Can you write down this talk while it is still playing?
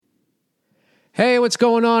Hey, what's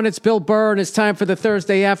going on? It's Bill Burr, and it's time for the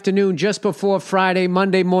Thursday afternoon, just before Friday,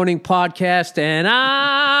 Monday morning podcast, and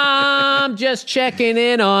I'm just checking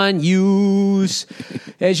in on yous.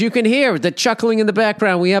 As you can hear, the chuckling in the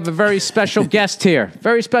background, we have a very special guest here.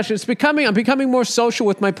 Very special. I'm becoming more social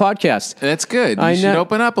with my podcast. That's good. You should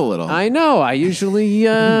open up a little. I know. I usually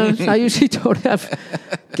don't have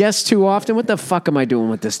guests too often. What the fuck am I doing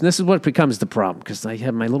with this? And this is what becomes the problem, because I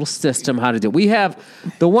have my little system how to do it. We have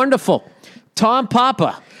the wonderful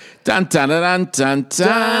Tammp. Dun, dun, dun, dun,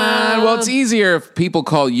 dun. Well, it's easier if people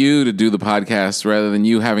call you to do the podcast rather than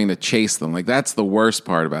you having to chase them. Like, that's the worst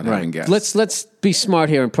part about having guests. Let's be smart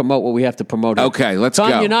here and promote what we have to promote here. Okay, let's Tom,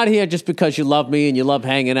 go. You're not here just because you love me and you love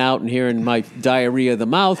hanging out and hearing my diarrhea of the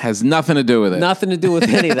mouth. Has nothing to do with it. Nothing to do with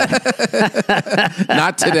any of that.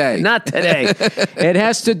 Not today. Not today. It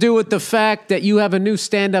has to do with the fact that you have a new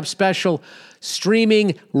stand-up special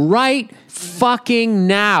streaming right fucking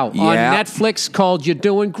now on Netflix called You're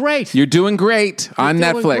Doing Great. You're doing great on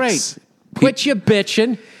Netflix. Great. Quit your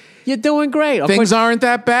bitching. You're doing great. Things aren't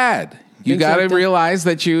that bad. You got to realize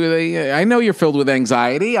that I know you're filled with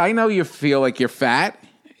anxiety. I know you feel like you're fat,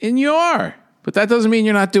 and you are. But that doesn't mean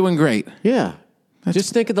you're not doing great. Yeah.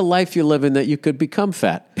 Just think of the life you're living that you could become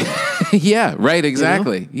fat. Yeah, right,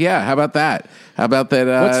 exactly. You know? Yeah, how about that? How about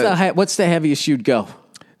that? What's the heaviest you'd go?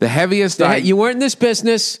 The heaviest... You weren't in this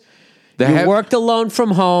business. You worked alone from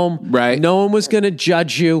home. Right. No one was going to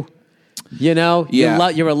judge you. You know? Yeah.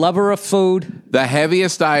 You're a lover of food. The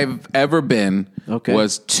heaviest I've ever been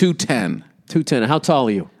was 210. 210. How tall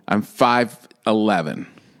are you? I'm 5'11". 5'11".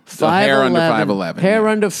 Hair under 5'11". Hair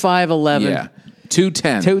under 5'11". Yeah.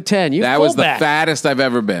 210. 210. That was the fattest I've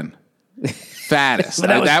ever been. Fattest.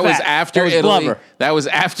 that was after Italy. Blubber. That was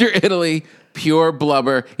after Italy. Pure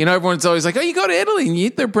blubber. You know, everyone's always like, oh, you go to Italy and you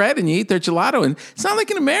eat their bread and you eat their gelato. And it's not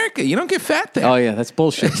like in America. You don't get fat there. Oh, yeah. That's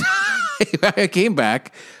bullshit. I came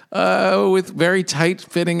back with very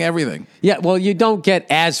tight-fitting everything. Yeah, well, you don't get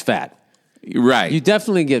as fat. Right. You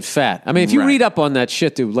definitely get fat. I mean, if you read up on that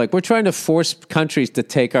shit, dude, like, we're trying to force countries to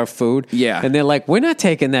take our food. Yeah. And they're like, we're not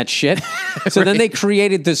taking that shit. So then they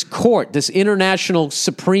created this court, this international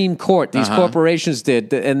Supreme Court, these corporations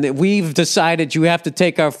did, and we've decided you have to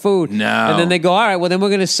take our food. No. And then they go, all right, well, then we're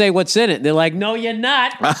going to say what's in it. And they're like, no, you're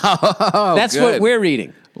not. That's good. what we're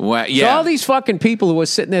reading. Well, yeah. So all these fucking people who are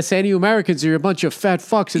sitting there saying, you Americans are a bunch of fat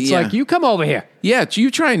fucks. It's like, you come over here. Yeah, you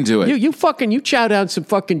try and do it. You chow down some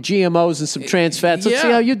fucking GMOs and some trans fats. Let's see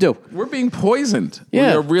how you do. We're being poisoned.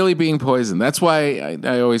 Yeah. We're really being poisoned. That's why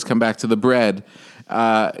I always come back to the bread.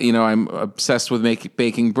 I'm obsessed with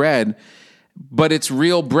baking bread. But it's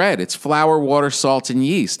real bread. It's flour, water, salt, and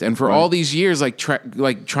yeast. And for all these years,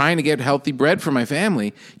 trying to get healthy bread for my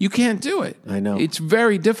family, you can't do it. I know. It's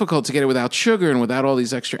very difficult to get it without sugar and without all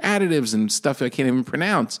these extra additives and stuff I can't even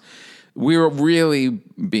pronounce. We're really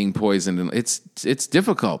being poisoned, and it's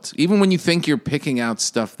difficult. Even when you think you're picking out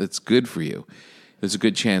stuff that's good for you, there's a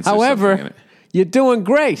good chance. However, you're doing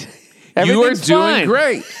great. You are doing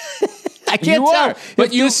great. I can't tell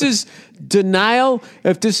but this is denial,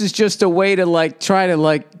 if this is just a way to try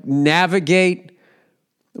to navigate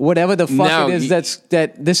whatever the fuck it is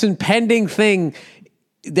that this impending thing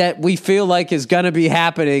that we feel like is going to be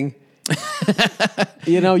happening.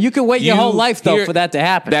 You can wait your whole life though for that to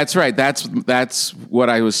happen. That's right. That's what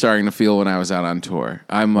I was starting to feel when I was out on tour.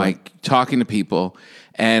 I'm talking to people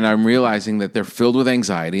and I'm realizing that they're filled with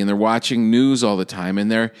anxiety and they're watching news all the time and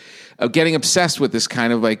they're getting obsessed with this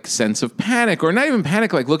kind of sense of panic, or not even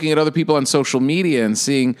panic, looking at other people on social media and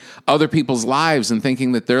seeing other people's lives and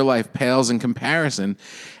thinking that their life pales in comparison.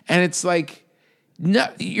 And it's like,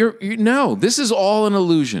 no, this is all an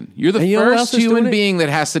illusion. You're the first human being that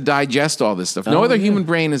has to digest all this stuff. No other human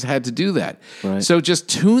brain has had to do that. Right. So just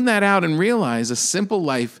tune that out and realize a simple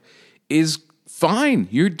life is fine.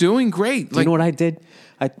 You're doing great. You know what I did?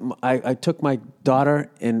 I took my daughter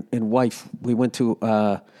and wife. We went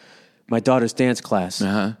to my daughter's dance class.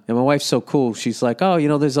 And my wife's so cool. She's like,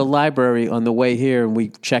 oh, there's a library on the way here, and we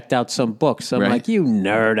checked out some books. I'm like, you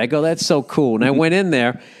nerd. I go, that's so cool. And I went in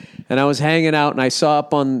there, and I was hanging out, and I saw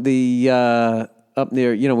up on the, up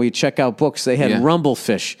near, we check out books, they had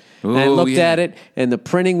Rumblefish. And I looked at it, and the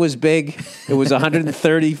printing was big. It was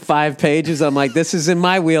 135 pages. I'm like, this is in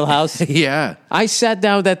my wheelhouse. Yeah. I sat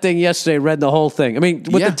down with that thing yesterday, read the whole thing. I mean,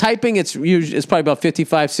 with the typing, it's probably about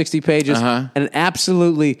 55, 60 pages. And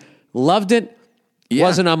absolutely loved it. Yeah.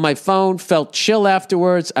 Wasn't on my phone. Felt chill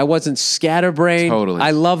afterwards. I wasn't scatterbrained. Totally.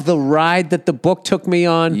 I love the ride that the book took me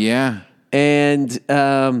on. Yeah. And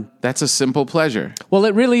that's a simple pleasure. Well,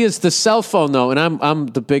 it really is the cell phone, though. And I'm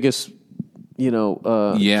the biggest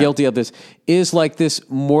guilty of this, is like this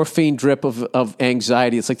morphine drip of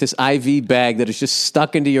anxiety. It's like this IV bag that is just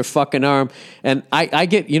stuck into your fucking arm. And I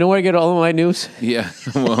get, where I get all of my news? Yeah.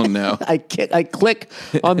 Well, no. I click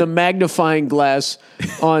on the magnifying glass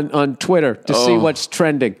on Twitter to see what's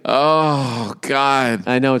trending. Oh, God.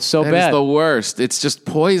 I know, it's so bad. It's the worst. It's just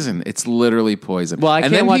poison. It's literally poison. Well, I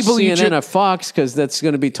can't watch CNN or Fox because that's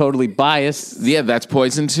going to be totally biased. Yeah, that's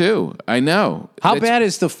poison too. I know. How bad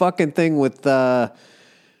is the fucking thing with...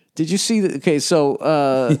 did you see? Okay,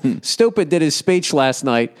 so Stupid did his speech last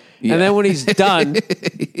night, and then when he's done,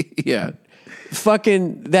 yeah,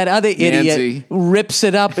 fucking that other idiot Nancy rips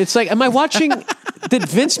it up. It's like, am I watching? Did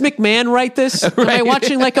Vince McMahon write this? Right. Am I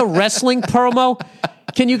watching like a wrestling promo?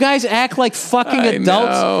 Can you guys act like fucking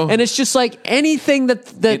adults? Know. And it's just like anything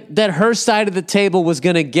that her side of the table was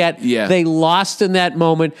going to get, they lost in that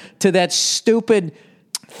moment to that stupid.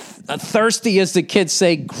 Thirsty, as the kids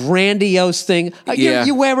say, grandiose thing.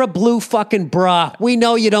 You wear a blue fucking bra. We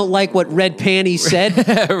know you don't like what red panties said.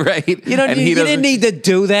 Right. You didn't need to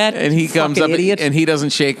do that. And he comes up and he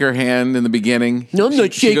doesn't shake her hand in the beginning. No, I'm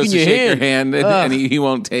not shaking your hand. Her hand and he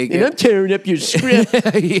won't take it. I'm tearing up your script.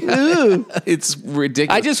 It's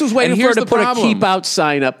ridiculous. I just was waiting for her to put a keep out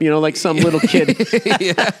sign up, like some little kid.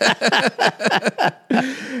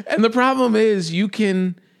 And the problem is you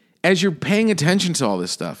can... As you're paying attention to all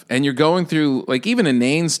this stuff and you're going through like even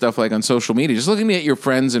inane stuff like on social media, just looking at your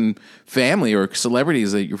friends and family or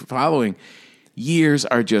celebrities that you're following, years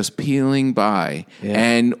are just peeling by. Yeah.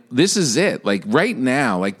 And this is it. Like right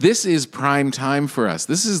now, like this is prime time for us.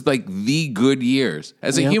 This is like the good years.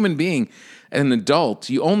 As a human being, an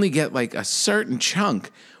adult, you only get like a certain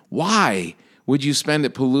chunk. Why would you spend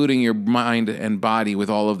it polluting your mind and body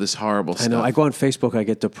with all of this horrible stuff? I know. I go on Facebook, I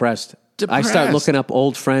get depressed. I start looking up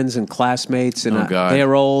old friends and classmates, and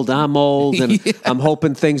they're old, I'm old, and I'm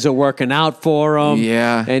hoping things are working out for them.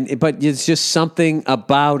 Yeah. But it's just something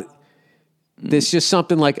about, there's just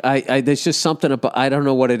something like, there's just something about, I don't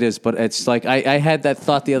know what it is, but it's like, I had that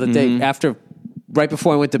thought the other day right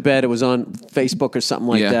before I went to bed, it was on Facebook or something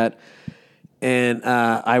like that. And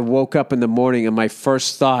I woke up in the morning, and my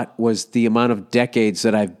first thought was the amount of decades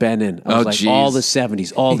that I've been in. I was like, all the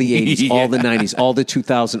 70s, all the 80s, all the 90s, all the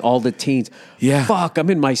 2000s, all the teens. Yeah. Fuck,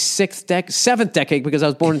 I'm in my seventh decade because I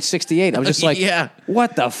was born in 68. I was just like,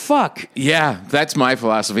 what the fuck? Yeah, that's my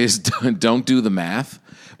philosophy is don't do the math,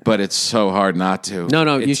 but it's so hard not to.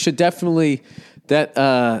 No, you should definitely,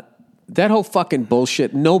 that whole fucking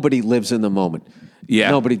bullshit, nobody lives in the moment.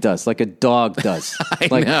 Yeah. Nobody does, like a dog does.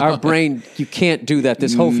 Like our brain, you can't do that.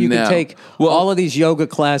 This whole, you can take all of these yoga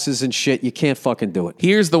classes and shit, you can't fucking do it.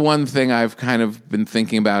 Here's the one thing I've kind of been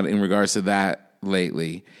thinking about in regards to that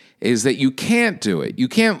lately, is that you can't do it. You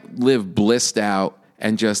can't live blissed out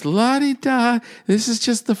and just la-di-da, this is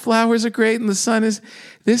just the flowers are great and the sun is,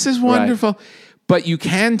 this is wonderful. Right. But you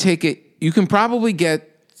can take it, you can probably get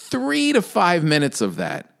 3 to 5 minutes of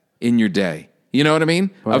that in your day. You know what I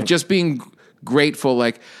mean? Right. Of just being grateful,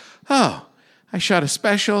 like, oh, I shot a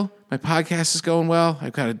special. My podcast is going well.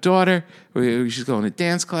 I've got a daughter. She's going to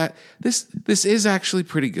dance class. This is actually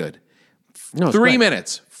pretty good. No, 3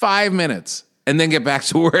 minutes, 5 minutes, and then get back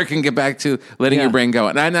to work and get back to letting your brain go.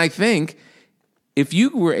 And I think if you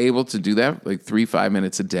were able to do that, like 3-5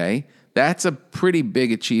 minutes a day, that's a pretty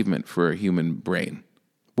big achievement for a human brain.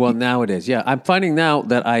 Well, now it is. Yeah, I'm finding now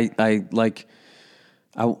that I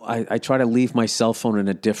try to leave my cell phone in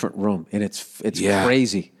a different room, and it's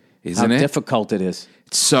crazy. Isn't how it? difficult it is.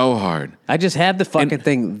 It's so hard. I just have the fucking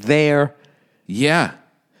thing there. Yeah.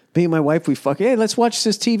 Me and my wife, hey, let's watch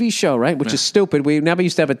this TV show, right? Which is stupid. We never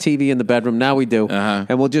used to have a TV in the bedroom. Now we do.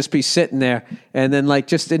 And we'll just be sitting there. And then, like,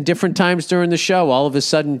 just in different times during the show, all of a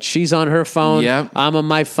sudden, she's on her phone. Yep. I'm on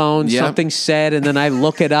my phone. Yep. Something's said, and then I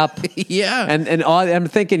look it up. And I'm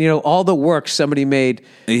thinking, all the work somebody made,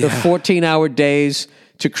 the 14-hour days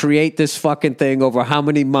to create this fucking thing over how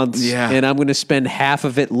many months, and I'm going to spend half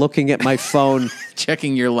of it looking at my phone.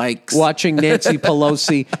 Checking your likes. Watching Nancy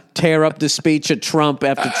Pelosi tear up the speech of Trump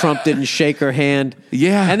after Trump didn't shake her hand.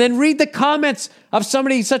 Yeah. And then read the comments of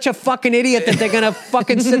somebody such a fucking idiot that they're going to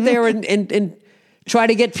fucking sit there and try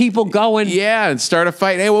to get people going. Yeah, and start a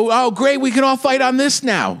fight. Hey, great, we can all fight on this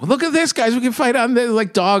now. Look at this, guys. We can fight on this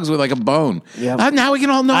like dogs with like a bone. Yeah. Now we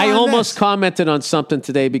can all know. I almost commented on something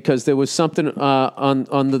today because there was something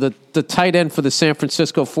on the tight end for the San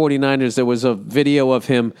Francisco 49ers. There was a video of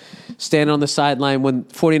him standing on the sideline when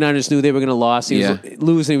 49ers knew they were going to lose. He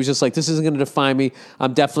was he was just like, this isn't going to define me.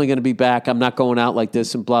 I'm definitely going to be back. I'm not going out like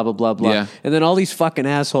this and blah, blah, blah, blah. Yeah. And then all these fucking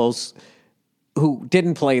assholes who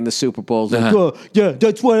didn't play in the Super Bowls. Like, oh, yeah,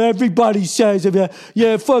 that's what everybody says.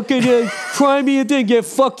 Yeah, fucking cry me a thing. Yeah,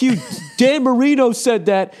 fuck you. Dan Marino said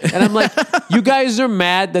that. And I'm like, you guys are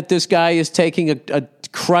mad that this guy is taking a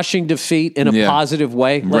crushing defeat in a positive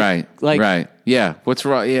way? Right. Yeah. What's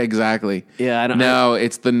wrong? Yeah, exactly. Yeah, I don't know. No,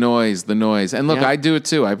 it's the noise. And look, I do it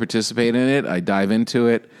too. I participate in it. I dive into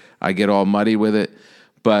it. I get all muddy with it.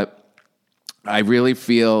 But I really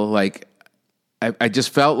feel like I just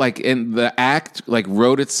felt like in the act like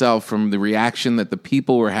wrote itself from the reaction that the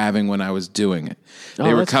people were having when I was doing it.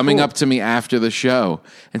 They were coming up to me after the show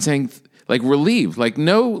and saying like relieved, like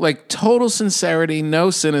no, like total sincerity, no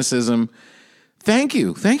cynicism. Thank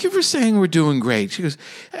you for saying we're doing great. She goes,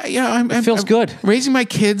 yeah, it feels good. Raising my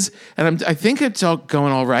kids, and I think it's all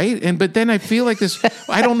going all right. But then I feel like this.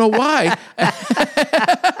 I don't know why.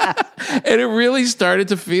 And it really started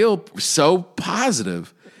to feel so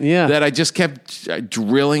positive. Yeah, that I just kept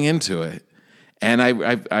drilling into it, and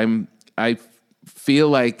I feel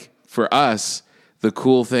like for us the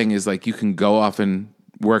cool thing is like you can go off and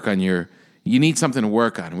work on you need something to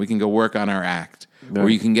work on. We can go work on our act, or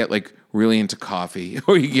you can get like really into coffee,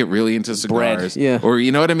 or you get really into cigars, or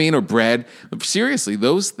you know what I mean, or bread. Seriously,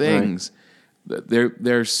 those things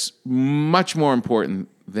they're much more important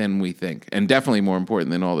than we think, and definitely more important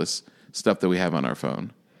than all this stuff that we have on our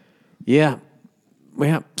phone. Yeah.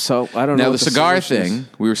 Yeah, so I don't know. Now the cigar thing,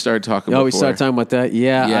 we started talking about. Oh, we started talking about that.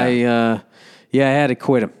 Yeah. I had to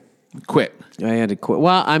quit them. I had to quit.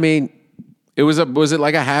 Well, I mean, was it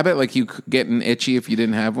like a habit, like you getting itchy if you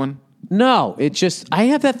didn't have one? No, it just I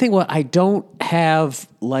have that thing where I don't have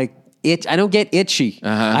like itch. I don't get itchy.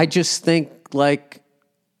 I just think like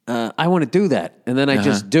I want to do that, and then I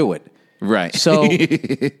just do it. Right. So,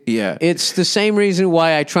 yeah. It's the same reason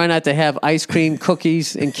why I try not to have ice cream,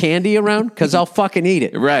 cookies, and candy around, because I'll fucking eat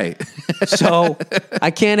it. Right. So,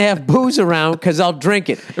 I can't have booze around because I'll drink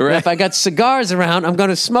it. Right. And if I got cigars around, I'm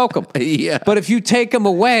going to smoke them. Yeah. But if you take them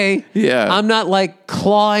away, I'm not like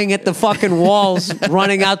clawing at the fucking walls,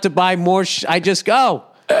 running out to buy more. I just go.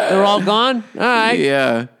 They're all gone? All right.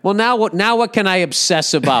 Yeah. Well, now what can I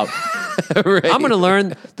obsess about? Right. I'm going to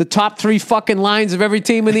learn the top 3 fucking lines of every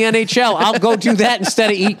team in the NHL. I'll go do that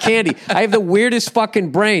instead of eat candy. I have the weirdest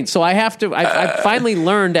fucking brain. So I have to, I finally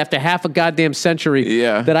learned after half a goddamn century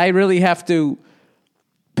that I really have to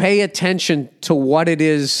pay attention to what it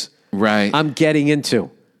is I'm getting into.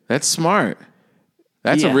 That's smart.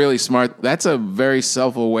 That's a really smart, that's a very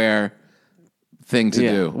self-aware thing to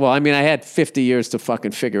do. Well, I mean, I had 50 years to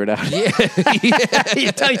fucking figure it out.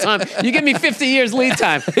 You tell you, Tom, you give me 50 years lead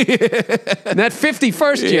time. And that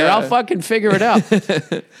 51st year, I'll fucking figure it out.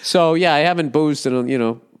 So, I haven't boozed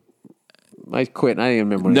in, I quit. I didn't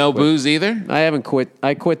remember. No booze either? I haven't quit.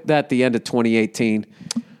 I quit that the end of 2018,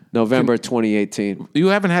 November 2018. You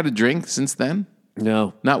haven't had a drink since then?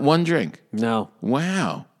 No. Not one drink? No.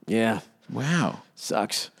 Wow. Yeah. Wow.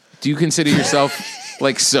 Sucks. Do you consider yourself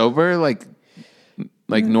like sober? Like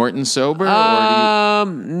Norton sober?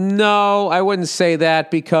 No, I wouldn't say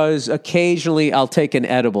that because occasionally I'll take an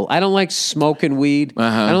edible. I don't like smoking weed.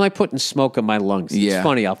 I don't like putting smoke in my lungs. It's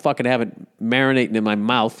funny. I'll fucking have it marinating in my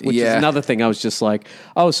mouth, which is another thing I was just like,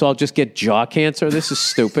 so I'll just get jaw cancer? This is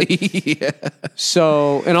stupid.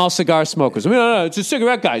 So, and all cigar smokers. I mean, no, it's just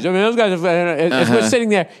cigarette guys. I mean, those guys, if we're sitting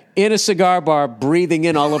there in a cigar bar breathing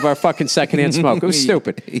in all of our fucking secondhand smoke. It was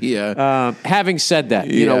stupid. Having said that,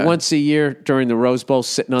 once a year during the Rose Bowl,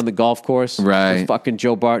 sitting on the golf course, with fucking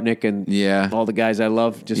Joe Bartnick and all the guys I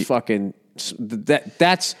love, just fucking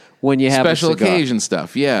that's when you have special a cigar. Occasion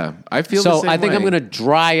stuff. Yeah, I feel so. The same I think way. I'm going to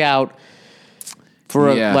dry out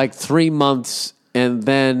for like 3 months, and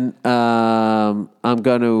then I'm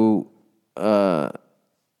going to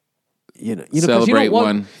celebrate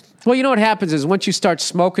one. Well, you know what happens is once you start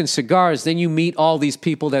smoking cigars, then you meet all these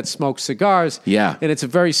people that smoke cigars. Yeah. And it's a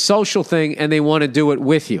very social thing, and they want to do it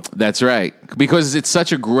with you. That's right. Because it's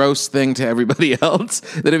such a gross thing to everybody else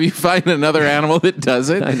that if you find another animal that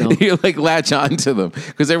does it, you like latch on to them.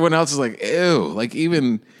 Because everyone else is like, ew. Like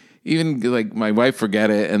even like my wife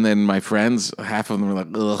forget it, and then my friends, half of them are like,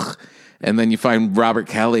 ugh. And then you find Robert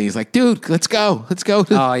Kelly. He's like, dude, let's go.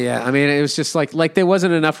 Oh, yeah. I mean, it was just like there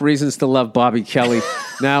wasn't enough reasons to love Bobby Kelly.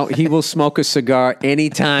 Now, he will smoke a cigar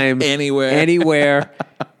anytime. Anywhere.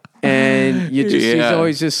 And he's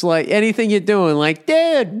always just like, anything you're doing, like,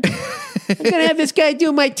 dude. I'm going to have this guy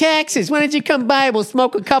do my taxes. Why don't you come by? We'll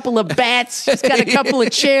smoke a couple of bats. He's got a couple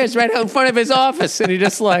of chairs right out in front of his office. And you're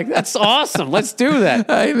just like, that's awesome. Let's do that.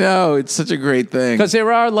 I know. It's such a great thing. Because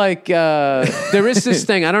there are like, there is this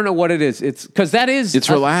thing. I don't know what it is. It's because that is. It's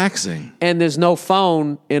relaxing. And there's no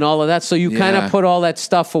phone and all of that. So you kind of put all that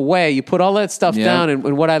stuff away. You put all that stuff down.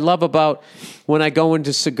 And what I love about when I go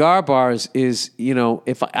into cigar bars is,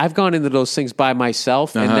 if I've gone into those things by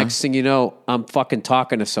myself, and next thing you know, I'm fucking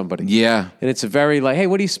talking to somebody. Yeah. And it's a very like, hey,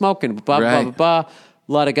 what are you smoking? Blah, blah, blah, blah.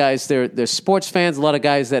 A lot of guys, they're sports fans. A lot of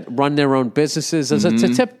guys that run their own businesses. It's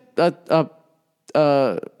a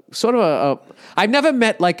sort of I've never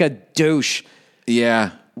met like a douche.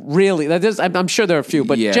 Yeah. Really. I'm sure there are a few,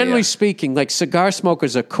 but generally speaking, like cigar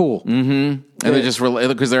smokers are cool. Mm-hmm. And they're just,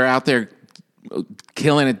 because they're out there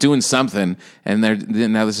killing it, doing something, and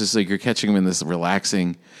now this is like you're catching them in this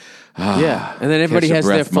relaxing. And then everybody has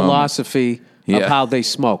their philosophy of how they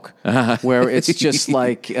smoke, where it's just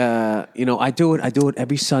like I do it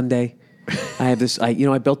every Sunday. I have this. I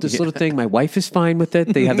built this little thing. My wife is fine with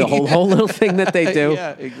it. They have the whole little thing that they do.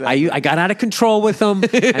 Yeah, exactly. I got out of control with them,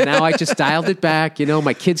 and now I just dialed it back.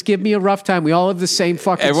 My kids give me a rough time. We all have the same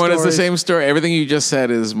fucking. Everyone stories. has the same story. Everything you just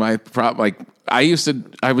said is my problem. Like I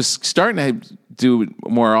was starting to do it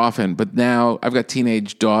more often, but now I've got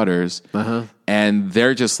teenage daughters, and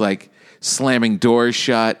they're just like slamming doors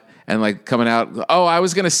shut. And like coming out, oh, I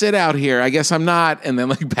was going to sit out here. I guess I'm not. And then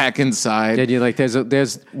like back inside. And you're like,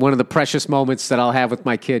 there's one of the precious moments that I'll have with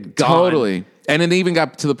my kid. Gone. Totally. And it even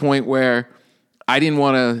got to the point where I didn't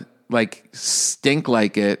want to like stink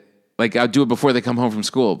like it. Like I'll do it before they come home from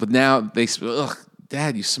school. But now they,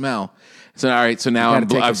 Dad, you smell. So all right. So now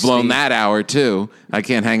I've blown that hour too. I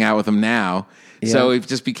can't hang out with them now. Yeah. So it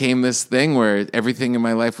just became this thing where everything in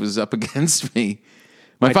my life was up against me.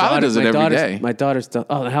 My father does it every day. My daughter's done.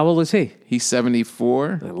 Oh, how old is he? He's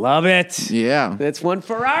 74. I love it. Yeah. That's one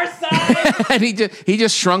for our side. And he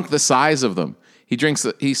just shrunk the size of them.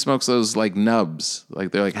 He smokes those like nubs.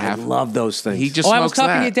 Like they're like half. I love those things. He just smokes I was talking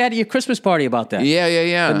that. to your dad at your Christmas party about that.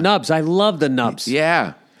 Yeah. The nubs. I love the nubs.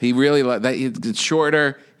 Yeah. He really that. It's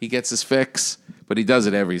shorter. He gets his fix, but he does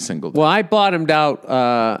it every single day. Well, I bottomed out.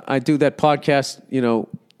 I do that podcast,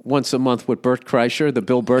 once a month with Bert Kreischer, the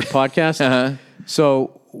Bill Burt podcast.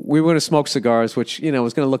 So we were going to smoke cigars, which,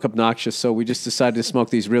 was going to look obnoxious. So we just decided to smoke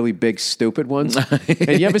these really big, stupid ones.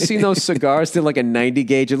 And you ever seen those cigars? They're like a 90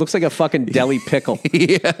 gauge. It looks like a fucking deli pickle.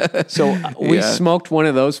 Yeah. So we smoked one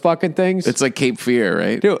of those fucking things. It's like Cape Fear,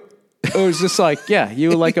 right? Dude, it was just like, you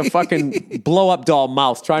were like a fucking blow-up doll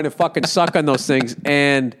mouth trying to fucking suck on those things.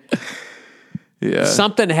 And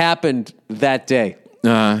something happened that day.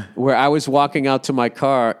 Where I was walking out to my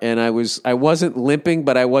car and I wasn't limping,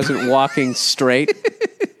 but I wasn't walking straight.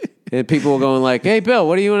 And people were going like, "Hey, Bill,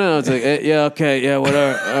 what do you want to know?" I was like, "Yeah, okay, yeah,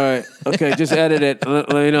 whatever. All right, okay, just edit it. Let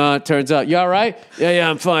me know how it turns out. You all right? Yeah,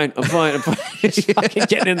 I'm fine. Just fucking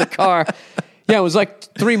getting in the car. Yeah, it was like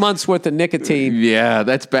 3 months worth of nicotine. Yeah,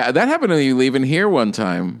 that's bad. That happened to you leaving here one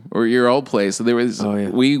time, or your old place. So there was,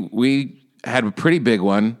 we had a pretty big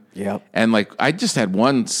one. Yeah. And like, I just had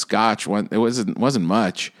one scotch. It wasn't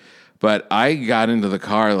much, but I got into the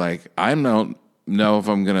car like, I don't know if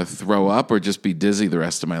I'm going to throw up or just be dizzy the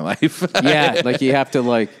rest of my life. Yeah. Like you have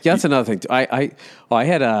to that's another thing. I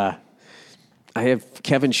have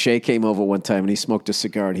Kevin Shea came over one time and he smoked a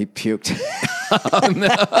cigar and he puked. Oh no.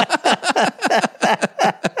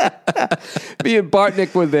 Me and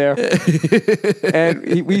Bartnick were there,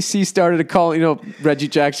 and we started to call. Reggie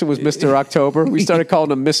Jackson was Mr. October. We started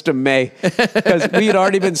calling him Mr. May because we had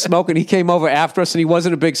already been smoking. He came over after us, and he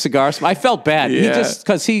wasn't a big cigar smoker. I felt bad. Yeah.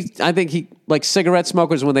 I think he like cigarette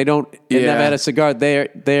smokers when they don't never had a cigar.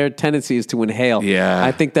 Their tendency is to inhale. Yeah,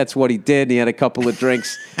 I think that's what he did. And he had a couple of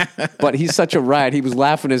drinks, but he's such a riot. He was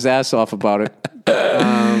laughing his ass off about it.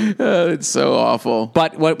 It's so awful.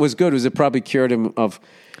 But what was good was it probably cured him of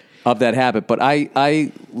that habit. But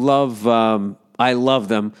I love them.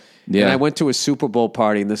 Yeah. And I went to a Super Bowl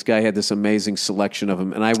party, and this guy had this amazing selection of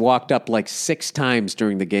them. And I walked up like 6 times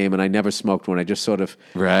during the game, and I never smoked one. I just sort of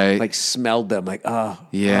like smelled them, like oh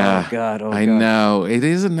God, I know it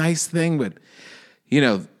is a nice thing, but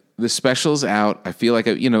the special's out. I feel like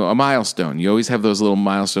a milestone. You always have those little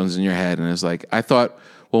milestones in your head, and it's like I thought,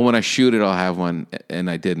 well, when I shoot it, I'll have one, and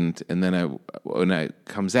I didn't. And then when it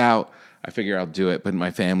comes out, I figure I'll do it, but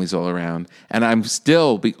my family's all around. And I'm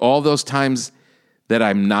still, all those times that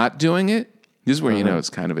I'm not doing it, this is where it's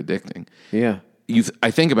kind of addicting. Yeah.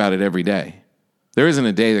 I think about it every day. There isn't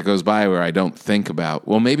a day that goes by where I don't think about,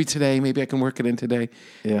 well, maybe I can work it in today.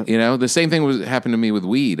 Yeah. The same thing happened to me with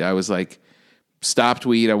weed. I was like, stopped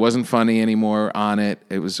weed. I wasn't funny anymore on it.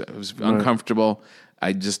 It was uncomfortable.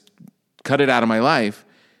 I just cut it out of my life.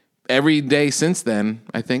 Every day since then,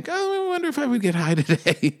 I think, I wonder if I would get high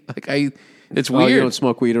today. It's weird. Oh, you don't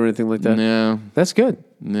smoke weed or anything like that? No. That's good.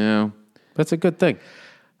 No. That's a good thing.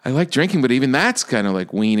 I like drinking, but even that's kind of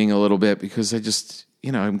like weaning a little bit because I just,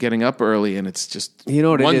 I'm getting up early and it's just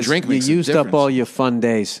one it is? drink makes a difference. You used up all your fun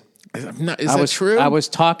days. Is that true? I was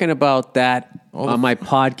talking about that on my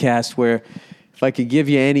podcast where if I could give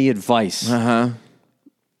you any advice,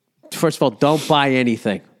 first of all, don't buy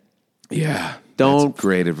anything. Yeah. Don't That's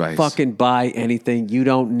great advice. Fucking buy anything. You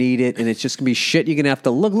don't need it, and it's just gonna be shit. You're gonna have to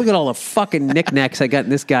look at all the fucking knickknacks I got in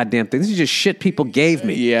this goddamn thing. This is just shit people gave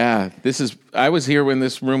me. Yeah, I was here when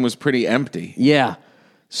this room was pretty empty. Yeah,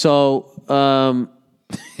 so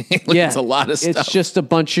it's a lot of stuff. It's just a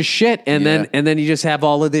bunch of shit, and then you just have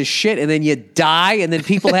all of this shit, and then you die, and then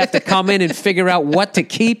people have to come in and figure out what to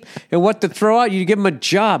keep and what to throw out. You give them a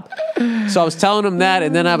job. So I was telling them that,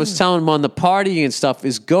 and then I was telling them on the partying and stuff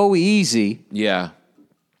is go easy. Yeah.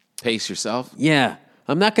 Pace yourself. Yeah.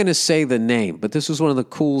 I'm not going to say the name, but this was one of the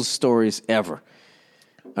coolest stories ever.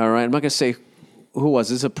 All right. I'm not going to say who it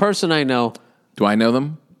was. It's a person I know. Do I know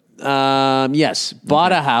them? Yes.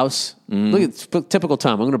 Bought a house. Look at typical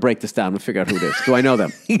Tom. I'm going to break this down and figure out who it is. Do I know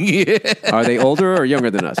them? Yeah. Are they older or younger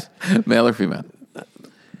than us? Male or female?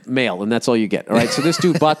 Male, and that's all you get. All right. So this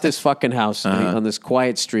dude bought this fucking house on this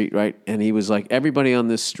quiet street, right? And he was like, everybody on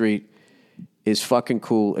this street is fucking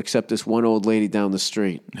cool except this one old lady down the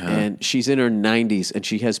street. And she's in her 90s, and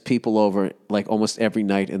she has people over like almost every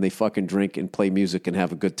night, and they fucking drink and play music and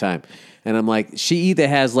have a good time. And I'm like, she either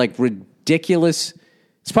has like ridiculous,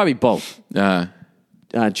 it's probably both,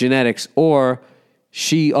 genetics, or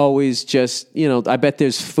she always just, I bet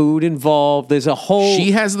there's food involved. There's a whole...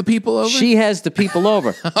 She has the people over? She has the people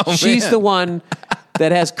over. She's the one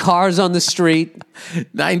that has cars on the street.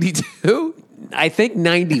 92? I think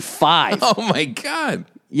 95. Oh, my God.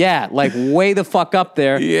 Yeah, like way the fuck up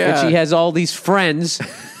there. Yeah. And she has all these friends,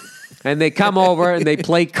 and they come over, and they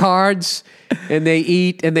play cards, and they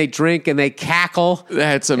eat, and they drink, and they cackle.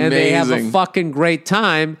 That's amazing. And they have a fucking great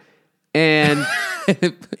time. And...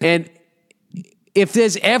 and if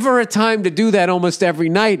there's ever a time to do that almost every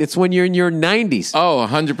night, it's when you're in your 90s. Oh,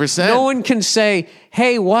 100%. No one can say,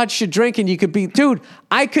 hey, watch your drinking. You could be, dude,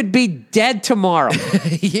 I could be dead tomorrow.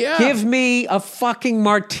 Yeah. Give me a fucking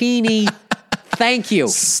martini. Thank you.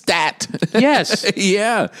 Stat. Yes.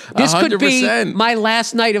 Yeah. 100%. This could be my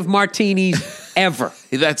last night of martinis ever.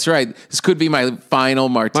 That's right. This could be my final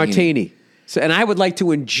martini. So, and I would like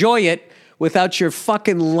to enjoy it without your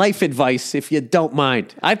fucking life advice, if you don't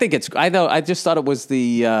mind. I think it's... I know. I just thought it was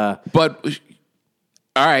the... But,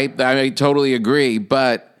 all right, I totally agree,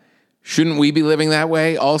 but shouldn't we be living that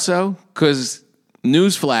way also? Because,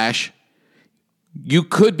 newsflash, you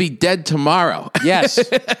could be dead tomorrow. Yes.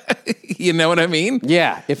 You know what I mean?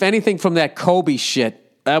 Yeah. If anything from that Kobe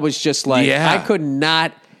shit, that was just like... Yeah. I could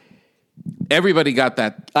not... Everybody got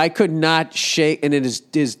that. I could not shake... And it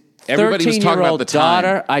is... Everybody was talking about the time.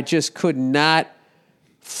 Daughter, I just could not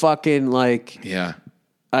fucking like. Yeah.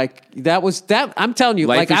 That was that. I'm telling you,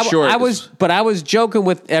 Life like is short. I was joking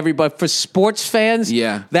with everybody. For sports fans,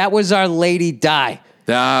 yeah, that was our Lady Di.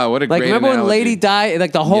 Ah, what a great remember analogy. when Lady Di?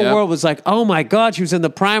 Like the whole world was like, oh my God, she was in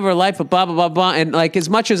the prime of her life, but blah blah blah blah. And like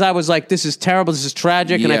as much as I was like, this is terrible, this is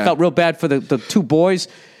tragic, and I felt real bad for the two boys.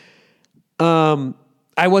 I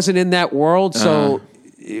wasn't in that world, so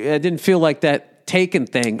I didn't feel like that Taken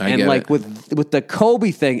thing. And like with the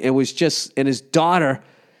Kobe thing, it was just, and his daughter,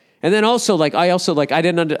 and then also like I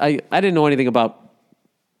didn't know anything about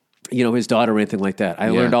his daughter or anything like that. I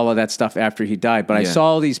learned all of that stuff after he died, but I saw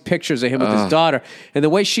all these pictures of him with his daughter, and the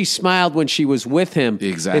way she smiled when she was with him.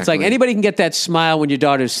 Exactly. It's like anybody can get that smile when your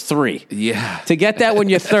daughter's 3. Yeah. To get that when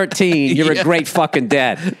you're 13, you're a great fucking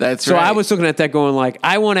dad. That's right. So I was looking at that going like,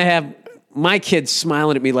 I want to have my kids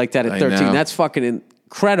smiling at me like that at 13. That's fucking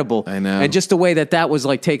incredible. I know. And just the way that was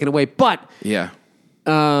like taken away. But the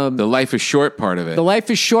life is short part of it. The life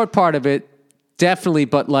is short part of it, definitely.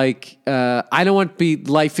 But like, I don't want to be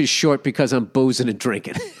life is short because I'm boozing and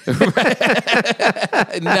drinking.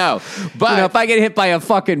 No, but if I get hit by a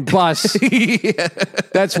fucking bus,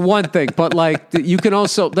 that's one thing. But like, you can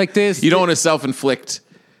also like this. You don't want to self-inflict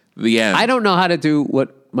the end. I don't know how to do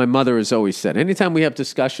what my mother has always said. Anytime we have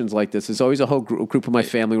discussions like this, there's always a whole group of my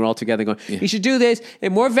family. We're all together going, you should do this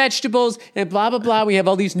and more vegetables and blah, blah, blah. We have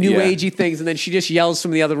all these new agey things. And then she just yells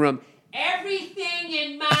from the other room, everything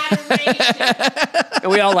in moderation. And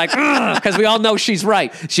we all like, because we all know she's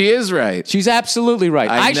right. She is right. She's absolutely right.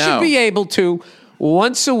 I should be able to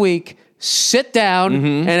once a week sit down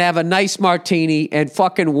and have a nice martini and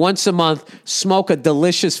fucking once a month smoke a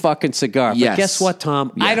delicious fucking cigar. Yes. But guess what,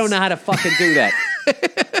 Tom? Yes. I don't know how to fucking do that.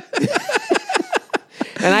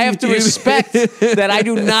 And I have to respect that I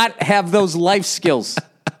do not have those life skills.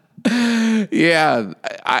 Yeah,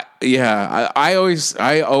 I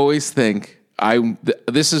always think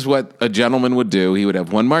this is what a gentleman would do. He would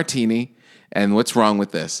have one martini, and what's wrong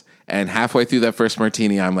with this? And halfway through that first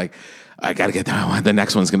martini, I'm like, I got to get the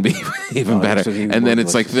next one's going to be even better. And then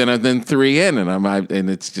it's like then 3 in, and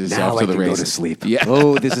it's just now off to I the can races. go to sleep. Yeah.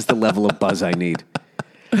 Oh, this is the level of buzz I need.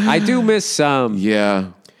 I do miss.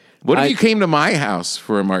 Yeah. What if you came to my house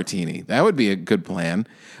for a martini? That would be a good plan.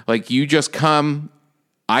 Like you just come.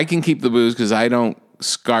 I can keep the booze because I don't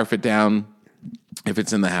scarf it down if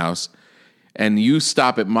it's in the house. And you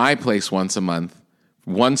stop at my place once a month.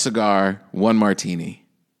 1 cigar, 1 martini.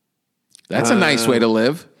 That's a nice way to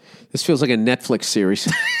live. This feels like a Netflix series.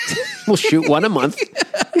 We'll shoot one a month.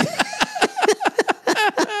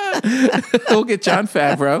 We'll get Jon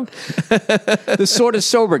Favreau. The sort of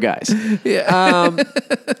sober guys. Yeah.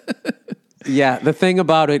 Yeah, the thing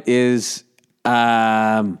about it is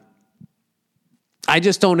I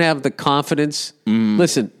just don't have the confidence.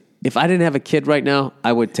 Listen, if I didn't have a kid right now,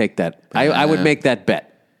 I would take that. I would make that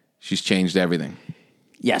bet. She's changed everything.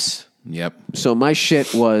 Yes. Yep. So my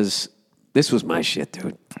shit was, this was my shit,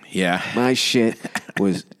 dude. Yeah. My shit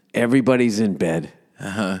was everybody's in bed.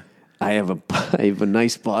 Uh-huh. I have a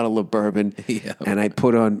nice bottle of bourbon, and I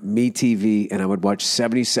put on MeTV, and I would watch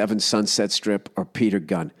 77 Sunset Strip or Peter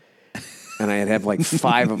Gunn. And I'd have like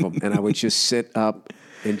 5 of them, and I would just sit up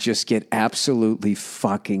and just get absolutely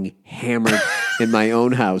fucking hammered in my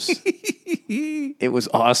own house. It was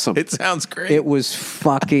awesome. It sounds great. It was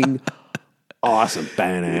fucking awesome.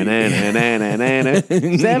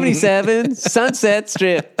 77 Sunset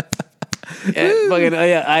Strip.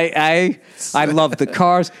 I loved the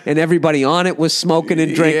cars, and everybody on it was smoking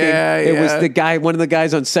and drinking. It was one of the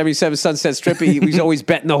guys on 77 Sunset Strip. He was always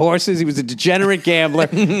betting the horses. He was a degenerate gambler.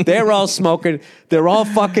 They're all smoking. They're all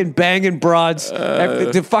fucking banging broads.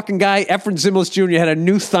 The fucking guy, Efren Zimbalist Jr., had a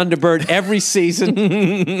new Thunderbird every season.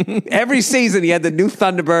 Every season he had the new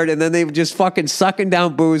Thunderbird, and then they were just fucking sucking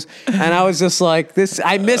down booze. And I was just like, this is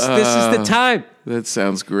the time. That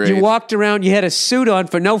sounds great. You walked around, you had a suit on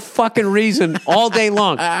for no fucking reason all day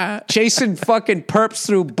long, chasing fucking perps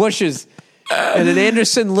through bushes in an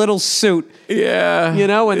Anderson Little suit. Yeah. You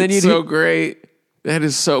know, and then you so great. That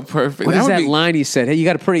is so perfect. What is that line he said? Hey, you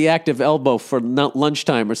got a pretty active elbow for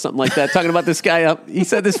lunchtime or something like that. Talking about this guy up. He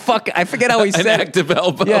said this I forget how he said an active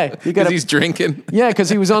elbow. Yeah. Because he's drinking. Yeah, because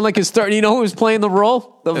he was on like his third. You know who was playing the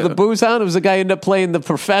role of the booze hound? It was the guy who ended up playing the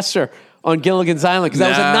professor on Gilligan's Island, because that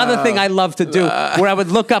was another thing I loved to do, where I would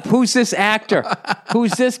look up, who's this actor?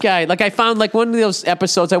 Who's this guy? Like I found like one of those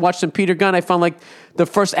episodes I watched in Peter Gunn, I found like the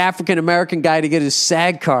first African-American guy to get his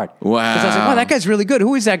SAG card. Wow. Because I was like, wow, that guy's really good.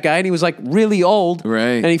 Who is that guy? And he was like really old.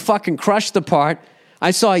 Right. And he fucking crushed the part.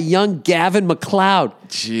 I saw a young Gavin McLeod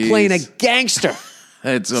playing a gangster.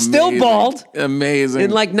 That's amazing. Still bald. Amazing.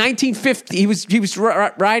 In like 1950, he was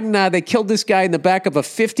riding, they killed this guy in the back of a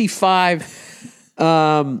 55...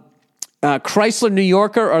 Chrysler New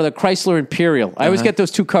Yorker or the Chrysler Imperial. I always get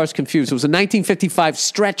those two cars confused. It was a 1955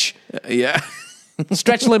 stretch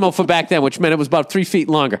limo for back then, which meant it was about 3 feet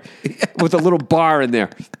longer with a little bar in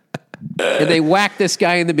there. And they whacked this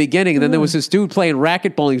guy in the beginning, and then there was this dude playing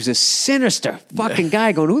racquetball. He was a sinister fucking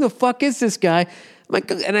guy going, who the fuck is this guy?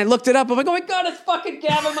 And I looked it up. I'm like, oh my God, it's fucking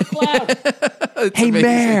Gavin McLeod. Hey, amazing.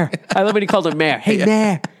 Mayor. I love when he called him Mayor. Hey,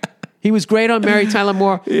 Mayor. He was great on Mary Tyler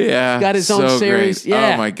Moore. Yeah. Got his own series. Great.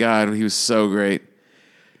 Yeah. Oh my God, he was so great.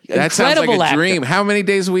 That sounds like a dream. How many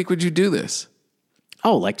days a week would you do this?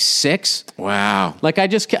 Oh, like 6. Wow. Like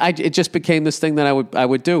it just became this thing that I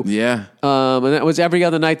would do. Yeah. And that was every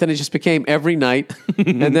other night. Then it just became every night.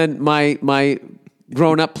 And then my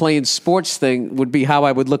grown up playing sports thing would be how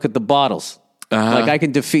I would look at the bottles. Like I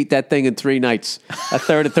can defeat that thing in 3 nights, a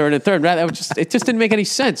third. It just didn't make any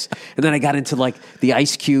sense. And then I got into like the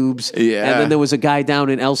ice cubes. Yeah. And then there was a guy down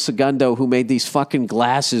in El Segundo who made these fucking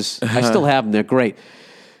glasses. I still have them. They're great.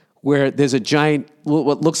 Where there's a giant,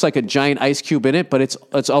 what looks like a giant ice cube in it, but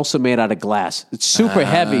it's also made out of glass. It's super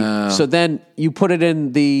heavy. So then you put it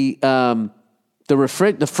in the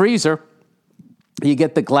freezer. You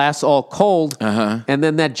get the glass all cold, and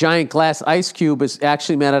then that giant glass ice cube is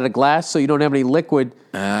actually made out of glass, so you don't have any liquid.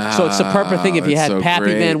 So it's the perfect thing if you had so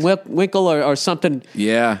Pappy great. Van Winkle or something.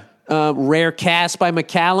 Yeah. Rare Cast by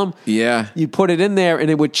McCallum. Yeah. You put it in there,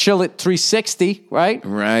 and it would chill at 360, right?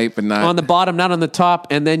 Right, but not... On the bottom, not on the top,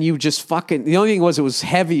 and then you just fucking... The only thing was it was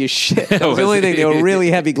heavy as shit. That was the only thing. They were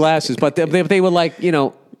really heavy glasses, but they were like,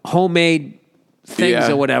 homemade... things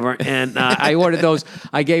or whatever, and I ordered those.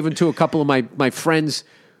 I gave them to a couple of my friends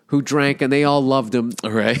who drank, and they all loved him.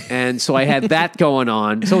 Right. And so I had that going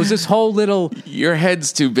on. So it was this whole little... Your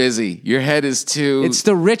head's too busy. Your head is too... It's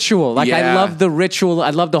the ritual. Like, I love the ritual. I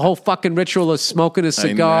love the whole fucking ritual of smoking a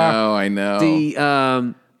cigar. I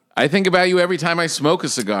know. I think about you every time I smoke a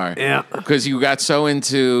cigar. Yeah. Because you got so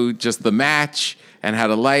into just the match and how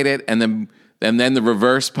to light it, and then the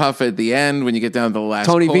reverse puff at the end when you get down to the last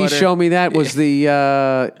Tony quarter. V showed me that was the,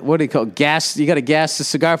 what do you call it? Gas. You got to gas the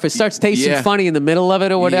cigar. If it starts tasting funny in the middle of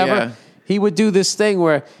it or whatever, he would do this thing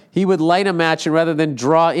where he would light a match, and rather than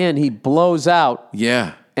draw in, he blows out.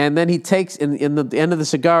 Yeah. And then he takes, in the end of the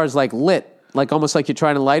cigar is like lit, like almost like you're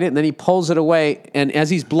trying to light it, and then he pulls it away, and as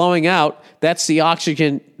he's blowing out, that's the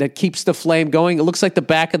oxygen that keeps the flame going. It looks like the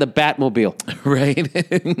back of the Batmobile. Right.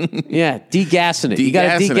 Yeah, degassing it. You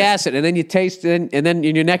got to degas it, and then you taste it, and then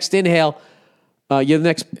in your next inhale, your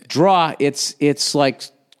next draw, it's like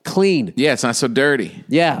clean. Yeah, it's not so dirty.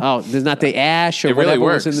 Yeah. Oh, there's not the ash or it whatever. Really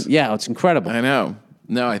works. Yeah, it's incredible. I know.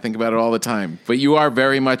 No, I think about it all the time. But you are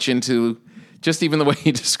very much into just even the way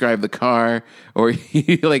you describe the car, or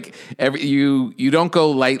you don't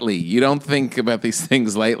go lightly. You don't think about these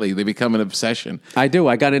things lightly. They become an obsession. I do.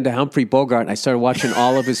 I got into Humphrey Bogart, and I started watching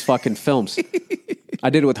all of his fucking films.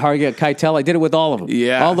 I did it with Harvey Keitel. I did it with all of them.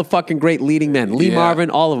 Yeah. All the fucking great leading men. Lee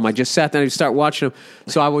Marvin, all of them. I just sat down and started watching them.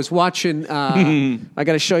 So I was watching, I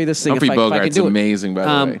got to show you this thing. Humphrey if I Bogart's can do amazing, by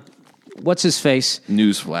the way. What's his face?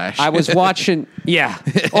 Newsflash. I was watching,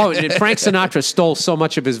 Oh, and Frank Sinatra stole so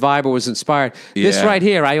much of his vibe or was inspired. This right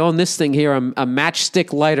here, I own this thing here, a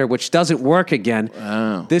matchstick lighter, which doesn't work again.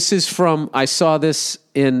 Oh. This is from, I saw this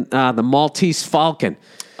in the Maltese Falcon.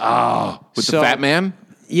 Oh, with the fat man?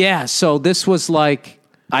 Yeah, so this was like,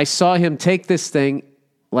 I saw him take this thing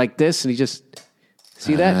like this, and he just...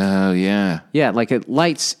 See that? Oh, yeah. Yeah, like it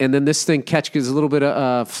lights, and then this thing catches a little bit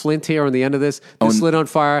of flint here on the end of this. This lit on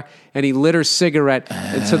fire, and he lit her cigarette.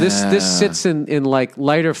 And so this sits in like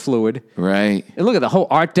lighter fluid. Right. And look at the whole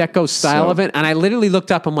Art Deco style of it. And I literally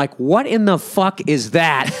looked up, I'm like, what in the fuck is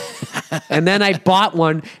that? And then I bought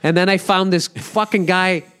one, and then I found this fucking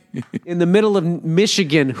guy in the middle of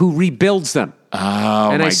Michigan who rebuilds them. Oh,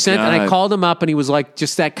 and my God. And I called him up, and he was like,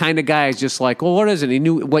 just that kind of guy. He's just like, well, what is it? He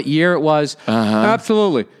knew what year it was.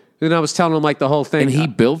 Absolutely. And I was telling him like the whole thing. And he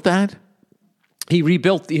built that? He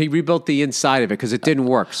rebuilt the inside of it because it didn't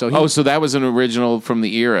work. So so that was an original from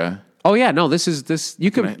the era. Oh yeah, no, this is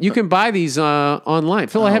you can buy these online.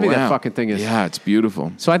 Feel how heavy that fucking thing is. Yeah, it's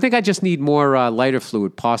beautiful. So I think I just need more lighter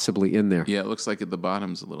fluid possibly in there. Yeah, it looks like at the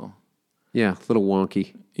bottom's a little. Yeah, a little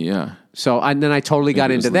wonky. Yeah. So then I totally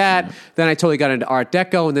got into that. Then I totally got into Art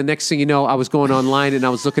Deco, and the next thing you know, I was going online and I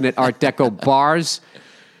was looking at Art Deco bars,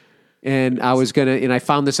 and I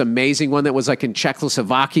found this amazing one that was like in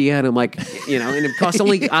Czechoslovakia, and I'm like, and it cost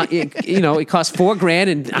only, it cost $4,000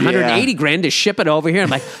 and $180,000 to ship it over here. I'm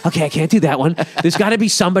like, okay, I can't do that one. There's got to be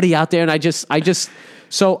somebody out there, and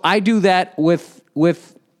so I do that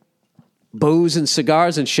with booze and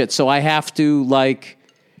cigars and shit. So I have to like.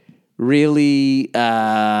 Really,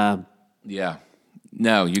 yeah.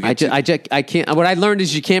 No, you. I can't. What I learned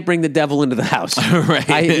is you can't bring the devil into the house.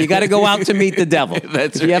 Right. You got to go out to meet the devil.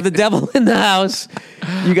 That's if you have the devil in the house,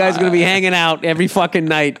 you guys are going to be hanging out every fucking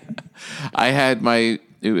night. I had I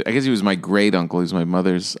guess he was my great uncle. He was my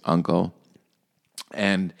mother's uncle,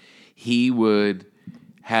 and he would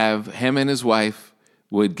have him and his wife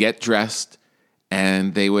would get dressed,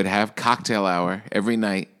 and they would have cocktail hour every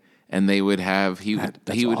night. And they would have I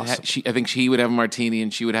think she would have a martini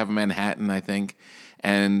and she would have a Manhattan, I think.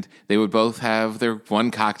 And they would both have their one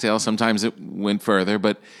cocktail. Sometimes it went further,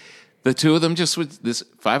 but the two of them just would this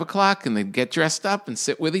 5 o'clock, and they'd get dressed up and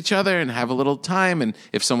sit with each other and have a little time. And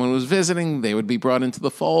if someone was visiting, they would be brought into the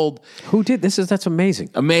fold. Who did this? That's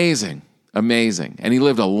amazing. Amazing. And he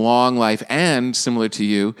lived a long life. And similar to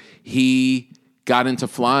you, he got into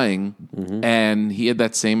flying, and he had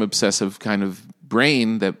that same obsessive kind of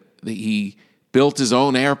brain that he built his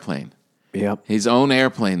own airplane. Yep. His own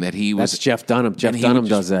airplane that he was... That's Jeff Dunham. Jeff Dunham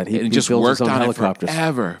does that. He just builds worked his own on helicopters.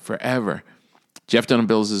 it forever. Jeff Dunham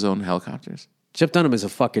builds his own helicopters. Jeff Dunham is a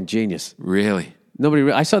fucking genius. Really?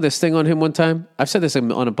 I saw this thing on him one time. I've said this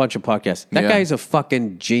on a bunch of podcasts. That guy is a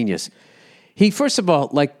fucking genius. He, first of all,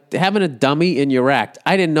 like having a dummy in your act.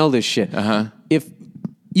 I didn't know this shit. If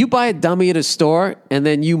you buy a dummy at a store and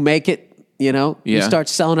then you make it, you start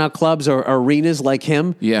selling out clubs or arenas like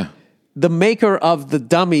him. Yeah. The maker of the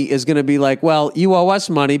dummy is going to be like, well, you owe us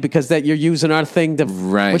money because that you're using our thing to,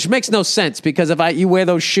 which makes no sense because if you wear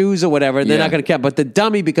those shoes or whatever, they're not going to care. But the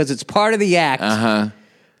dummy, because it's part of the act,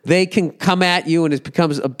 they can come at you and it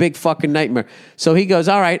becomes a big fucking nightmare. So he goes,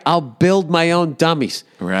 all right, I'll build my own dummies.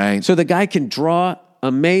 Right. So the guy can draw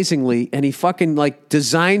amazingly, and he fucking like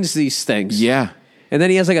designs these things. Yeah. And then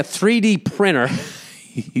he has like a 3D printer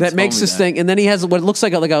that makes this thing, and then he has what looks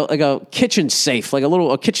like a kitchen safe, like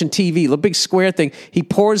a kitchen TV, a big square thing. He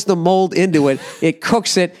pours the mold into it, it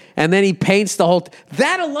cooks it, and then he paints the whole.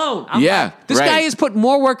 That alone, this guy has put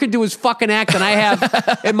more work into his fucking act than I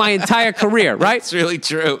have in my entire career. Right? It's really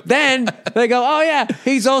true. Then they go, oh yeah,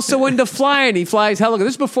 he's also into flying. He flies helicopters.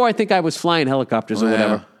 This is before I think I was flying helicopters or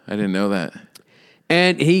whatever. I didn't know that.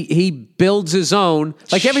 And he builds his own.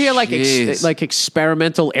 Like, you ever hear like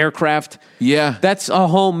experimental aircraft? Yeah. That's a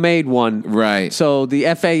homemade one. Right. So the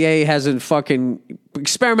FAA hasn't fucking...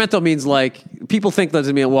 Experimental means like... People think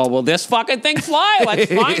doesn't mean, well, will this fucking thing fly? Let's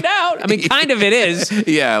find out. I mean, kind of it is.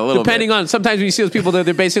 Yeah, a little depending bit. on... Sometimes when you see those people,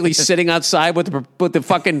 they're basically sitting outside with the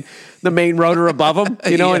fucking... The main rotor above them,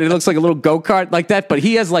 you know, and it looks like a little go-kart like that. But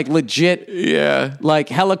he has like legit... Yeah. Like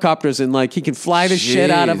helicopters, and like he can fly the shit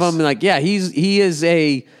out of them. And like, yeah,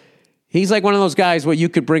 He's like one of those guys where you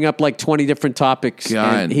could bring up like 20 different topics,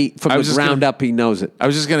 and from the ground up, he knows it. I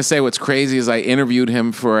was just going to say what's crazy is I interviewed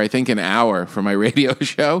him for, I think, an hour for my radio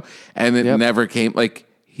show, and it never came. Like,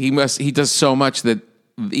 he does so much that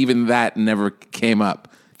even that never came up.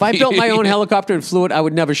 If I built my own helicopter and flew it, I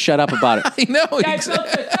would never shut up about it. I know. Guys,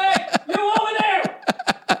 hey, you over there!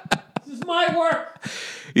 This is my work.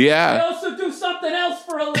 Yeah. I also do something else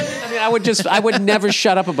for a living. I mean, I would never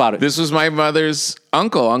shut up about it. This was my mother's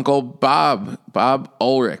Uncle Bob. Bob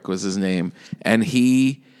Ulrich was his name. And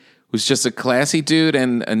he was just a classy dude,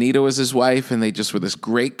 and Anita was his wife, and they just were this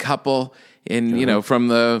great couple you know, from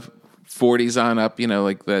the 40s on up, you know,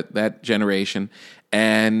 like that generation.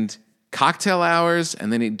 And cocktail hours,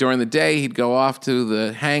 and then during the day he'd go off to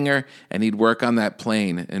the hangar and he'd work on that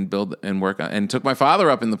plane and build and work on, and took my father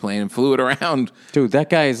up in the plane and flew it around. Dude, that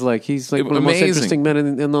guy is like, he's like one of the most interesting men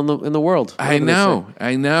in the world. I know,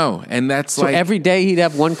 and that's so like every day he'd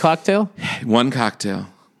have one cocktail. One cocktail.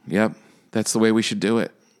 Yep, that's the way we should do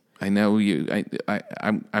it. I know you.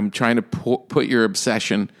 I'm trying to put your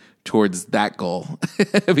obsession towards that goal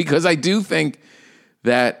because I do think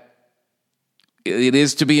that it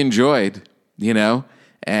is to be enjoyed, you know?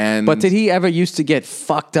 But did he ever used to get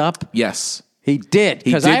fucked up? Yes. He did.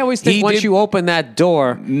 Because I always think once you open that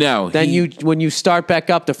door, then when you start back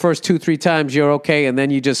up the first 2-3 times, you're okay, and then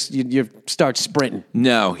you start sprinting.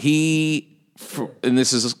 No, and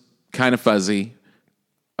this is kind of fuzzy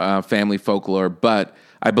family folklore, but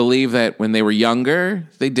I believe that when they were younger,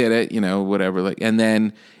 they did it, you know, whatever, and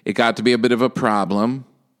then it got to be a bit of a problem,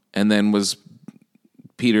 and then was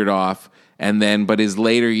petered off. And then, but his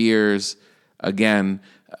later years, again,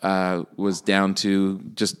 was down to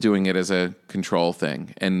just doing it as a control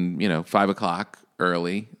thing. And, you know, 5 o'clock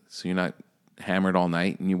early, so you're not hammered all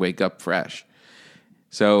night, and you wake up fresh.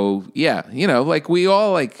 So, yeah, you know, like we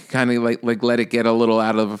all like kind of like let it get a little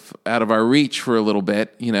out of our reach for a little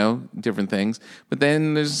bit, you know, different things. But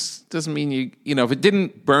then doesn't mean you know, if it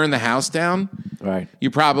didn't burn the house down, right, you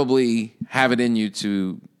probably have it in you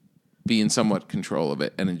to be in somewhat control of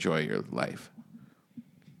it and enjoy your life.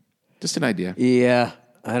 Just an idea. Yeah,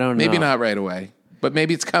 I don't know. Maybe not right away, but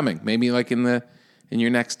maybe it's coming. Maybe like in your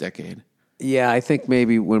next decade. Yeah, I think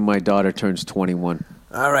maybe when my daughter turns 21.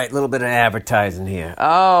 All right, a little bit of advertising here.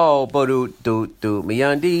 Oh, do me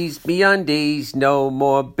undies, no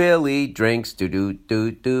more Billy drinks. Do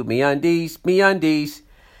me undies.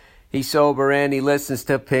 He's sober and he listens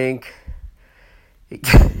to Pink.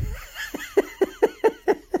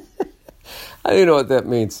 I don't know what that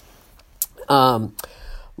means.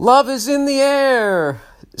 Love is in the air.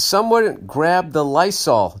 Someone grabbed the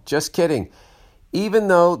Lysol. Just kidding. Even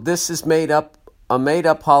though this is a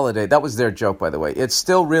made-up holiday. That was their joke, by the way. It's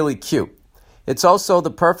still really cute. It's also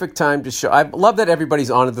the perfect time to show. I love that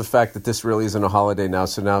everybody's honored the fact that this really isn't a holiday now.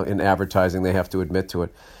 So now in advertising, they have to admit to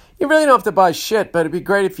it. You really don't have to buy shit, but it'd be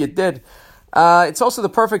great if you did. It's also the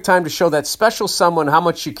perfect time to show that special someone how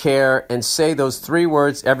much you care and say those 3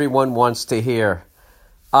 words everyone wants to hear.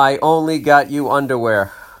 I only got you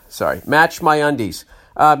underwear. Sorry, match my undies.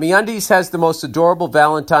 MeUndies has the most adorable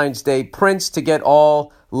Valentine's Day prints to get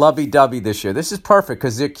all lovey-dovey this year. This is perfect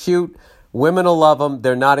because they're cute. Women will love them.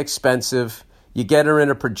 They're not expensive. You get her in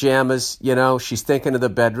her pajamas, you know, she's thinking of the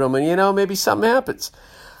bedroom, and, you know, maybe something happens.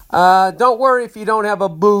 Don't worry if you don't have a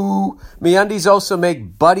boo. MeUndies also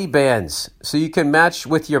make buddy bands, so you can match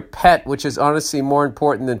with your pet, which is honestly more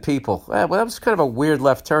important than people. Well, that was kind of a weird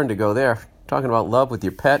left turn to go there. Talking about love with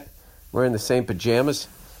your pet, wearing the same pajamas.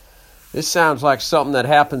 This sounds like something that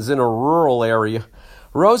happens in a rural area.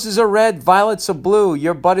 Roses are red, violets are blue.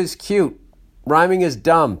 Your butt is cute. Rhyming is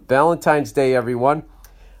dumb. Valentine's Day, everyone.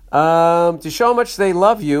 To show how much they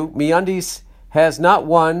love you, MeUndies has not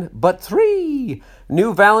 1, but 3 free.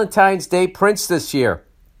 New Valentine's Day prints this year.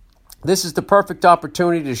 This is the perfect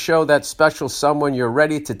opportunity to show that special someone you're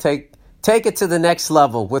ready to take it to the next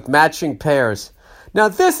level with matching pairs. Now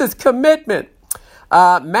this is commitment.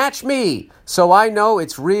 Match me, so I know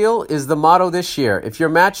it's real is the motto this year. If you're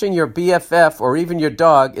matching your BFF or even your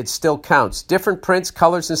dog, it still counts. Different prints,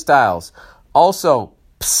 colors, and styles. Also,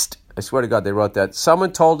 psst, I swear to God they wrote that.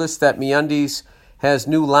 Someone told us that MeUndies has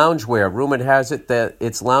new loungewear. Rumor has it that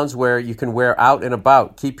it's loungewear you can wear out and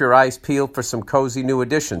about. Keep your eyes peeled for some cozy new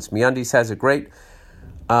additions. MeUndies has a great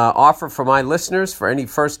offer for my listeners. For any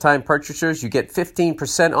first-time purchasers, you get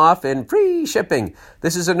 15% off and free shipping.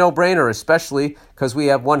 This is a no-brainer, especially because we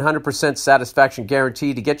have 100% satisfaction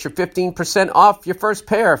guarantee. To get your 15% off your first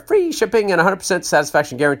pair, free shipping and 100%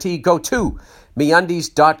 satisfaction guarantee, go to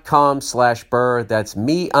MeUndies.com/Burr. That's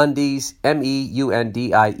MeUndies,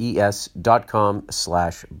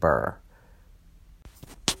 MEUNDIES.com/Burr.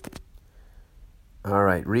 All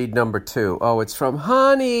right, read number 2. Oh, it's from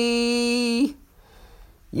Honey.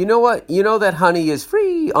 You know what? You know that Honey is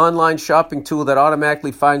free online shopping tool that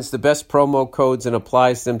automatically finds the best promo codes and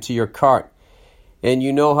applies them to your cart. And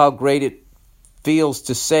you know how great it feels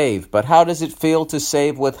to save. But how does it feel to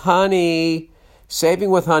save with Honey? Saving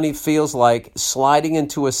with Honey feels like sliding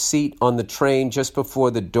into a seat on the train just before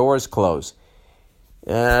the doors close.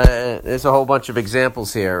 There's a whole bunch of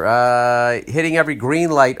examples here. Hitting every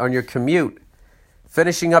green light on your commute.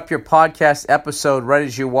 Finishing up your podcast episode right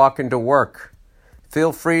as you walk into work.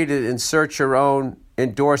 Feel free to insert your own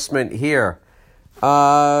endorsement here.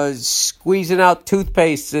 Squeezing out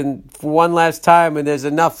toothpaste and for one last time and there's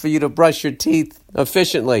enough for you to brush your teeth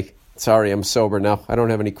efficiently. Sorry, I'm sober now. I don't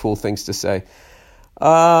have any cool things to say.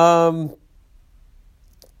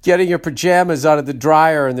 Getting your pajamas out of the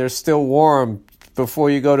dryer and they're still warm before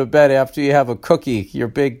you go to bed after you have a cookie, your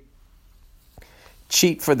big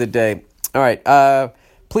cheat for the day. All right,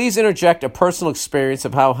 please interject a personal experience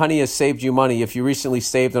of how Honey has saved you money if you recently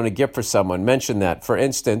saved on a gift for someone. Mention that. For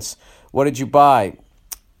instance, what did you buy?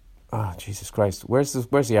 Oh, Jesus Christ. Where's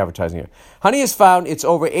the advertising here? Honey has found its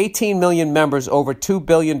over 18 million members, over $2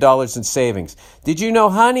 billion in savings. Did you know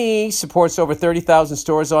Honey supports over 30,000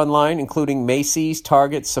 stores online, including Macy's,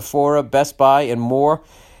 Target, Sephora, Best Buy, and more?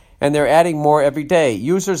 And they're adding more every day.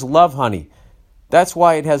 Users love Honey. That's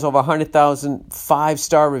why it has over 100,000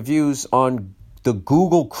 5-star reviews on the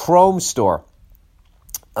Google Chrome store.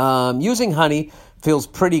 Using Honey feels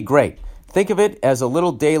pretty great. Think of it as a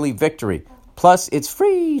little daily victory. Plus, it's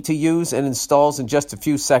free to use and installs in just a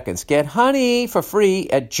few seconds. Get Honey for free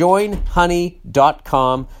at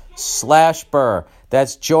joinhoney.com/Burr.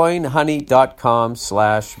 That's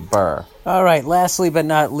joinhoney.com/Burr. All right, lastly but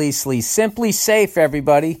not leastly, Simply Safe,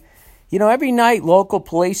 everybody. You know, every night, local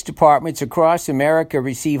police departments across America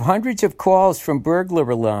receive hundreds of calls from burglar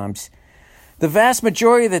alarms. The vast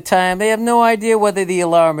majority of the time, they have no idea whether the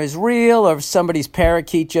alarm is real or if somebody's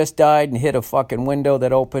parakeet just died and hit a fucking window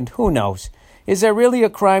that opened. Who knows? Is there really a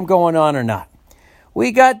crime going on or not?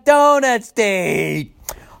 We got Donut State.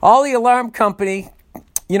 All the alarm company,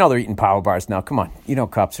 you know they're eating power bars now. Come on. You know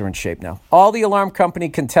cops are in shape now. All the alarm company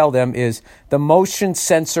can tell them is the motion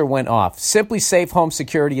sensor went off. Simply Safe Home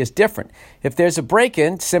Security is different. If there's a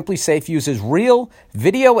break-in, Simply Safe uses real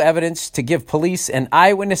video evidence to give police an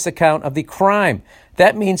eyewitness account of the crime.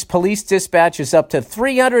 That means police dispatch is up to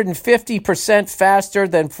 350% faster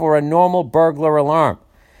than for a normal burglar alarm.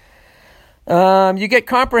 You get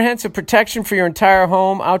comprehensive protection for your entire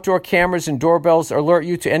home. Outdoor cameras and doorbells alert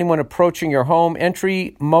you to anyone approaching your home.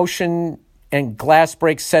 Entry, motion, and glass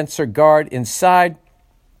break sensor guard inside.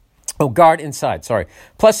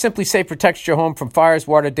 Plus, Simply Safe protects your home from fires,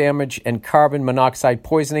 water damage, and carbon monoxide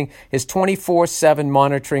poisoning. Is 24/7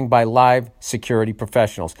 monitoring by live security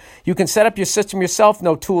professionals. You can set up your system yourself,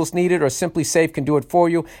 no tools needed, or Simply Safe can do it for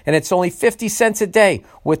you, and it's only 50 cents a day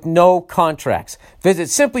with no contracts. Visit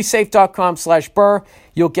simplysafe.com/Burr.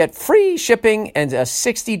 You'll get free shipping and a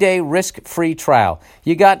 60-day risk-free trial.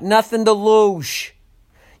 You got nothing to lose.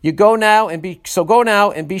 Go now and be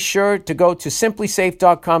sure to go to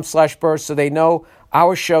simplysafe.com/Burr so they know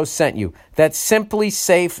our show sent you. That's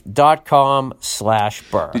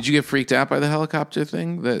simplysafe.com/Burr. Did you get freaked out by the helicopter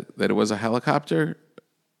thing? That it was a helicopter?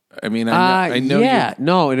 I mean, I know. Yeah,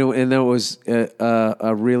 no, and there was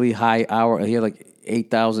a really high hour. He had like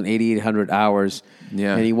 8,800 hours.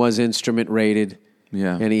 Yeah, and he was instrument rated.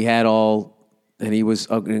 Yeah, and he was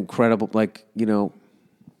an incredible, like, you know.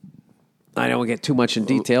 I don't get too much in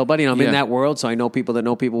detail, but, you know, I'm in that world, so I know people that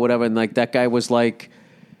know people, whatever. And, like, that guy was, like,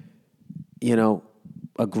 you know,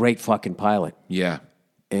 a great fucking pilot. Yeah.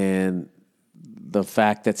 And the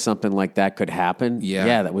fact that something like that could happen,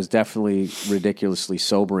 that was definitely ridiculously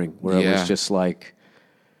sobering. Where it was just like,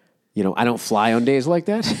 I don't fly on days like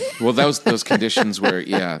that. Well, those conditions were,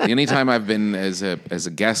 anytime I've been as a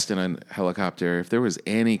guest in a helicopter, if there was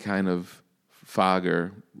any kind of fog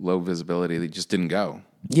or low visibility, they just didn't go.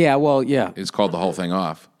 Yeah, well, yeah. It's called the whole thing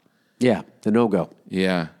off. Yeah, the no-go.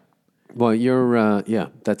 Yeah. Well, you're,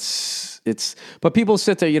 but people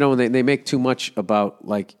sit there, and they make too much about,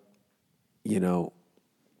 like,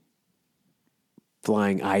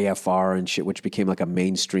 flying IFR and shit, which became like a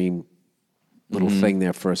mainstream little thing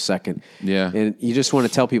there for a second. Yeah. And you just want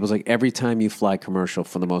to tell people, it's like every time you fly commercial,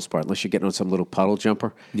 for the most part, unless you're getting on some little puddle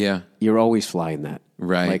jumper, you're always flying that.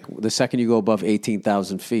 Right. Like the second you go above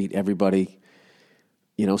 18,000 feet, everybody,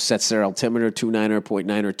 sets their altimeter 2.9 or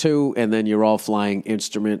 0.9 or 2, and then you're all flying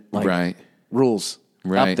instrument rules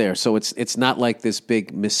up there. So it's not like this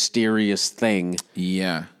big mysterious thing.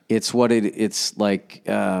 Yeah. It's what it's like.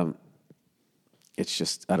 It's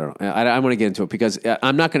just, I don't know. I want to get into it because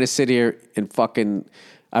I'm not going to sit here and fucking,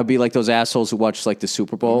 I'd be like those assholes who watch like the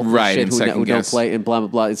Super Bowl. Right. Shit, who don't play and blah, blah,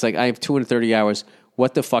 blah. It's like, I have 230 hours.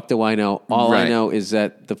 What the fuck do I know? All I know is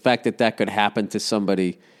that the fact that could happen to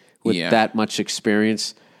somebody with that much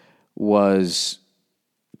experience was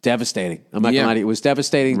devastating. I'm not going to lie to you. It was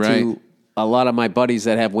devastating to a lot of my buddies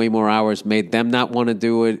that have way more hours, made them not want to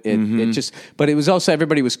do it. It just, but it was also,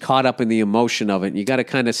 everybody was caught up in the emotion of it. And you got to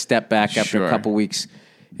kind of step back after a couple weeks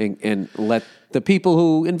and let the people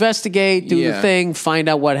who investigate, do the thing, find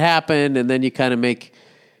out what happened. And then you kind of make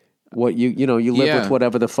what you live with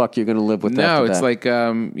whatever the fuck you're going to live with. No, it's that. like,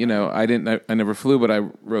 I never flew, but I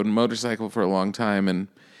rode a motorcycle for a long time. And,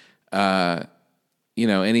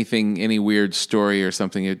 any weird story or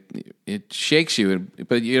something, it shakes you.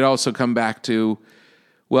 But you'd also come back to,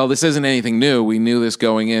 well, this isn't anything new. We knew this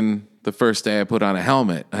going in the first day I put on a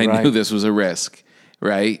helmet. I knew this was a risk,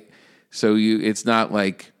 right? So it's not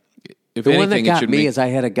like, if the anything, one that got it should me is I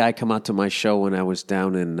had a guy come out to my show when I was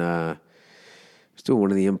down in, I was doing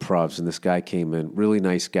one of the improvs, and this guy came in, really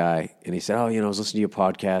nice guy, and he said, I was listening to your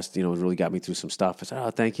podcast, it really got me through some stuff. I said,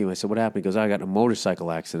 oh, thank you. I said, what happened? He goes, I got in a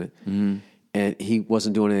motorcycle accident. Mm-hmm. And he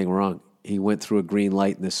wasn't doing anything wrong. He went through a green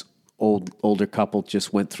light, and this older couple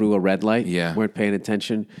just went through a red light. Yeah. Weren't paying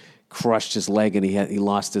attention, crushed his leg, and he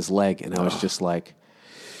lost his leg. And I was just like,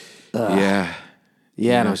 ugh.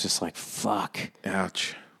 Yeah, and I was just like, fuck.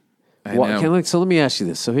 Ouch. So let me ask you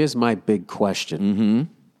this. So here's my big question.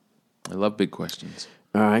 I love big questions.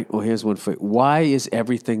 All right, well, here's one for you. Why is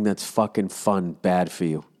everything that's fucking fun bad for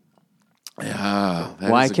you?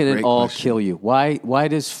 Why can it all kill you? Why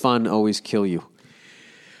does fun always kill you?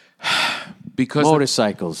 Because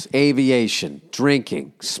motorcycles, aviation,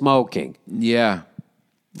 drinking, smoking. Yeah.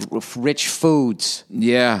 Rich foods.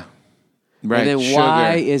 Yeah. Right. And then Sugar.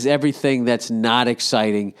 why is everything that's not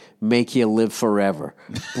exciting make you live forever?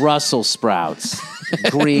 Brussels sprouts,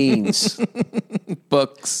 greens,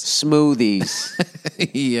 books, smoothies.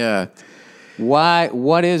 Yeah. Why?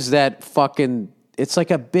 What is that fucking... It's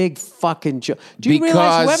like a big fucking joke. Do you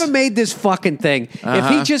realize whoever made this fucking thing, if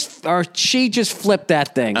he just or she just flipped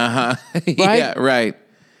that thing, right? Yeah, right.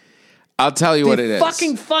 I'll tell you what it is.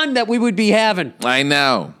 Fucking fun that we would be having. I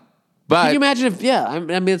know. But can you imagine if, I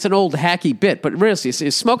mean, it's an old hacky bit, but really,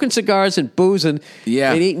 it's smoking cigars and boozing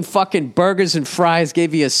and eating fucking burgers and fries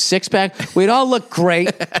gave you a six-pack. We'd all look great.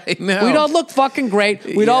 I know. We'd all look fucking great.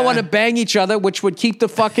 We'd all want to bang each other, which would keep the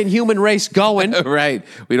fucking human race going. Right.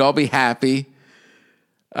 We'd all be happy.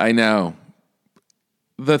 I know.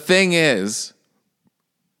 The thing is,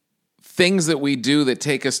 things that we do that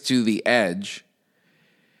take us to the edge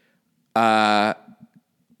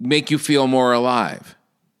make you feel more alive.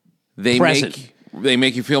 They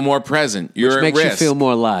make you feel more present. You're at risk. Makes you feel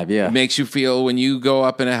more alive, yeah. It makes you feel when you go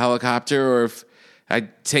up in a helicopter or if I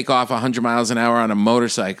take off 100 miles an hour on a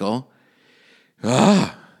motorcycle,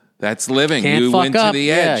 that's living. Can't you fuck went up. To the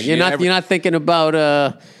edge. Yeah, you're not thinking about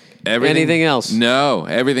anything else. No,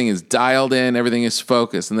 everything is dialed in, everything is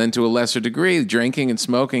focused. And then to a lesser degree, drinking and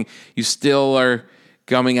smoking, you still are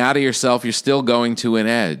coming out of yourself, you're still going to an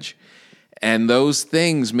edge. And those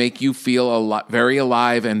things make you feel very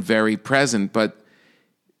alive and very present, but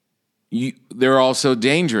they're also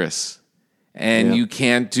dangerous. And you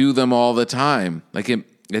can't do them all the time. Like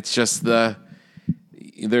it's just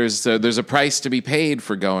there's a price to be paid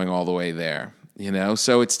for going all the way there.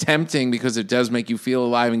 So it's tempting because it does make you feel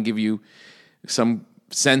alive and give you some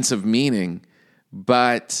sense of meaning,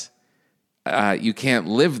 but you can't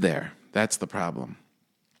live there. That's the problem.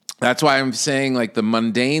 That's why I'm saying like the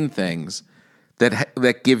mundane things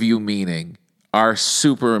that give you meaning are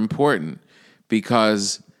super important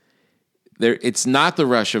because it's not the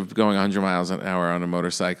rush of going 100 miles an hour on a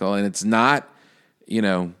motorcycle, and it's not,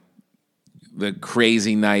 the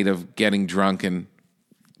crazy night of getting drunk and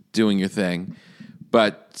doing your thing,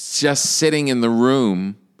 but just sitting in the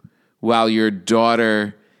room while your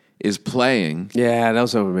daughter is playing. Yeah, that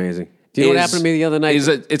was so amazing. Do you know what happened to me the other night?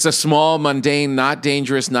 It's a small, mundane, not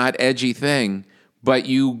dangerous, not edgy thing, but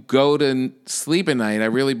you go to sleep at night. I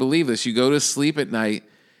really believe this. You go to sleep at night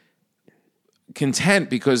content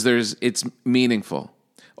because it's meaningful.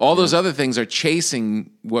 All those other things are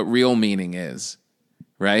chasing what real meaning is,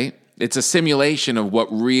 right? It's a simulation of what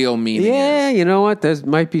real meaning is. Yeah, you know what? There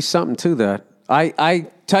might be something to that. I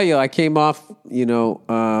tell you, I came off, where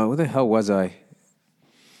the hell was I?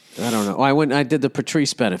 I don't know. I did the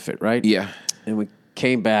Patrice benefit, right? Yeah. And we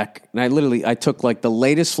came back, and I took like the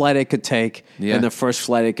latest flight I could take and the first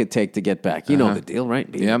flight I could take to get back. You know the deal, right?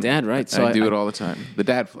 Being a dad, right? So I do it all the time. The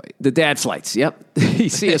dad flight. The dad flights, yep. You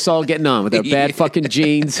see us all getting on with our bad fucking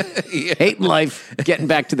jeans, hating life, getting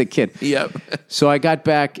back to the kid. Yep. So I got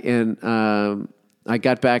back, and all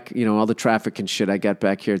the traffic and shit. I got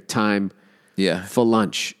back here time for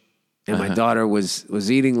lunch. And my daughter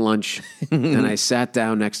was eating lunch, and I sat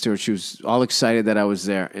down next to her. She was all excited that I was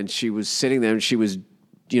there, and she was sitting there, and she was,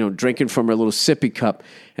 drinking from her little sippy cup.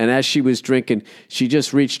 And as she was drinking, she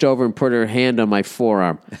just reached over and put her hand on my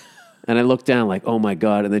forearm. And I looked down like, oh, my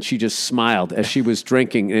God. And then she just smiled as she was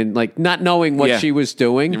drinking and, like, not knowing what she was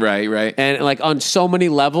doing. Right. And, like, on so many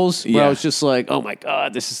levels where I was just like, oh, my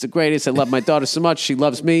God, this is the greatest. I love my daughter so much. She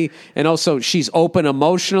loves me. And also, she's open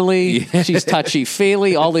emotionally. Yeah. She's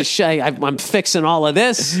touchy-feely. All this shit. I'm fixing all of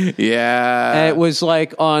this. Yeah. And it was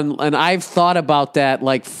like and I've thought about that,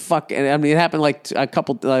 like, it happened like a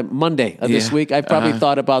couple, Monday of this week. I've probably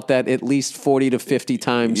thought about that at least 40 to 50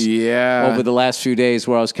 times over the last few days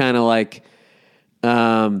where I was kind of like,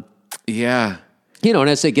 and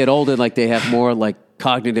as they get older, like they have more like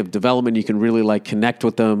cognitive development, you can really like connect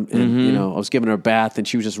with them. And, I was giving her a bath and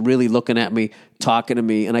she was just really looking at me, talking to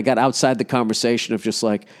me. And I got outside the conversation of just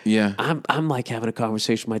like, I'm like having a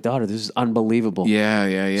conversation with my daughter. This is unbelievable.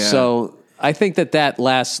 Yeah. So I think that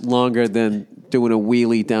lasts longer than doing a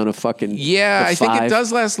wheelie down a fucking I think it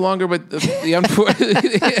does last longer, but the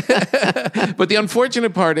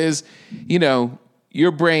unfortunate part is,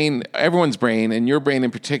 your brain, everyone's brain, and your brain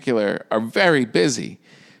in particular, are very busy.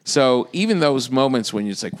 So even those moments when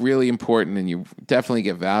it's like really important and you definitely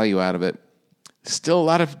get value out of it, still a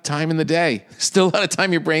lot of time in the day. Still a lot of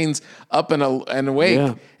time your brain's up and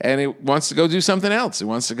awake, and it wants to go do something else. It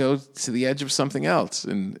wants to go to the edge of something else,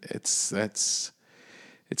 and it's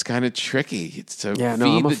kind of tricky. It's to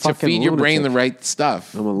feed your brain the right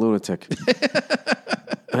stuff. I'm a lunatic.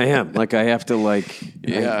 I am. Like, I have to, like,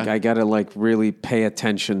 I got to, like, really pay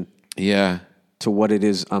attention to what it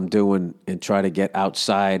is I'm doing and try to get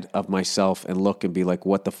outside of myself and look and be like,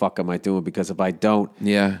 what the fuck am I doing? Because if I don't,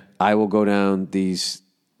 I will go down these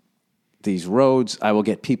roads. I will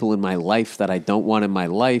get people in my life that I don't want in my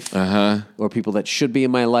life or people that should be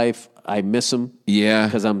in my life. I miss them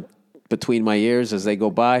because I'm between my ears as they go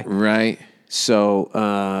by. Right. So,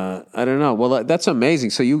 I don't know. Well, that's amazing.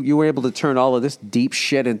 So you were able to turn all of this deep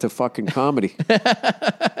shit into fucking comedy.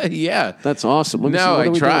 Yeah. That's awesome. I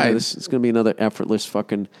tried. It's going to be another effortless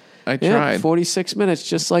fucking... I tried. 46 minutes,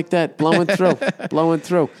 just like that, blowing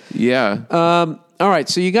through. Yeah. All right,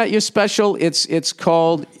 so you got your special. It's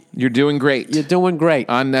called... You're Doing Great. You're Doing Great.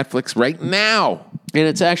 On Netflix right now. And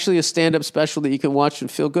it's actually a stand-up special that you can watch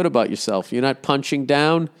and feel good about yourself. You're not punching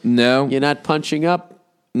down. No. You're not punching up.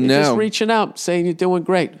 You're just reaching out, saying you're doing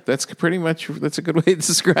great. That's a good way to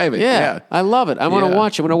describe it. Yeah. I love it. I want to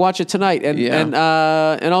watch it. I'm going to watch it tonight.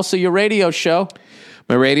 And also your radio show.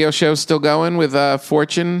 My radio show's still going with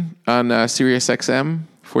Fortune on Sirius XM.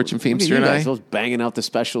 Fortune Feimster and I. Those banging out the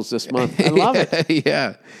specials this month. I love it.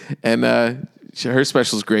 Yeah. And her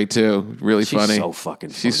special's great too. Really funny. She's so fucking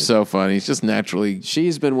funny. She's so funny. She's just naturally...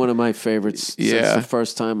 She's been one of my favorites since the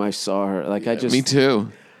first time I saw her. Me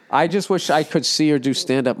too. I just wish I could see her do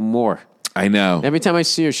stand-up more. I know. Every time I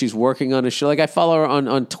see her, she's working on a show. Like, I follow her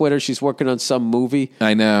on Twitter. She's working on some movie.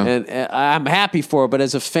 I know. And I'm happy for her, but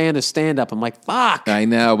as a fan of stand-up, I'm like, fuck. I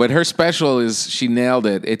know. But her special she nailed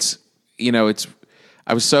it.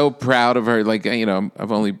 I was so proud of her. Like,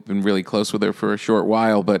 I've only been really close with her for a short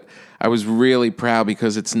while, but I was really proud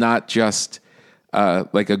because it's not just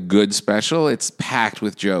like a good special. It's packed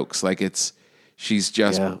with jokes. Like, she's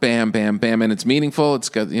just bam, bam, bam, and it's meaningful. It's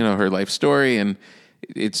got her life story, and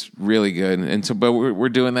it's really good. And so, but we're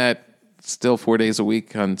doing that still 4 days a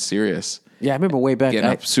week on Sirius. Yeah, I remember way back. Getting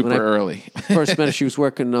up super early. First met her, she was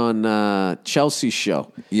working on Chelsea's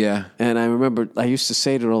show. Yeah, and I remember I used to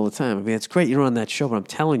say to her all the time, "I mean, it's great you're on that show, but I'm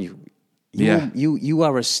telling you, You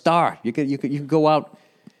are a star. You can go out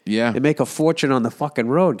and make a fortune on the fucking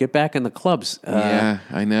road. Get back in the clubs. Yeah,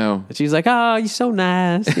 I know. And she's like, "Oh, you're so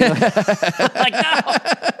nice." You know? Like, no.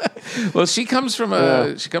 Well, she comes from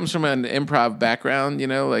an improv background, you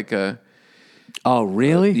know, like a. Oh,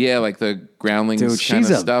 really? Yeah, like the Groundlings Dude, kind she's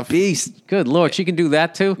of a stuff. beast. Good Lord, she can do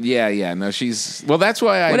that too? Yeah. No, she's... Well, that's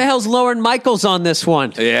why What the hell's Lauren Michaels on this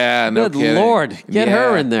one? Yeah, no Good kidding. Lord, get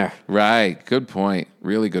her in there. Right, good point.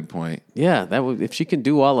 Really good point. Yeah, that would, if she can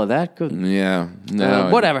do all of that, good. Yeah, no.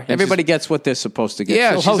 Whatever. Everybody gets what they're supposed to get.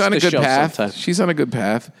 Yeah, She'll she's host on a the good show path. sometime. She's on a good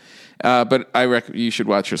path. But you should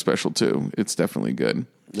watch her special too. It's definitely good.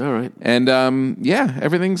 All right. And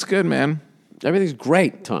everything's good, man. Everything's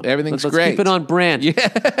great, Tom. Everything's Let's great. keep it on brand. Yeah.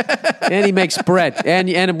 And he makes bread.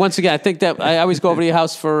 And once again, I think that I always go over to your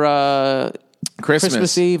house for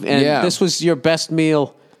Christmas Eve, and this was your best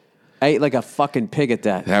meal. I ate like a fucking pig at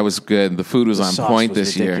that. That was good. The food was on point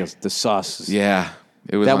this ridiculous. year. The sauce. Yeah.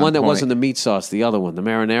 It was that on one that point. wasn't the meat sauce, the other one, the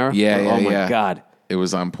marinara. Yeah, Oh my God. It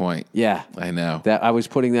was on point. Yeah. I know. That I was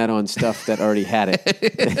putting that on stuff that already had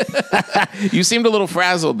it. You seemed a little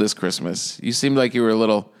frazzled this Christmas. You seemed like you were a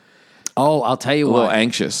little I'll tell you a little why.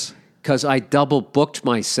 anxious. Because I double booked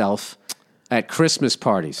myself at Christmas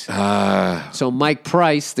parties. So Mike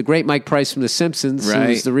Price, the great Mike Price from The Simpsons,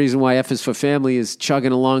 who's the reason why F is for Family is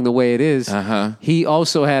chugging along the way it is. He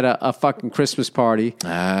also had a fucking Christmas party. Oh.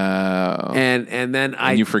 And then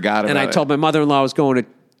you forgot about it. And I told my mother-in-law I was going to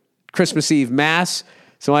Christmas Eve Mass.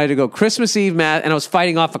 So I had to go Christmas Eve Mass, and I was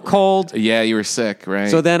fighting off a cold. Yeah, you were sick,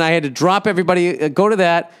 right? So then I had to drop everybody, go to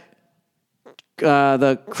that,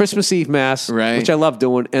 the Christmas Eve Mass, which I love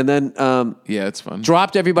doing, and then it's fun.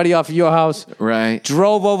 Dropped everybody off at your house,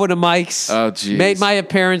 drove over to Mike's, made my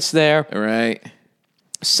appearance there,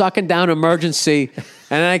 sucking down emergency, and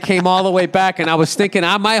then I came all the way back, and I was thinking,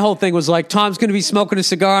 my whole thing was like, Tom's going to be smoking a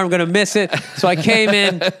cigar, I'm going to miss it, so I came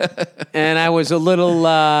in, and I was a little,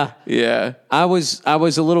 I was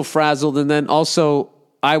a little frazzled, and then also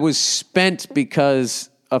I was spent because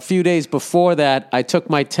a few days before that, I took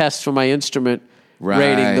my test for my instrument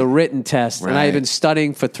rating, the written test, and I had been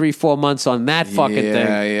studying for 3-4 months on that fucking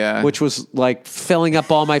thing, which was like filling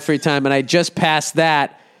up all my free time, and I just passed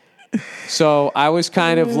that. So I was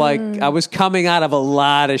kind of like, I was coming out of a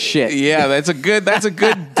lot of shit. Yeah, that's a good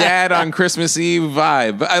dad on Christmas Eve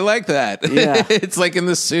vibe. I like that. Yeah. It's like in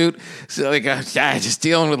the suit, so like just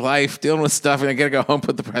dealing with life, dealing with stuff, and I gotta go home,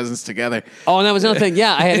 put the presents together. Oh, and that was another thing.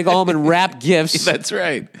 Yeah, I had to go home and wrap gifts. That's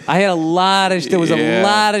right. I had there was a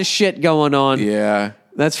lot of shit going on. Yeah.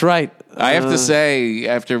 That's right. I have to say,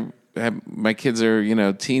 my kids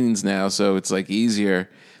are, teens now, so it's like easier.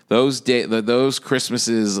 Those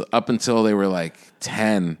Christmases up until they were like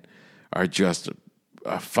 10 are just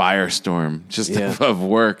a firestorm, of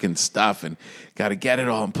work and stuff, and got to get it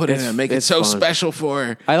all and put it in and make it so fun. Special for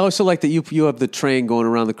her. I also like that you have the train going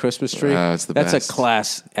around the Christmas tree. It's the best. That's a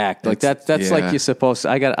class act. Like that's like you're supposed to.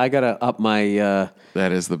 I gotta up my.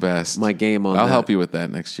 That is the best. My game on. I'll help you with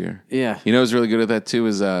that next year. Yeah. You know who's really good at that too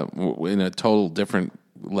is in a total different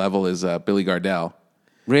level is Billy Gardell.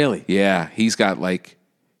 Really? Yeah, he's got like.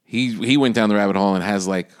 He went down the rabbit hole and has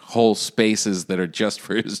like whole spaces that are just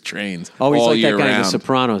for his trains. Oh, he's all like year that guy in round. The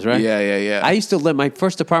Sopranos, right? Yeah. I used to live my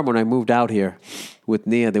first apartment when I moved out here with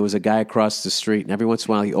Nia. There was a guy across the street, and every once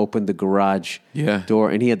in a while he opened the garage door,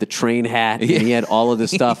 and he had the train hat, and he had all of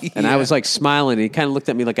this stuff, and I was like smiling, and he kind of looked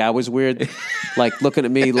at me like I was weird, like looking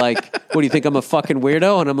at me like, "What do you think? I'm a fucking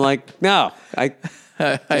weirdo?" And I'm like, "No, I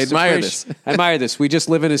admire this. I admire this. We just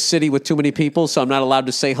live in a city with too many people, so I'm not allowed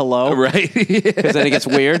to say hello. Right. Because then it gets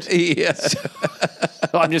weird. Yeah. So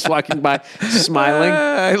I'm just walking by smiling.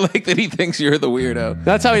 I like that he thinks you're the weirdo.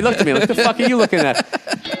 That's how he looked at me. Like, the fuck are you looking at?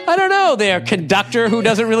 I don't know, there, conductor who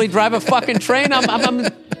doesn't really drive a fucking train. I'm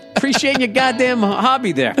appreciating your goddamn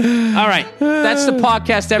hobby there. All right. That's the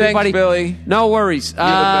podcast, everybody. Thanks, Billy. No worries.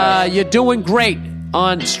 You're doing great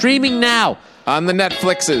on streaming now. On the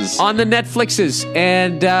Netflixes.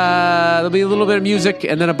 And there'll be a little bit of music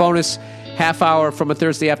and then a bonus half hour from a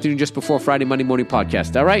Thursday afternoon just before Friday, Monday morning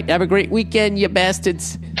podcast. All right? Have a great weekend, you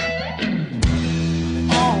bastards.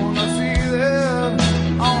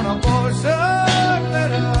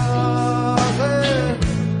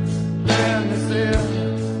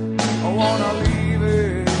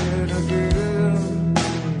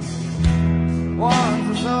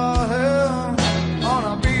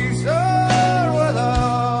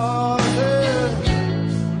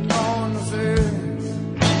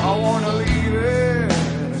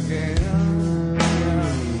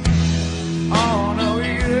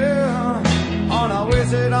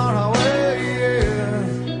 On our way, yeah.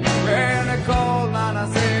 When they called and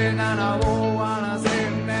I said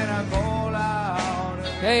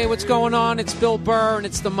what's going on? It's Bill Burr, and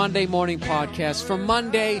it's the Monday Morning Podcast for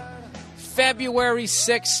Monday, February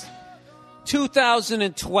 6th,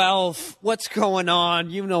 2012. What's going on?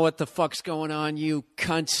 You know what the fuck's going on, you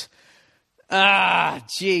cunts.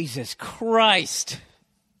 Jesus Christ.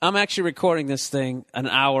 I'm actually recording this thing an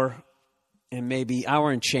hour and maybe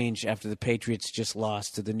hour and change after the Patriots just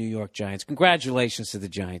lost to the New York Giants. Congratulations to the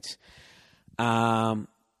Giants. Oh,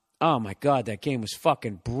 my God, that game was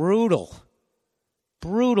fucking brutal.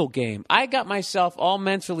 Brutal game. I got myself all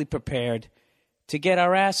mentally prepared to get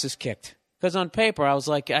our asses kicked. Because on paper, I was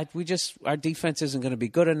like, our defense isn't going to be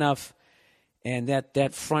good enough. And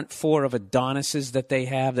that front four of Adonises that they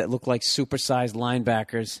have that look like supersized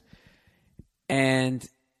linebackers. And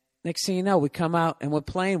next thing you know, we come out and we're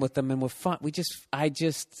playing with them and we're fun. I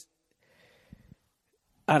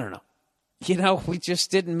don't know. You know, we just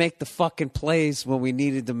didn't make the fucking plays when we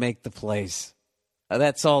needed to make the plays.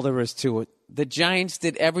 That's all there is to it. The Giants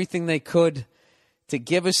did everything they could to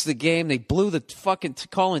give us the game. They blew the fucking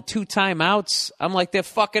calling 2 timeouts. I'm like, they're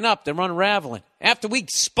fucking up. They're unraveling. After we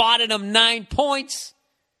spotted them 9 points,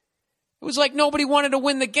 it was like nobody wanted to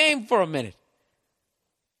win the game for a minute.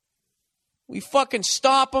 We fucking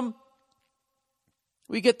stop them.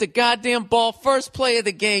 We get the goddamn ball. First play of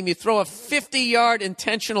the game, you throw a 50-yard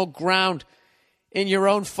intentional ground in your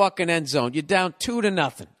own fucking end zone. You're down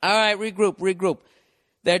 2-0. All right, regroup.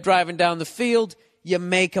 They're driving down the field. You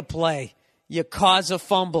make a play. You cause a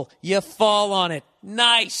fumble. You fall on it.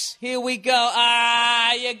 Nice. Here we go.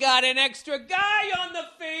 You got an extra guy on the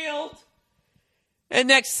field. And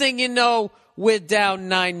next thing you know, we're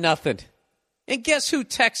down 9-0. And guess who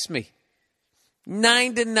texts me?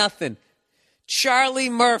 9-0. Charlie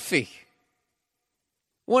Murphy.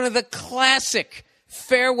 One of the classic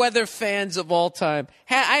fair weather fans of all time.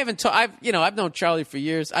 I've known Charlie for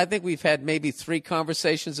years. I think we've had maybe 3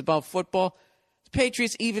 conversations about football. The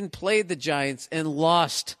Patriots even played the Giants and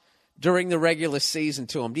lost during the regular season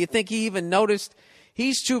to them. Do you think he even noticed?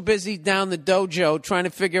 He's too busy down the dojo trying to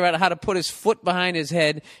figure out how to put his foot behind his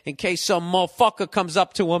head in case some motherfucker comes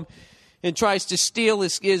up to him and tries to steal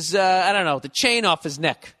his the chain off his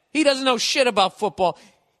neck. He doesn't know shit about football.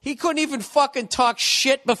 He couldn't even fucking talk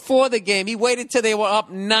shit before the game. He waited till they were up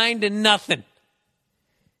 9-0.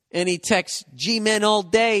 And he texts G-Men all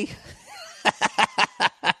day.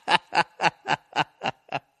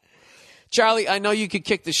 Charlie, I know you could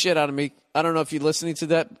kick the shit out of me. I don't know if you're listening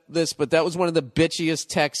to this, but that was one of the bitchiest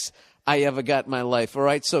texts I ever got in my life. All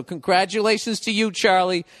right, so congratulations to you,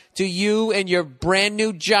 Charlie, to you and your brand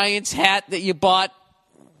new Giants hat that you bought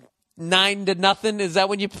 9-0. Is that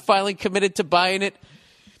when you finally committed to buying it?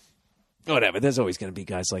 Whatever. There's always going to be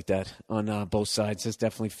guys like that on both sides. There's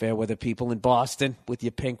definitely fair weather people in Boston with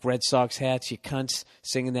your pink Red Sox hats, you cunts,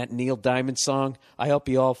 singing that Neil Diamond song. I hope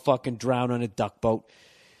you all fucking drown on a duck boat.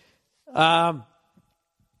 I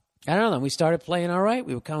don't know. We started playing all right.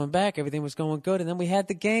 We were coming back. Everything was going good. And then we had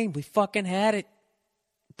the game. We fucking had it.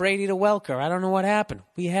 Brady to Welker. I don't know what happened.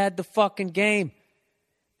 We had the fucking game.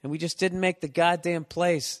 And we just didn't make the goddamn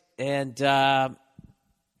plays. And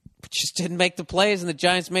we just didn't make the plays, and the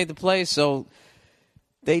Giants made the plays, so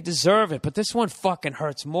they deserve it. But this one fucking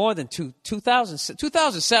hurts more than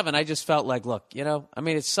 2007. I just felt like, look,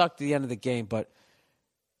 it sucked at the end of the game, but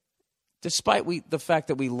despite the fact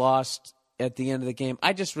that we lost at the end of the game,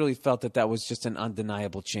 I just really felt that was just an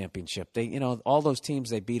undeniable championship. They, all those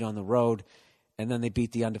teams they beat on the road, and then they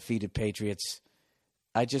beat the undefeated Patriots.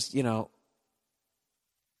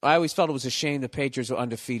 I always felt it was a shame the Patriots were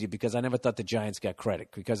undefeated because I never thought the Giants got credit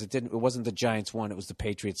because it wasn't the Giants won, it was the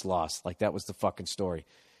Patriots lost. Like, that was the fucking story.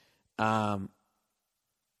 But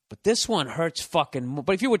this one hurts fucking more.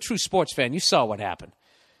 But if you were a true sports fan, you saw what happened.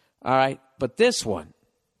 All right? But this one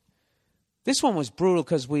was brutal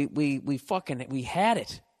because we had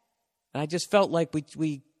it. And I just felt like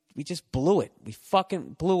we just blew it. We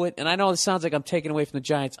fucking blew it. And I know it sounds like I'm taking away from the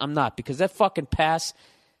Giants. I'm not, because that fucking pass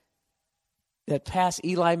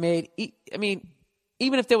Eli made,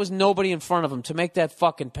 even if there was nobody in front of him, to make that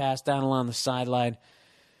fucking pass down along the sideline,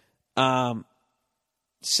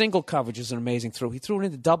 single coverage is an amazing throw. He threw it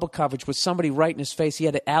into double coverage with somebody right in his face. He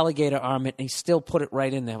had an alligator arm it, and he still put it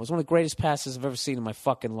right in there. It was one of the greatest passes I've ever seen in my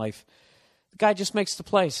fucking life. The guy just makes the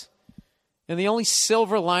plays. And the only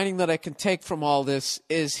silver lining that I can take from all this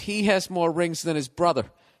is he has more rings than his brother.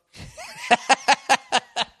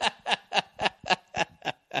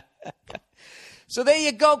 So there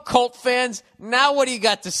you go, Colt fans. Now what do you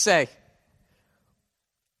got to say?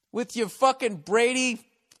 With your fucking Brady,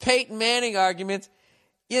 Peyton Manning arguments,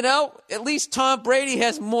 at least Tom Brady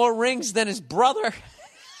has more rings than his brother.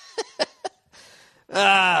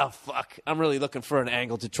 Fuck. I'm really looking for an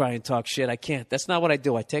angle to try and talk shit. I can't. That's not what I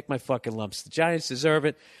do. I take my fucking lumps. The Giants deserve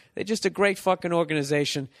it. They're just a great fucking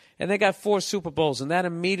organization. And they got 4 Super Bowls, and that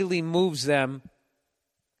immediately moves them.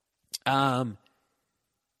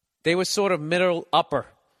 They were sort of middle upper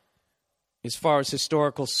as far as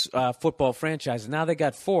historical football franchises. Now they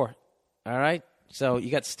got 4. All right? So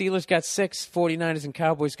you got Steelers got 6, 49ers and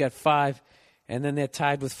Cowboys got 5, and then they're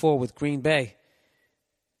tied with 4 with Green Bay.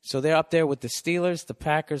 So they're up there with the Steelers, the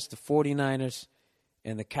Packers, the 49ers,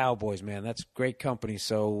 and the Cowboys, man. That's great company.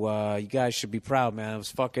 So you guys should be proud, man. It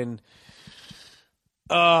was fucking...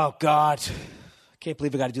 Oh, God. I can't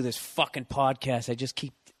believe I got to do this fucking podcast.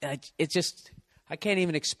 I can't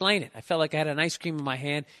even explain it. I felt like I had an ice cream in my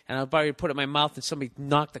hand, and I was about to put it in my mouth, and somebody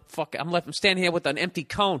knocked the fuck... I'm standing here with an empty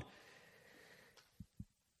cone.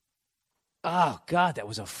 Oh, God, that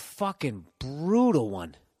was a fucking brutal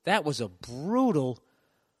one. That was a brutal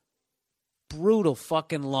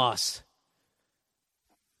fucking loss.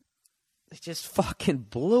 They just fucking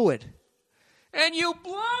blew it. And you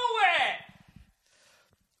blew it!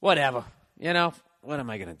 Whatever. You know, what am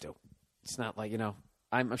I going to do? It's not like,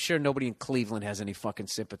 I'm sure nobody in Cleveland has any fucking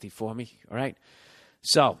sympathy for me, all right?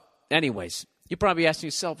 So, anyways, you're probably asking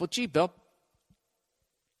yourself, well, gee, Bill,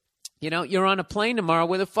 you're on a plane tomorrow.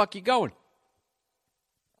 Where the fuck you going?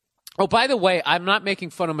 Oh, by the way, I'm not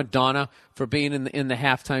making fun of Madonna for being in the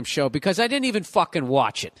halftime show because I didn't even fucking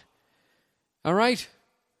watch it. All right?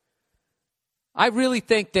 I really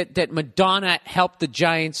think that Madonna helped the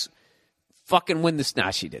Giants fucking win this.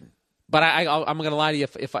 Nah, she didn't. But I'm going to lie to you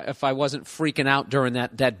if I wasn't freaking out during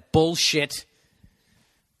that bullshit.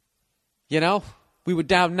 We were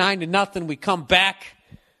down 9-0. We come back.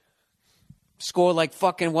 Score like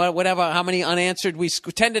fucking whatever, how many unanswered we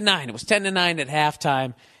scored? 10-9. It was 10-9 at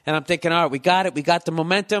halftime. And I'm thinking, all right, we got it. We got the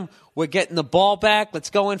momentum. We're getting the ball back. Let's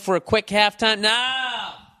go in for a quick halftime.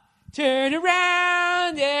 No! Turn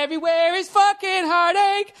around. Everywhere is fucking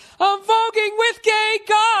heartache. I'm voguing with gay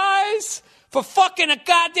guys for fucking a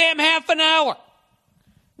goddamn half an hour.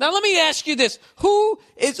 Now, let me ask you this.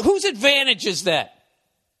 Whose advantage is that?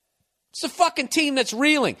 It's the fucking team that's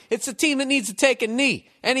reeling. It's the team that needs to take a knee.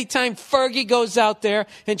 Anytime Fergie goes out there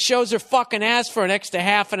and shows her fucking ass for an extra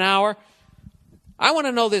half an hour. I want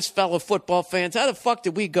to know this, fellow football fans. How the fuck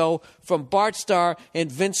did we go from Bart Starr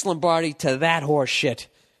and Vince Lombardi to that horse shit?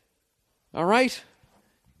 All right?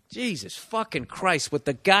 Jesus fucking Christ, with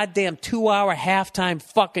the goddamn 2-hour halftime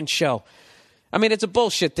fucking show. I mean, it's a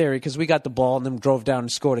bullshit theory because we got the ball and then drove down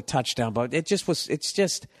and scored a touchdown. But it's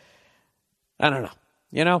just, I don't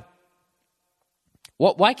know.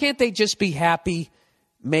 Why can't they just be happy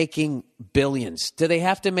making billions? Do they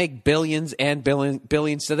have to make billions and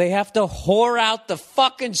billions? Do they have to whore out the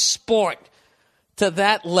fucking sport to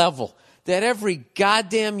that level? That every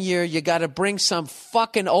goddamn year you got to bring some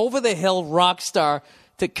fucking over-the-hill rock star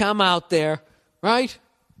to come out there, right?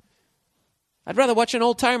 I'd rather watch an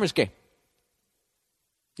old-timers game.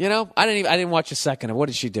 I didn't watch a second of it. What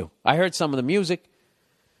did she do? I heard some of the music.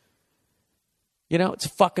 It's a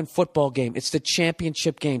fucking football game. It's the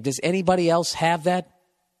championship game. Does anybody else have that?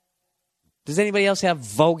 Does anybody else have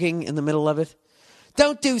voguing in the middle of it?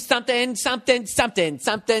 Don't do something, something, something,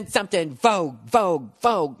 something, something, vogue, vogue,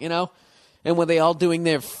 vogue, And when they all doing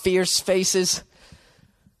their fierce faces,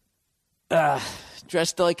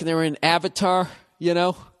 dressed like they're in Avatar,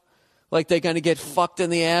 Like they're going to get fucked in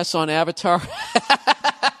the ass on Avatar.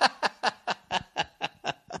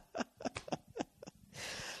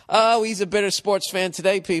 Oh, he's a bitter sports fan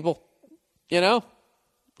today, people. I'm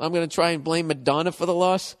going to try and blame Madonna for the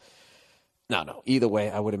loss. No. Either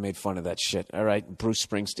way, I would have made fun of that shit. All right, Bruce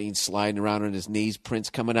Springsteen sliding around on his knees. Prince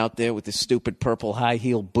coming out there with his stupid purple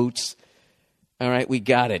high-heel boots. All right, we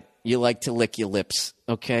got it. You like to lick your lips,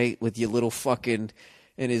 okay? With your little fucking,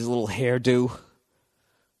 and his little hairdo.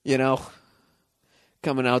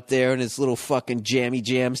 Coming out there in his little fucking jammy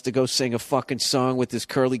jams to go sing a fucking song with his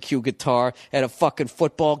curly Q guitar at a fucking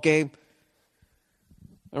football game.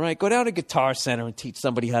 All right, go down to Guitar Center and teach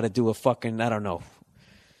somebody how to do a fucking, I don't know,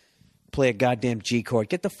 play a goddamn G chord.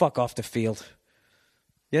 Get the fuck off the field.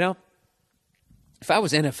 If I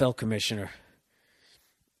was NFL commissioner,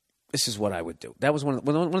 this is what I would do. That was one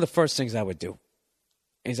of the first things I would do,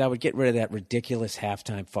 is I would get rid of that ridiculous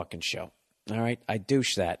halftime fucking show. All right, I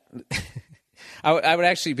douche that. I would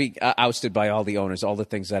actually be ousted by all the owners, all the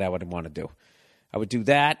things that I would want to do. I would do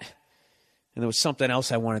that, and there was something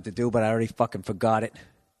else I wanted to do, but I already fucking forgot it.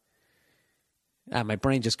 My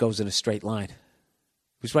brain just goes in a straight line.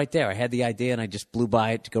 It was right there. I had the idea, and I just blew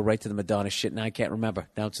by it to go right to the Madonna shit. Now I can't remember.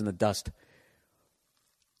 Now it's in the dust.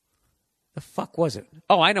 The fuck was it?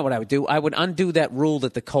 Oh, I know what I would do. I would undo that rule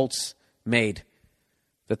that the Colts made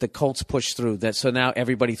that the Colts pushed through. So now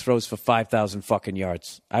everybody throws for 5,000 fucking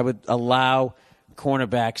yards. I would allow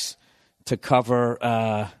cornerbacks to cover,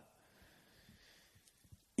 to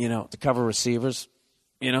cover receivers.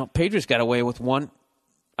 Patriots got away with one.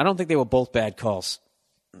 I don't think they were both bad calls,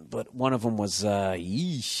 but one of them was,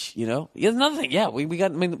 yeesh, Another thing, we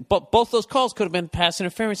got, both those calls could have been pass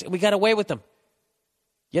interference. We got away with them.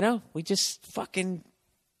 We just fucking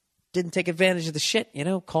didn't take advantage of the shit.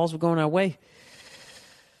 Calls were going our way.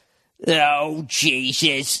 Oh,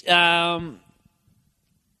 Jesus.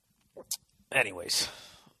 Anyways,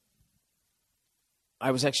 I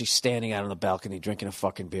was actually standing out on the balcony drinking a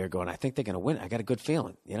fucking beer going, I think they're going to win. I got a good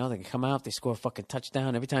feeling. They can come out, they score a fucking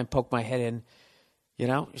touchdown. Every time I poke my head in,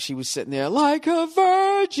 she was sitting there like a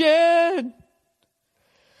virgin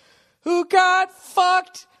who got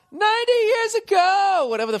fucked 90 years ago.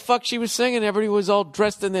 Whatever the fuck she was singing, everybody was all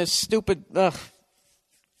dressed in their stupid...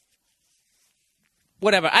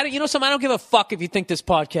 Whatever. I don't give a fuck if you think this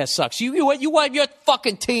podcast sucks. You want your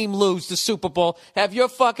fucking team lose the Super Bowl, have your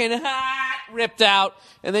fucking hat ripped out,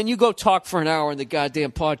 and then you go talk for an hour in the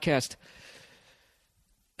goddamn podcast.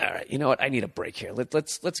 All right, you know what? I need a break here.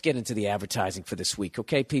 Let's get into the advertising for this week,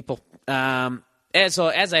 okay, people? As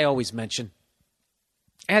I always mention,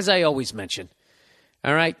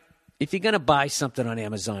 all right, if you're going to buy something on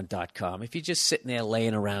Amazon.com, if you're just sitting there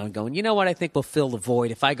laying around going, you know what I think will fill the void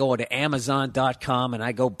if I go to Amazon.com and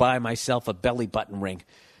I go buy myself a belly button ring,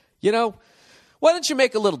 why don't you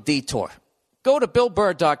make a little detour? Go to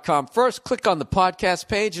BillBurr.com first, click on the podcast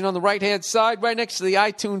page, and on the right-hand side, right next to the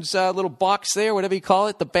iTunes little box there, whatever you call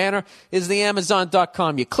it, the banner, is the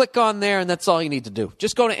Amazon.com. You click on there, and that's all you need to do.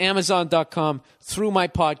 Just go to Amazon.com through my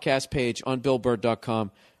podcast page on BillBurr.com.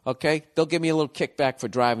 Okay? They'll give me a little kickback for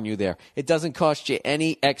driving you there. It doesn't cost you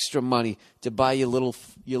any extra money to buy your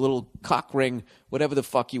little cock ring, whatever the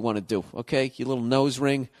fuck you want to do. Okay? Your little nose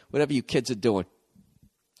ring, whatever you kids are doing.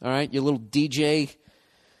 All right? Your little DJ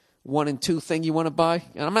 1 and 2 thing you want to buy.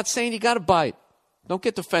 And I'm not saying you got to buy it. Don't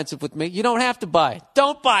get defensive with me. You don't have to buy it.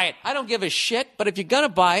 Don't buy it. I don't give a shit. But if you're going to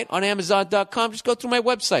buy it on Amazon.com, just go through my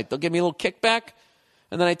website. They'll give me a little kickback.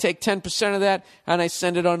 And then I take 10% of that and I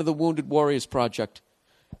send it on to the Wounded Warriors Project.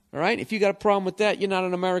 All right? If you got a problem with that, you're not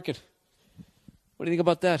an American. What do you think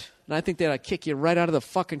about that? And I think that I'd kick you right out of the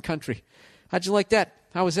fucking country. How'd you like that?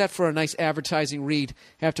 How was that for a nice advertising read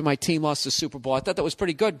after my team lost the Super Bowl? I thought that was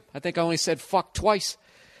pretty good. I think I only said fuck twice.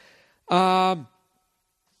 And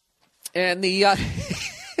the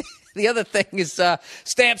the other thing is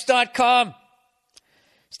Stamps.com.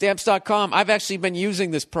 Stamps.com. I've actually been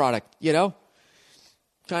using this product,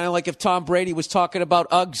 Kind of like if Tom Brady was talking about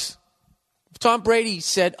Uggs. If Tom Brady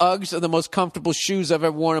said Uggs are the most comfortable shoes I've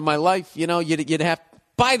ever worn in my life, you'd have...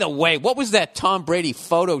 By the way, what was that Tom Brady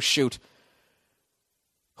photo shoot?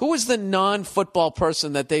 Who was the non-football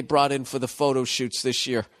person that they brought in for the photo shoots this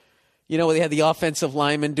year? Where they had the offensive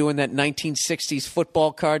lineman doing that 1960s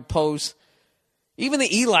football card pose. Even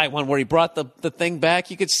the Eli one where he brought the thing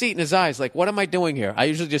back, you could see it in his eyes. Like, what am I doing here? I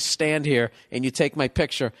usually just stand here and you take my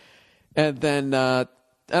picture. And then, I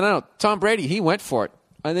don't know, Tom Brady, he went for it.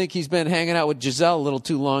 I think he's been hanging out with Giselle a little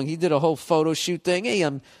too long. He did a whole photo shoot thing. Hey,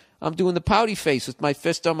 I'm doing the pouty face with my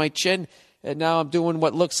fist on my chin. And now I'm doing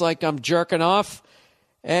what looks like I'm jerking off.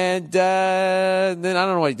 And then I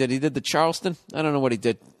don't know what he did. He did the Charleston. I don't know what he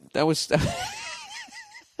did. That was...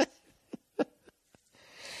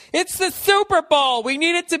 It's the Super Bowl. We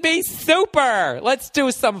need it to be super. Let's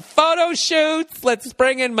do some photo shoots. Let's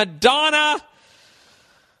bring in Madonna.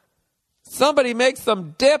 Somebody make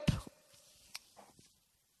some dip.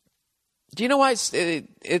 Do you know why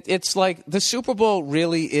it's like the Super Bowl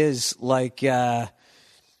really is like, those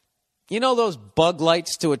bug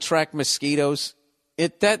lights to attract mosquitoes?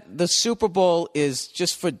 The Super Bowl is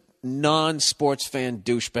just for non-sports fan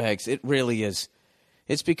douchebags. It really is.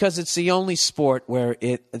 It's because it's the only sport where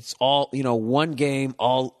it's all, one game,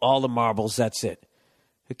 all the marbles, that's it.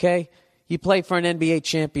 Okay? You play for an NBA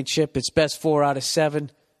championship, it's best 4 out of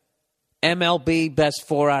 7. MLB, best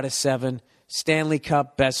 4 out of 7. Stanley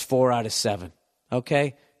Cup, best 4 out of 7.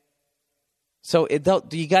 Okay? So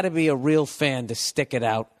you got to be a real fan to stick it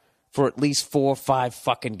out for at least 4 or 5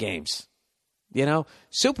 fucking games.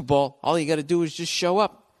 Super Bowl, all you got to do is just show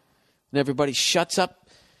up. And everybody shuts up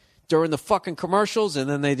during the fucking commercials, and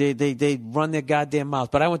then they run their goddamn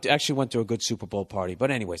mouth. But I actually went to a good Super Bowl party.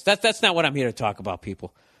 But anyways, that's not what I'm here to talk about,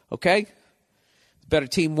 people. Okay? The better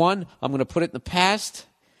team won. I'm going to put it in the past,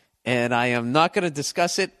 and I am not going to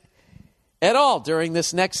discuss it at all during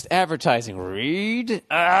this next advertising read.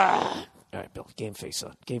 All right, Bill, game face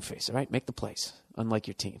on. Game face, all right? Make the plays, unlike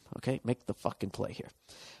your team, okay? Make the fucking play here.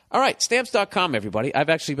 All right, Stamps.com, everybody. I've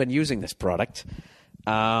actually been using this product.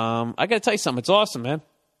 I got to tell you something. It's awesome, man.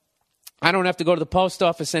 I don't have to go to the post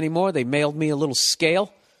office anymore. They mailed me a little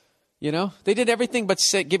scale. You know, they did everything but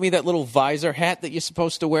give me that little visor hat that you're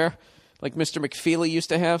supposed to wear, like Mr. McFeely used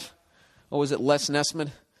to have. Or was it Les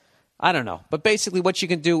Nessman? I don't know. But basically what you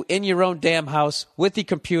can do in your own damn house with your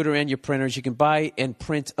computer and your printers, you can buy and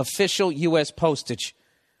print official U.S. postage.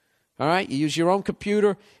 All right? You use your own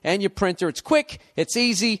computer and your printer. It's quick. It's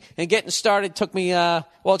easy. And getting started took me,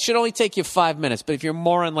 it should only take you 5 minutes. But if you're a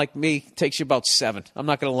moron like me, it takes you about 7. I'm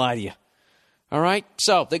not going to lie to you. All right?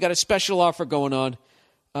 So they got a special offer going on.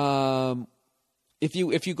 If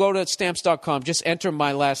you go to Stamps.com, just enter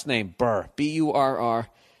my last name, Burr, B-U-R-R.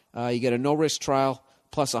 You get a no-risk trial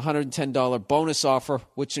plus a $110 bonus offer,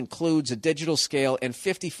 which includes a digital scale and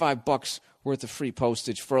 $55 worth of free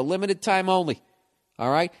postage for a limited time only.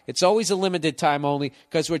 All right? It's always a limited time only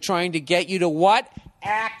because we're trying to get you to what?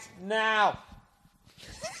 Act now.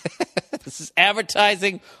 This is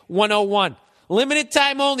advertising 101. Limited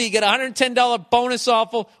time only. You get a $110 bonus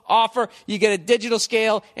offer. You get a digital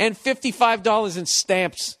scale and $55 in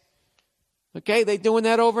stamps. Okay? They doing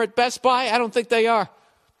that over at Best Buy? I don't think they are.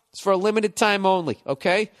 It's for a limited time only,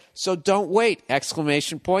 okay? So don't wait,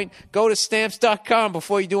 exclamation point. Go to Stamps.com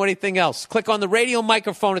before you do anything else. Click on the radio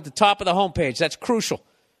microphone at the top of the homepage. That's crucial.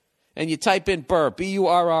 And you type in Burr,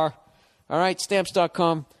 B-U-R-R. All right,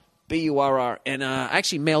 Stamps.com, B-U-R-R. And I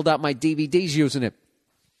actually mailed out my DVDs using it.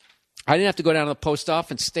 I didn't have to go down to the post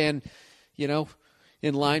office and stand,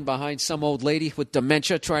 in line behind some old lady with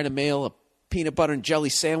dementia trying to mail a peanut butter and jelly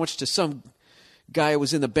sandwich to some guy who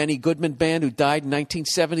was in the Benny Goodman band who died in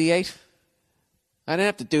 1978. I didn't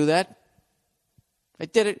have to do that. I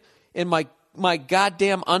did it in my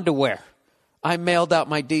goddamn underwear. I mailed out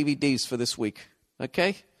my DVDs for this week.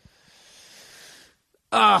 Okay?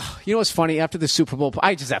 You know what's funny? After the Super Bowl,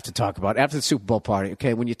 I just have to talk about it. After the Super Bowl party,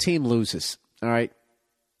 okay, when your team loses, all right,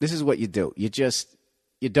 this is what you do. You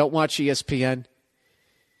don't watch ESPN.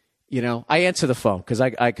 I answer the phone because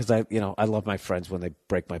I love my friends when they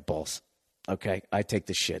break my balls. Okay, I take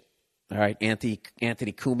the shit. All right, Anthony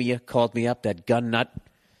Cumia called me up, that gun nut.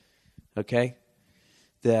 Okay,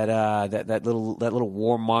 that little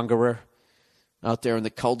warmongerer out there in the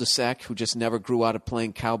cul-de-sac who just never grew out of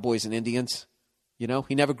playing Cowboys and Indians.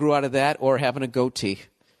 He never grew out of that or having a goatee.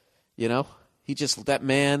 That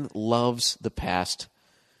man loves the past.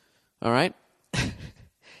 All right,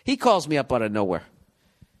 he calls me up out of nowhere.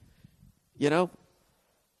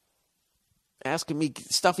 Asking me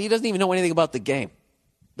stuff. He doesn't even know anything about the game.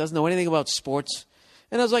 Doesn't know anything about sports.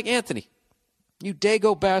 And I was like, Anthony, you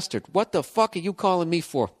dago bastard. What the fuck are you calling me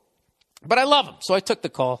for? But I love him, so I took the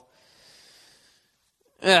call.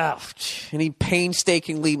 And he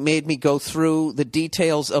painstakingly made me go through the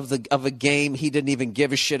details of a game he didn't even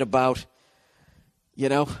give a shit about. You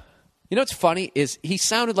know what's funny is he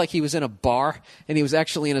sounded like he was in a bar and he was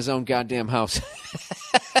actually in his own goddamn house.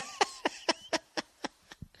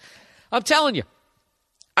 I'm telling you,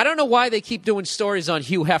 I don't know why they keep doing stories on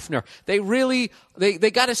Hugh Hefner.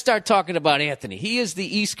 They got to start talking about Anthony. He is the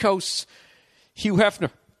East Coast Hugh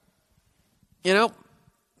Hefner.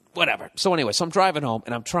 Whatever. So anyway, I'm driving home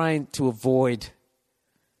and I'm trying to avoid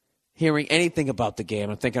hearing anything about the game.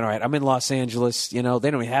 I'm thinking, all right, I'm in Los Angeles. They don't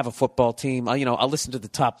even have a football team. I'll listen to the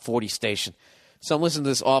Top 40 station. So I'm listening to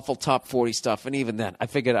this awful Top 40 stuff. And even then, I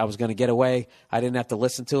figured I was going to get away. I didn't have to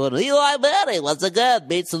listen to it. Eli Manning, once again,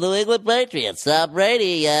 beats the New England Patriots. Tom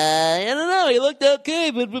Brady, I don't know, he looked okay.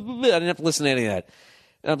 But I didn't have to listen to any of that.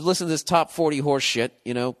 And I'm listening to this Top 40 horse shit,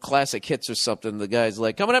 classic hits or something. The guy's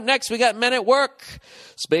like, coming up next, we got Men at Work.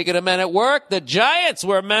 Speaking of men at work, the Giants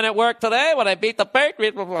were men at work today when I beat the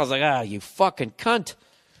Patriots. I was like, you fucking cunt.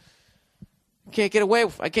 I can't get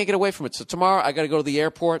away from it. So tomorrow, I got to go to the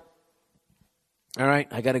airport. All right,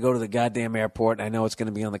 I got to go to the goddamn airport. I know it's going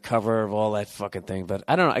to be on the cover of all that fucking thing, but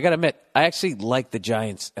I don't know. I got to admit, I actually like the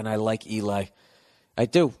Giants, and I like Eli. I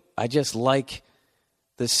do. I just like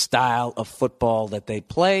the style of football that they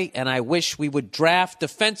play, and I wish we would draft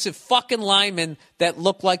defensive fucking linemen that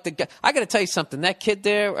look like the guy. I got to tell you something. That kid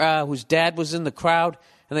there, whose dad was in the crowd,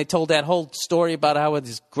 and they told that whole story about how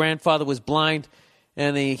his grandfather was blind,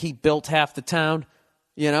 and he built half the town,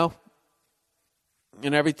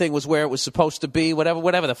 and everything was where it was supposed to be,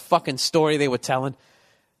 whatever the fucking story they were telling.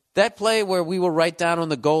 That play where we were right down on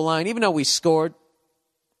the goal line, even though we scored,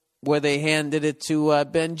 where they handed it to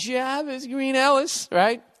Ben Jarvis, Green Ellis,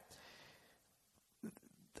 right?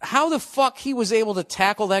 How the fuck he was able to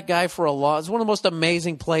tackle that guy for a loss? It's one of the most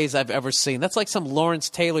amazing plays I've ever seen. That's like some Lawrence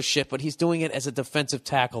Taylor shit, but he's doing it as a defensive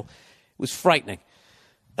tackle. It was frightening.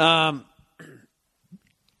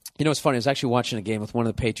 You know, it's funny. I was actually watching a game with one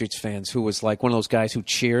of the Patriots fans who was like one of those guys who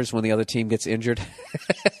cheers when the other team gets injured.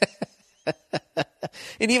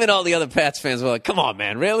 And even all the other Pats fans were like, come on,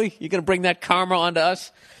 man, really? You're going to bring that karma onto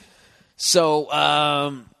us? So,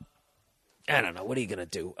 I don't know. What are you going to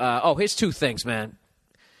do? Here's two things, man.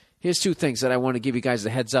 Here's two things that I want to give you guys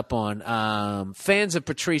a heads up on. Fans of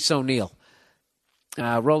Patrice O'Neal.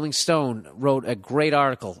 Rolling Stone wrote a great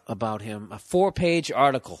article about him, a 4-page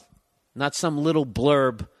article, not some little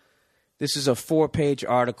blurb. This is a 4-page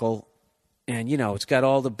article, and, you know, it's got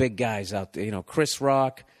all the big guys out there. You know, Chris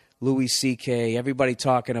Rock, Louis C.K., everybody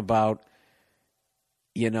talking about,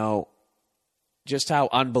 you know, just how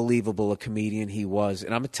unbelievable a comedian he was.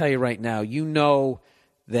 And I'm going to tell you right now, you know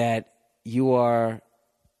that you are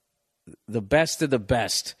the best of the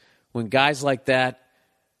best when guys like that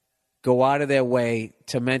go out of their way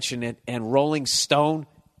to mention it, and Rolling Stone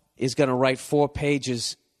is going to write 4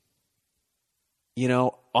 pages, you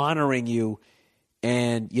know, honoring you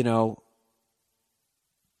and, you know,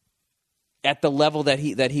 at the level that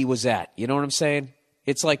he was at. You know what I'm saying?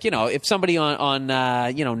 It's like, you know, if somebody on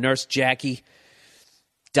Nurse Jackie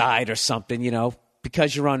died or something, you know,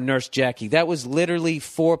 because you're on Nurse Jackie. That was literally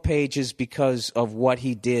 4 pages because of what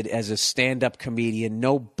he did as a stand-up comedian.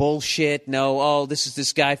 No bullshit. No, this is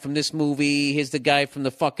this guy from this movie. Here's the guy from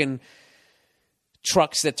the fucking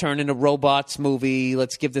trucks that turn into robots movie.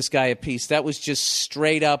 Let's give this guy a piece. That was just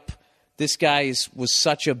straight up, this guy was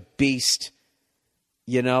such a beast.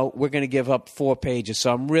 You know, we're going to give up 4 pages.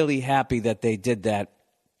 So I'm really happy that they did that.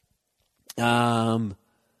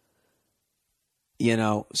 You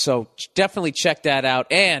know, so definitely check that out.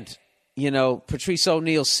 And, you know, Patrice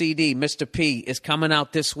O'Neal's CD, Mr. P, is coming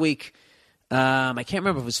out this week. I can't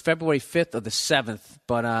remember if it was February 5th or the 7th,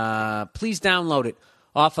 but please download it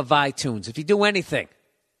off of iTunes. If you do anything,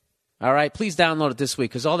 all right, please download it this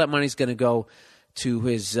week, because all that money's going to go to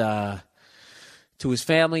his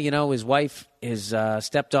family, you know, his wife, his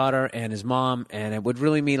stepdaughter, and his mom, and it would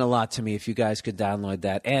really mean a lot to me if you guys could download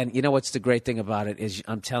that. And you know what's the great thing about it is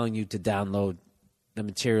I'm telling you to download the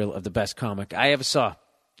material of the best comic I ever saw.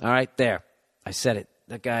 All right, there. I said it.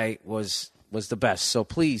 That guy was the best. So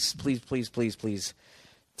please, please, please, please, please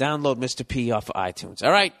download Mr. P off of iTunes. All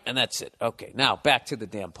right, and that's it. Okay, now back to the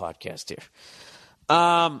damn podcast here.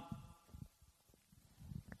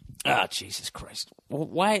 Jesus Christ.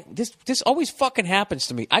 Why? This always fucking happens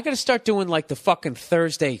to me. I got to start doing like the fucking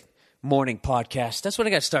Thursday morning podcast. That's what I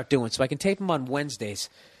got to start doing so I can tape them on Wednesdays.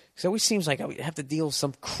 Because it always seems like I have to deal with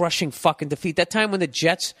some crushing fucking defeat. That time when the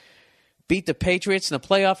Jets beat the Patriots in a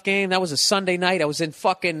playoff game, that was a Sunday night. I was in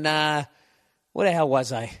fucking, where the hell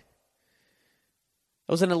was I?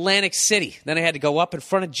 I was in Atlantic City. Then I had to go up in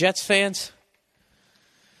front of Jets fans.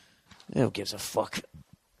 Who gives a fuck?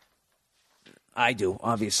 I do,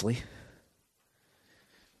 obviously.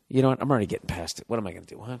 You know what? I'm already getting past it. What am I going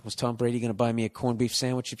to do, huh? Was Tom Brady going to buy me a corned beef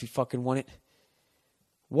sandwich if he fucking won it?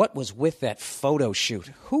 What was with that photo shoot?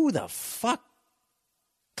 Who the fuck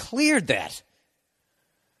cleared that?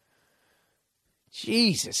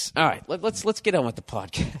 Jesus. All right, let's get on with the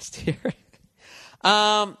podcast here.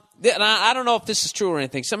 And I don't know if this is true or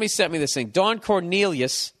anything. Somebody sent me this thing. Don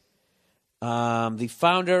Cornelius, the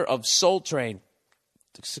founder of Soul Train,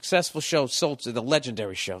 the successful show, the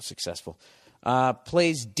legendary show, successful,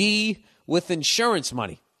 plays D with insurance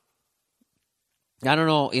money. I don't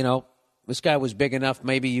know, you know, this guy was big enough.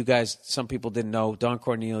 Maybe you guys, some people didn't know. Don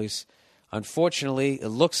Cornelius, unfortunately, it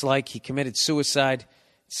looks like he committed suicide,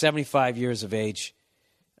 75 years of age.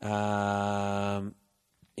 He was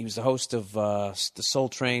the host of the Soul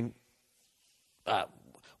Train. Why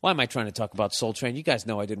am I trying to talk about Soul Train? You guys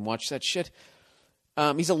know I didn't watch that shit.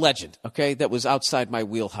 He's a legend, okay? That was outside my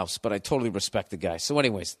wheelhouse, but I totally respect the guy. So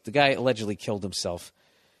anyways, the guy allegedly killed himself.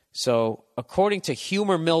 So according to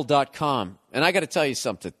humormill.com, and I got to tell you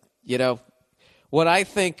something, you know, what I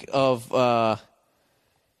think of,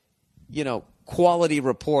 quality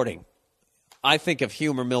reporting, I think of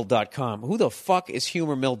humormill.com. Who the fuck is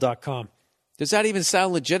humormill.com? Does that even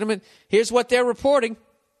sound legitimate? Here's what they're reporting.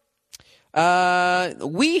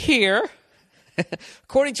 We hear,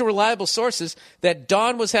 according to reliable sources, that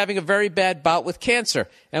Don was having a very bad bout with cancer.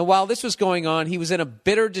 And while this was going on, he was in a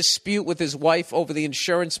bitter dispute with his wife over the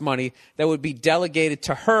insurance money that would be delegated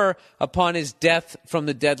to her upon his death from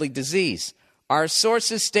the deadly disease. Our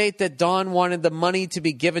sources state that Don wanted the money to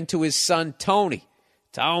be given to his son, Tony.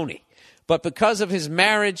 But because of his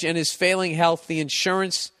marriage and his failing health, the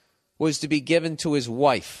insurance was to be given to his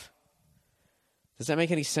wife. Does that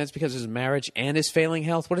make any sense? Because of his marriage and his failing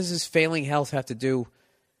health? What does his failing health have to do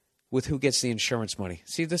with who gets the insurance money?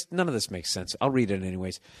 See, none of this makes sense. I'll read it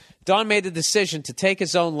anyways. Don made the decision to take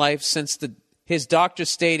his own life since the His doctor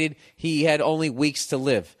stated he had only weeks to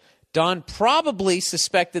live. Don probably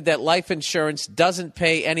suspected that life insurance doesn't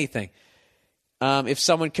pay anything if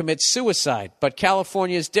someone commits suicide. But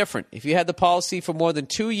California is different. If you had the policy for more than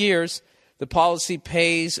 2 years, the policy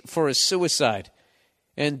pays for a suicide.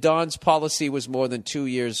 And Don's policy was more than 2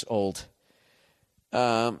 years old.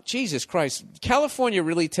 Jesus Christ. California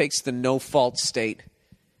really takes the no-fault state,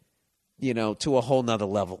 to a whole nother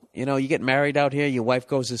level. You get married out here, your wife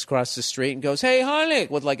goes across the street and goes, "Hey, honey,"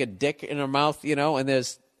 with like a dick in her mouth, and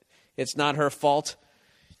it's not her fault.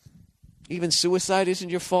 Even suicide isn't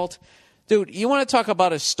your fault. Dude, you want to talk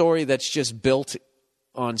about a story that's just built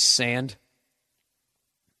on sand?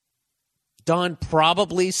 Don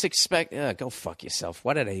probably go fuck yourself.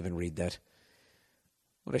 Why did I even read that?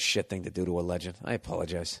 What a shit thing to do to a legend. I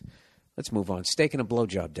apologize. Let's move on. Steak and a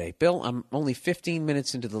blowjob day. Bill, I'm only 15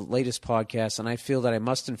 minutes into the latest podcast, and I feel that I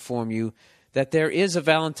must inform you that there is a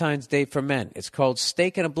Valentine's Day for men. It's called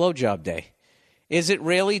Steak and a Blowjob Day. Is it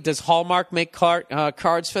really? Does Hallmark make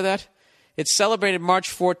cards for that? It's celebrated March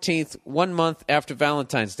 14th, 1 month after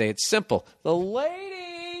Valentine's Day. It's simple. The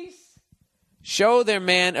ladies show their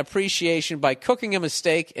man appreciation by cooking him a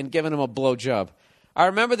steak and giving him a blowjob. I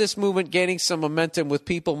remember this movement gaining some momentum with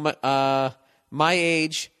people my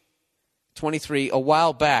age, 23, a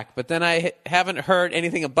while back, but then I haven't heard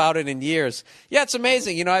anything about it in years. Yeah, it's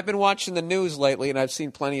amazing. I've been watching the news lately, and I've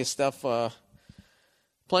seen plenty of stuff on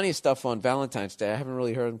Valentine's Day. I haven't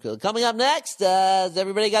really heard them. Coming up next, has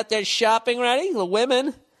everybody got their shopping ready? The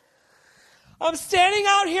women. I'm standing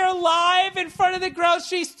out here live in front of the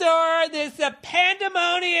grocery store. There's a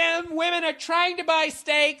pandemonium. Women are trying to buy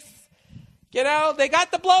steaks. They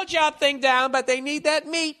got the blowjob thing down, but they need that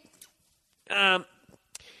meat.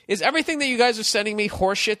 Is everything that you guys are sending me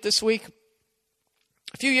horseshit this week?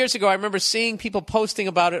 A few years ago, I remember seeing people posting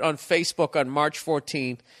about it on Facebook on March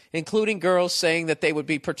 14th, including girls saying that they would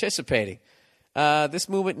be participating. This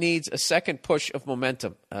movement needs a second push of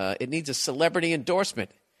momentum. It needs a celebrity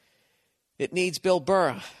endorsement. It needs Bill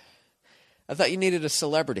Burr. I thought you needed a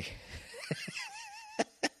celebrity.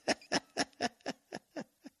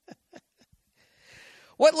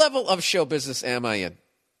 What level of show business am I in?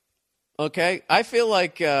 Okay, I feel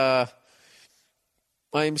like I'm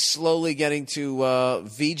slowly getting to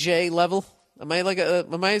VJ level. Am I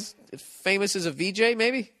as famous as a VJ?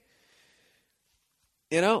 Maybe.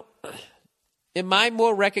 Am I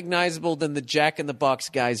more recognizable than the Jack in the Box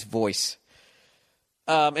guy's voice?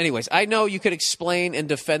 Anyways, I know you could explain and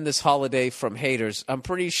defend this holiday from haters. I'm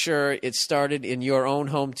pretty sure it started in your own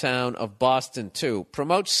hometown of Boston, too.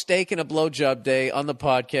 Promote Steak and a Blowjob Day on the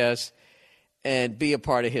podcast and be a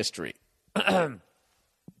part of history. Dude,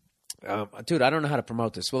 I don't know how to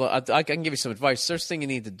promote this. Well, I can give you some advice. First thing you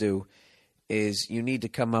need to do is you need to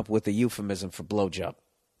come up with a euphemism for blowjob.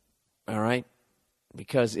 All right?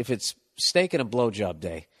 Because if it's Steak and a Blowjob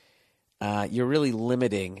Day, you're really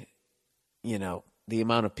limiting, the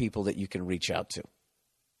amount of people that you can reach out to.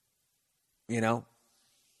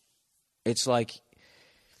 It's like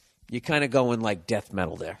you're kind of going like death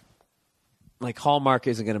metal there. Like Hallmark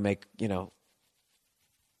isn't going to make,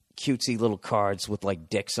 cutesy little cards with like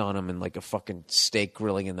dicks on them and like a fucking steak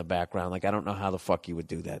grilling in the background. Like, I don't know how the fuck you would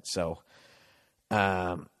do that. So,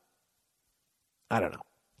 I don't know.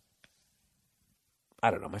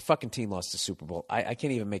 My fucking team lost the Super Bowl. I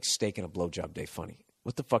can't even make Steak and a Blowjob Day funny.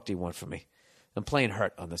 What the fuck do you want from me? I'm playing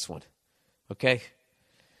hurt on this one. Okay?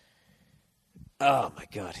 Oh, my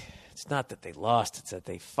God. It's not that they lost. It's that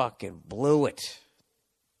they fucking blew it.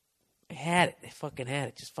 They had it. They fucking had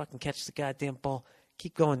it. Just fucking catch the goddamn ball.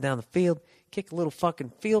 Keep going down the field. Kick a little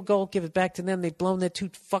fucking field goal. Give it back to them. They've blown their 2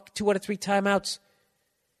 out of 3 timeouts.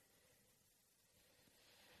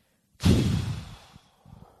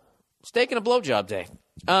 Steak and a Blowjob Day.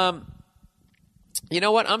 You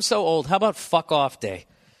know what? I'm so old. How about fuck off day?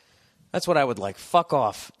 That's what I would like. Fuck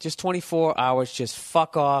off. Just 24 hours. Just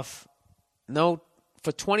fuck off. No,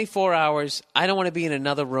 for 24 hours, I don't want to be in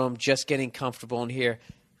another room just getting comfortable in here.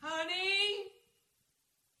 Honey,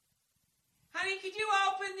 could you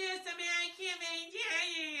open this? I can't make it.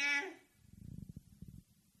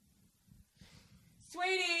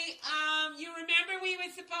 Sweetie, you remember we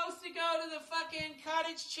were supposed to go to the fucking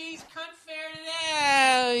cottage cheese cunt fair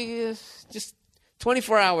today? Just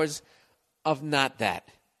 24 hours of not that.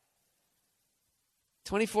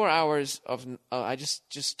 24 hours of I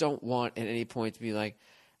just don't want at any point to be like,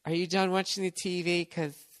 are you done watching the TV?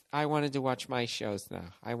 Because I wanted to watch my shows now.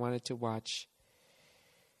 I wanted to watch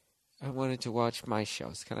my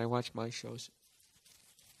shows. Can I watch my shows?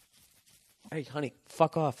 Hey, honey,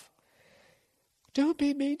 fuck off. Don't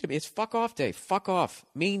be mean to me. It's fuck off day. Fuck off.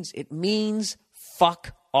 It means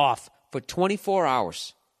fuck off. for 24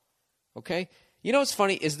 hours. Okay? You know what's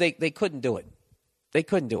funny is they couldn't do it. They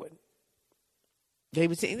couldn't do it. They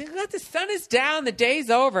would say, the sun is down, the day's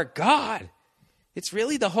over. God, it's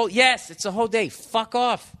really the whole, yes, it's the whole day. Fuck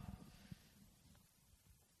off.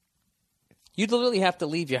 You'd literally have to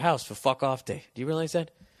leave your house for fuck off day. Do you realize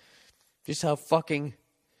that? Just how fucking,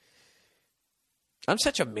 I'm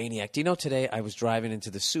such a maniac. Do you know today I was driving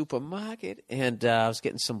into the supermarket and I was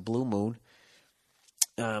getting some Blue Moon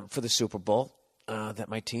for the Super Bowl that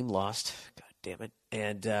my team lost. God damn it.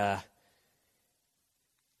 And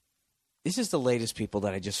this is the latest people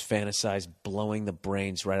that I just fantasize blowing the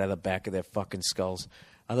brains right out of the back of their fucking skulls.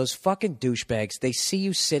 Are those fucking douchebags. They see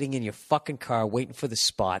you sitting in your fucking car waiting for the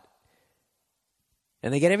spot.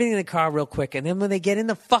 And they get everything in the car real quick. And then when they get in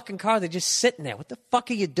the fucking car, they're just sitting there. What the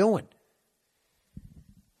fuck are you doing?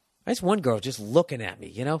 There's one girl just looking at me,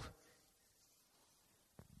 you know?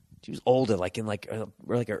 She was older, like in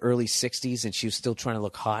her early 60s, and she was still trying to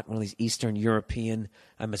look hot. One of these Eastern European,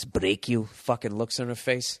 I must break you fucking looks on her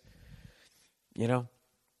face. You know?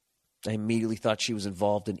 I immediately thought she was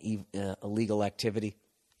involved in illegal activity.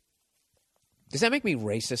 Does that make me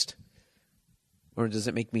racist? Or does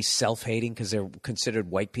it make me self-hating because they're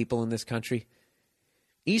considered white people in this country?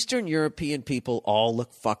 Eastern European people all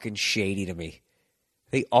look fucking shady to me.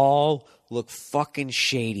 They all look fucking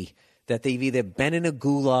shady. That they've either been in a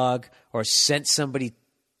gulag or sent somebody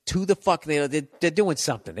to the fuck. They're doing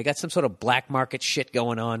something. They got some sort of black market shit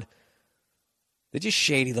going on. They're just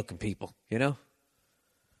shady-looking people, you know?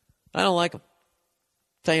 I don't like them.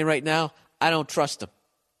 Tell you right now, I don't trust them.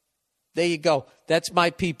 There you go. That's my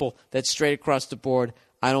people. That's straight across the board.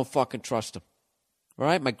 I don't fucking trust them. All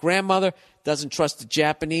right? My grandmother doesn't trust the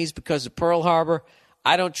Japanese because of Pearl Harbor.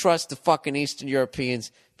 I don't trust the fucking Eastern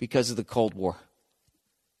Europeans because of the Cold War.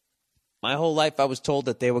 My whole life I was told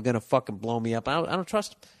that they were going to fucking blow me up. I don't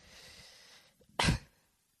trust them.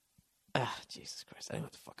 Jesus Christ. I don't know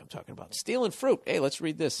what the fuck I'm talking about. Stealing fruit. Hey, let's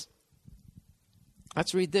read this.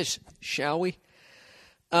 Let's read this, shall we?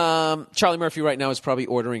 Charlie Murphy right now is probably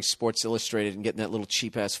ordering Sports Illustrated and getting that little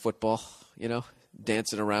cheap-ass football, you know,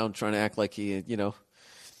 dancing around, trying to act like he, you know,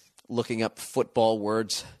 looking up football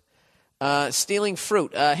words. Stealing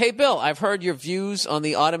fruit. Hey, Bill, I've heard your views on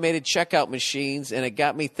the automated checkout machines, and it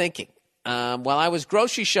got me thinking. While I was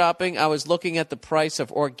grocery shopping, I was looking at the price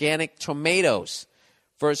of organic tomatoes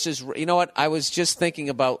versus, you know what, I was just thinking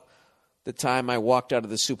about the time I walked out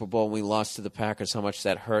of the Super Bowl and we lost to the Packers, how much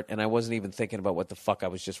that hurt, and I wasn't even thinking about what the fuck I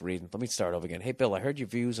was just reading. Let me start over again. Hey, Bill, I heard your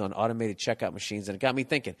views on automated checkout machines, and it got me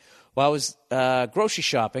thinking. While I was grocery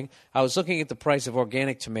shopping, I was looking at the price of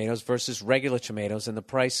organic tomatoes versus regular tomatoes, and the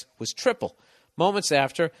price was triple. Moments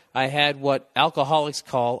after, I had what alcoholics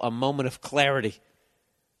call a moment of clarity.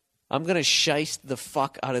 I'm going to shice the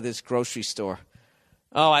fuck out of this grocery store.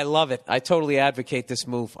 Oh, I love it. I totally advocate this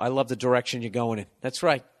move. I love the direction you're going in. That's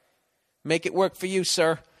right. Make it work for you,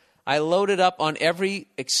 sir. I loaded up on every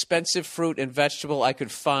expensive fruit and vegetable I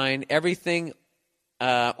could find, everything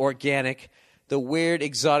organic, the weird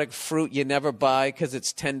exotic fruit you never buy because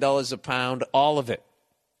it's $10 a pound, all of it.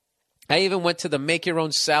 I even went to the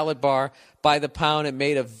make-your-own salad bar by the pound and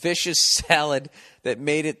made a vicious salad that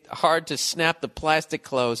made it hard to snap the plastic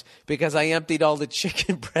close because I emptied all the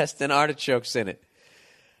chicken breast and artichokes in it.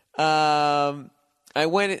 That I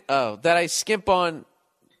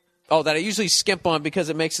usually skimp on because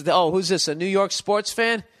it makes it. Oh, who's this? A New York sports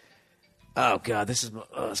fan? Oh God, this is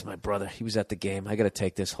my brother. He was at the game. I got to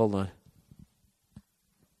take this. Hold on.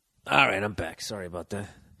 All right, I'm back. Sorry about that.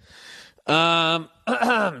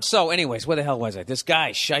 So, anyways, where the hell was I? This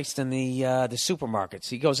guy shiced in the supermarkets.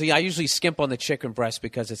 He goes, I usually skimp on the chicken breast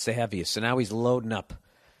because it's the heaviest. So now he's loading up.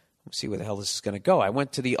 Let's see where the hell this is going to go. I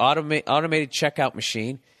went to the automated checkout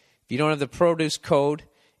machine. If you don't have the produce code,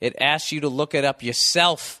 it asks you to look it up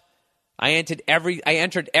yourself. I entered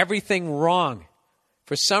everything wrong.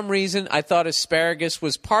 For some reason, I thought asparagus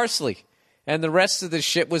was parsley, and the rest of the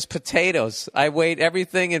shit was potatoes. I weighed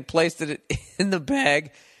everything and placed it in the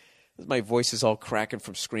bag. My voice is all cracking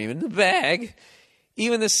from screaming. The bag.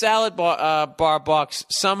 Even the salad bar box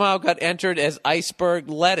somehow got entered as iceberg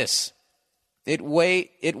lettuce. It weighed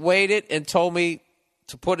it and told me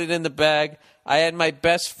to put it in the bag. I had my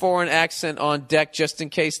best foreign accent on deck just in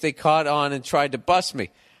case they caught on and tried to bust me.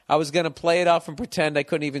 I was going to play it off and pretend I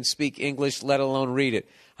couldn't even speak English, let alone read it.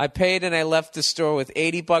 I paid and I left the store with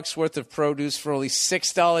 $80 worth of produce for only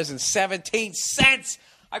 $6.17.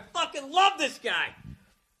 I fucking love this guy.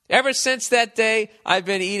 Ever since that day, I've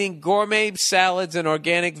been eating gourmet salads and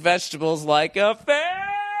organic vegetables like a fan.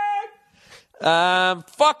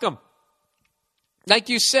 Fuck them. Like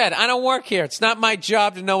you said, I don't work here. It's not my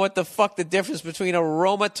job to know what the fuck the difference between a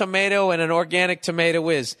Roma tomato and an organic tomato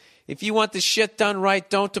is. If you want the shit done right,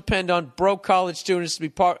 don't depend on broke college students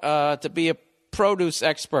to be a produce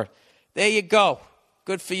expert. There you go.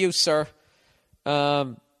 Good for you, sir.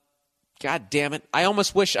 God damn it! I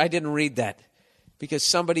almost wish I didn't read that, because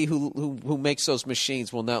somebody who makes those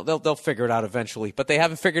machines will know. They'll figure it out eventually, but they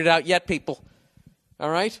haven't figured it out yet, people.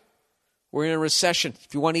 All right, we're in a recession.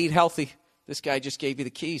 If you want to eat healthy, this guy just gave you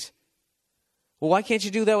the keys. Well, why can't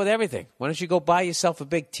you do that with everything? Why don't you go buy yourself a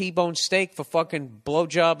big T-bone steak for fucking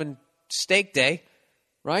blowjob and steak day,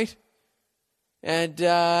 right? And,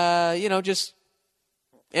 just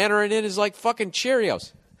enter it in as like fucking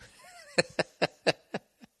Cheerios.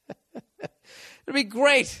 It'd be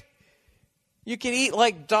great. You can eat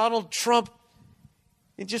like Donald Trump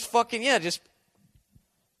and just fucking,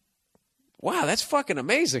 wow, that's fucking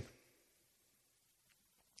amazing.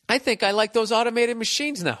 I think I like those automated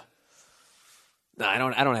machines now. No, I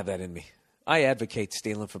don't have that in me. I advocate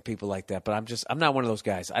stealing from people like that, but I'm not one of those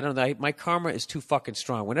guys. I don't know. My karma is too fucking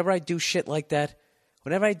strong. Whenever I do shit like that,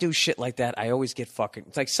 I always get fucking,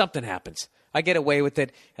 it's like something happens. I get away with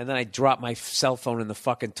it, and then I drop my cell phone in the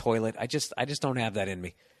fucking toilet. I just don't have that in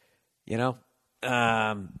me. You know?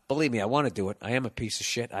 Believe me, I want to do it. I am a piece of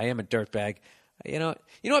shit. I am a dirtbag. You know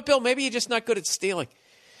what, Bill? Maybe you're just not good at stealing.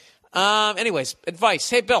 Anyways, advice.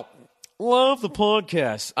 Hey, Bill. Love the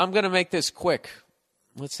podcast. I'm going to make this quick.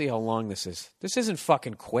 Let's see how long this is. This isn't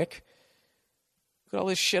fucking quick. Look at all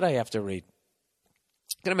this shit I have to read.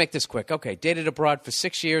 Going to make this quick. Okay, dated abroad for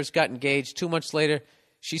 6 years, got engaged. 2 months later,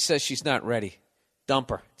 she says she's not ready. Dump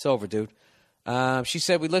her. It's over, dude. She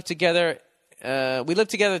said we lived together. We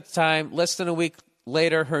lived together at the time. Less than a week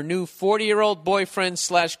later, her new 40-year-old boyfriend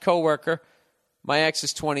 / coworker, my ex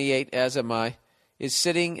is 28, as am I, is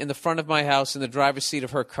sitting in the front of my house in the driver's seat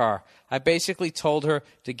of her car. I basically told her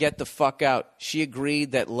to get the fuck out. She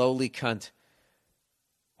agreed, that lowly cunt.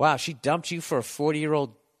 Wow, she dumped you for a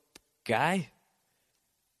 40-year-old guy?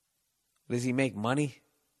 Does he make money?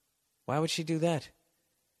 Why would she do that?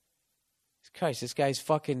 Christ, this guy's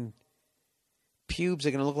fucking pubes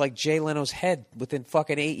are going to look like Jay Leno's head within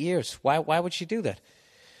fucking 8 years. Why would she do that?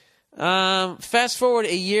 Fast forward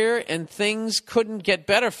a year and things couldn't get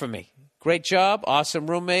better for me. Great job, awesome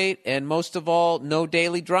roommate, and most of all, no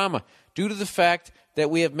daily drama, due to the fact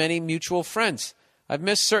that we have many mutual friends. I've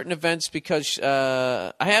missed certain events because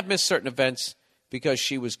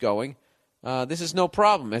she was going. This is no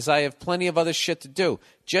problem, as I have plenty of other shit to do.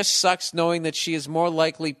 Just sucks knowing that she is more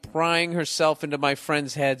likely prying herself into my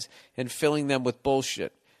friends' heads and filling them with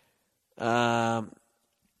bullshit. I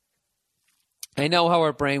know how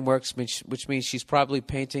her brain works, which means she's probably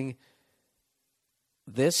painting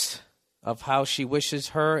this of how she wishes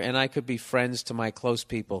her and I could be friends to my close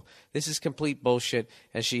people. This is complete bullshit,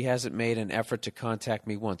 as she hasn't made an effort to contact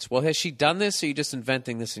me once. Well, has she done this, or are you just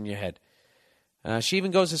inventing this in your head? She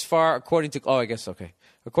even goes as far, according to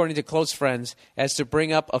close friends, as to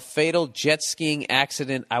bring up a fatal jet skiing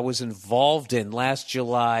accident I was involved in last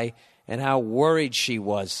July and how worried she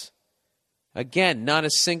was. Again, not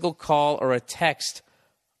a single call or a text.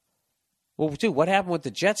 Well, dude, what happened with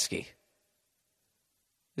the jet ski?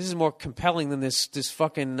 This is more compelling than this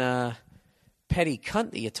fucking petty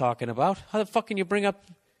cunt that you're talking about. How the fuck can you bring up...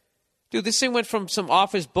 Dude, this thing went from some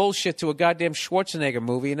Office bullshit to a goddamn Schwarzenegger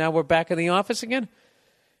movie, and now we're back in the office again?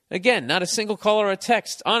 Again, not a single call or a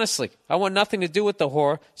text. Honestly, I want nothing to do with the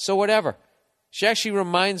whore, so whatever. She actually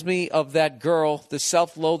reminds me of that girl, the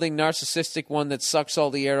self-loathing, narcissistic one that sucks all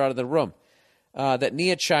the air out of the room, that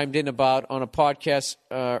Nia chimed in about on a podcast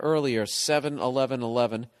earlier,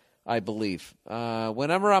 7-11-11, I believe.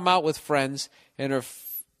 Whenever I'm out with friends and her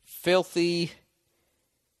filthy...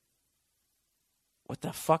 What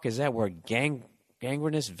the fuck is that word?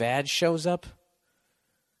 Gangrenous vad shows up?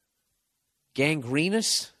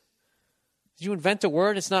 Gangrenous? Did you invent a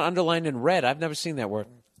word? It's not underlined in red. I've never seen that word.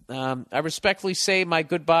 I respectfully say my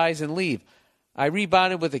goodbyes and leave. I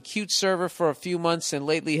rebounded with a cute server for a few months and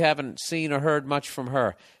lately haven't seen or heard much from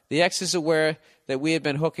her. The ex is aware that we had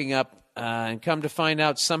been hooking up and come to find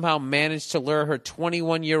out somehow managed to lure her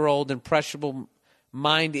 21-year-old impressionable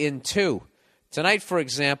mind in too. Tonight, for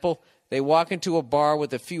example... They walk into a bar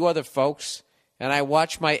with a few other folks, and I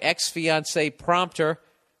watch my ex-fiancé prompt her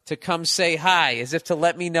to come say hi, as if to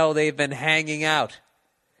let me know they've been hanging out.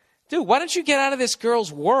 Dude, why don't you get out of this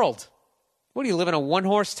girl's world? What, do you live in a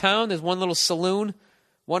one-horse town? There's one little saloon,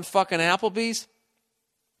 one fucking Applebee's?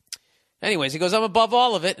 Anyways, he goes, I'm above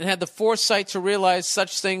all of it and had the foresight to realize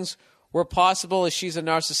such things were possible, as she's a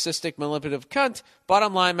narcissistic, manipulative cunt.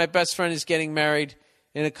 Bottom line, my best friend is getting married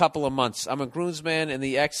in a couple of months. I'm a groomsman, and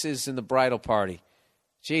the ex is in the bridal party.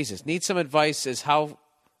 Jesus, need some advice as how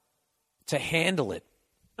to handle it.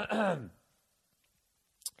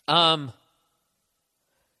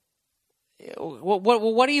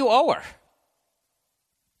 What do you owe her?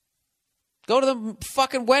 Go to the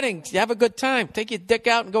fucking wedding. You have a good time. Take your dick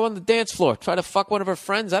out and go on the dance floor. Try to fuck one of her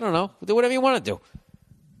friends. I don't know. Do whatever you want to do.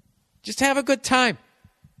 Just have a good time.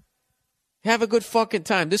 Have a good fucking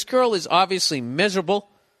time. This girl is obviously miserable.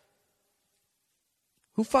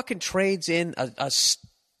 Who fucking trades in a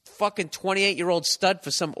fucking 28-year-old stud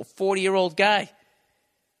for some 40-year-old guy?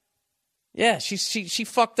 Yeah, she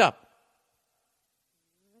fucked up.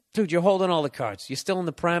 Dude, you're holding all the cards. You're still in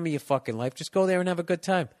the prime of your fucking life. Just go there and have a good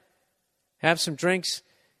time. Have some drinks.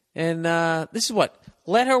 And this is what?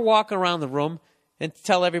 Let her walk around the room and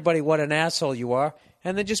tell everybody what an asshole you are.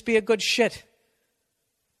 And then just be a good shit.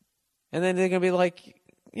 And then they're going to be like,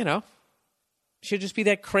 she'll just be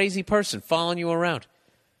that crazy person following you around.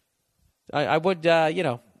 I would,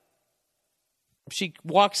 if she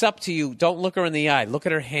walks up to you, don't look her in the eye. Look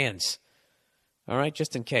at her hands. All right?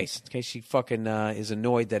 Just in case she fucking is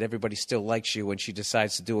annoyed that everybody still likes you when she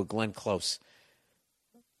decides to do a Glenn Close.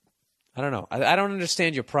 I don't know. I don't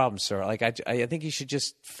understand your problem, sir. Like, I think you should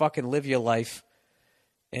just fucking live your life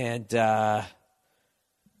and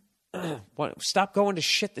stop going to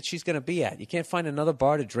shit that she's going to be at. You can't find another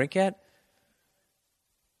bar to drink at?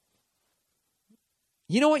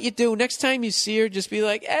 You know what you do? Next time you see her, just be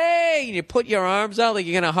like, hey, and you put your arms out like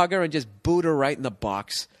you're going to hug her and just boot her right in the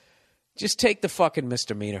box. Just take the fucking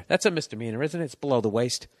misdemeanor. That's a misdemeanor, isn't it? It's below the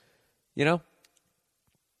waist.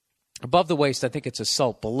 Above the waist, I think it's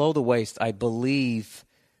assault. Below the waist, I believe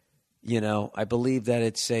that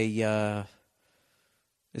it's is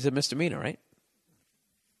a misdemeanor, right?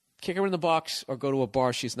 Kick her in the box or go to a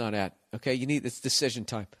bar she's not at. Okay, it's decision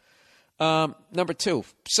time. Number 2.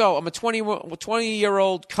 So I'm a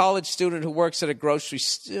 20-year-old college student who works at a grocery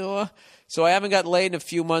store. So I haven't got laid in a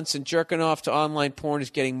few months, and jerking off to online porn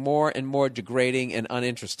is getting more and more degrading and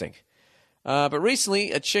uninteresting. But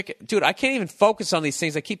recently, a chick... Dude, I can't even focus on these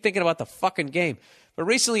things. I keep thinking about the fucking game. But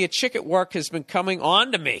recently, a chick at work has been coming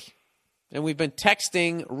on to me. And we've been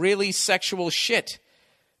texting really sexual shit.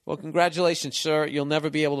 Well, congratulations, sir. You'll never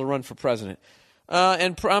be able to run for president.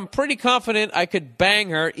 And I'm pretty confident I could bang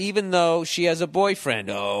her even though she has a boyfriend.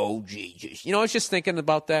 Oh, Jesus. I was just thinking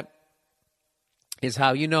about that. Is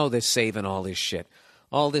how they're saving all this shit.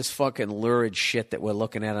 All this fucking lurid shit that we're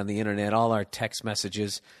looking at on the internet. All our text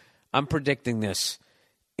messages. I'm predicting this.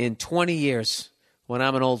 In 20 years, when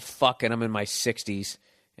I'm an old fuck and I'm in my 60s,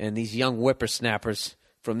 and these young whippersnappers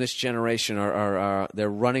from this generation are they're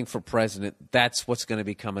running for president, that's what's going to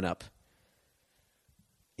be coming up.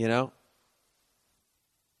 Is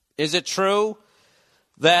it true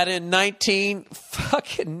that in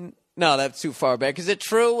no, that's too far back. Is it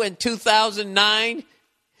true in 2009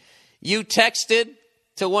 you texted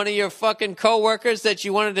to one of your fucking coworkers that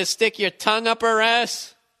you wanted to stick your tongue up her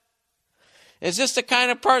ass? Is this the kind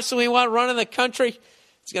of person we want running the country?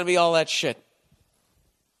 It's going to be all that shit.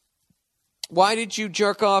 Why did you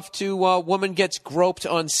jerk off to woman gets groped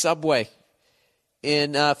on subway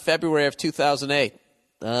in February of 2008?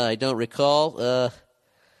 I don't recall.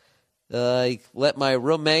 I let my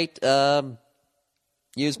roommate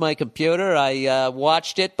use my computer. I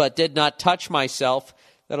watched it but did not touch myself.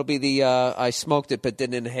 That'll be the I smoked it but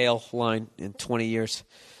didn't inhale line in 20 years.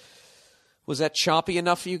 Was that choppy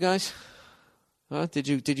enough for you guys? Huh? Did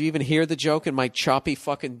you even hear the joke in my choppy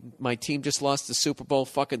fucking, my team just lost the Super Bowl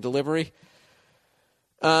fucking delivery?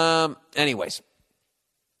 Anyways.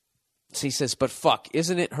 So he says, but fuck,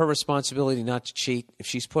 isn't it her responsibility not to cheat if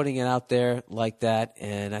she's putting it out there like that?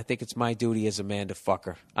 And I think it's my duty as a man to fuck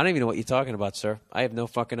her. I don't even know what you're talking about, sir. I have no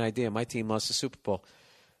fucking idea. My team lost the Super Bowl.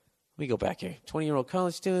 Let me go back here. 20-year-old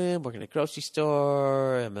college student, working at a grocery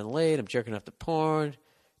store. I'm been late. I'm jerking off to porn.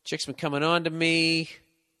 Chick's been coming on to me.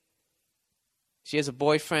 She has a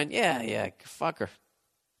boyfriend. Yeah, fuck her.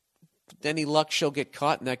 Any luck, she'll get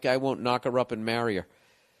caught, and that guy won't knock her up and marry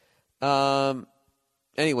her.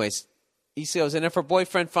 Anyways, he says, and if her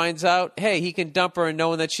boyfriend finds out, hey, he can dump her and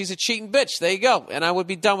knowing that she's a cheating bitch. There you go. And I would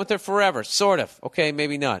be done with her forever. Sort of. Okay,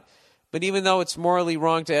 maybe not. But even though it's morally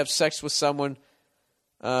wrong to have sex with someone,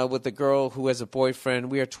 with a girl who has a boyfriend,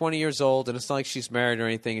 we are 20 years old, and it's not like she's married or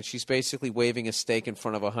anything, and she's basically waving a steak in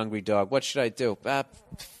front of a hungry dog. What should I do?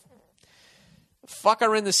 Fuck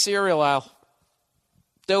her in the cereal aisle.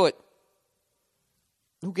 Do it.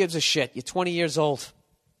 Who gives a shit? You're 20 years old.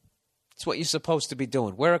 It's what you're supposed to be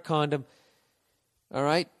doing. Wear a condom. All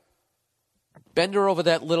right? Bend her over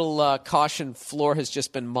that little caution floor has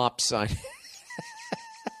just been mopped sign.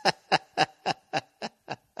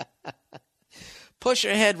 Push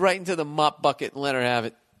her head right into the mop bucket and let her have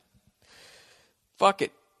it. Fuck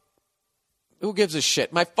it. Who gives a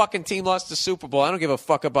shit? My fucking team lost the Super Bowl. I don't give a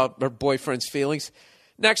fuck about her boyfriend's feelings.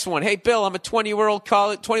 Next one. Hey, Bill, I'm a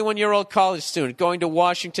 21-year-old college student going to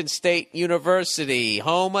Washington State University,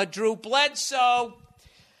 home of Drew Bledsoe.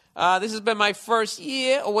 This has been my first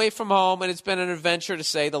year away from home, and it's been an adventure to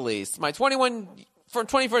say the least. My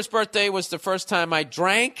 21st birthday was the first time I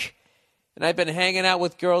drank, and I've been hanging out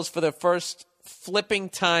with girls for the first flipping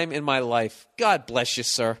time in my life. God bless you,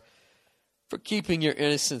 sir, for keeping your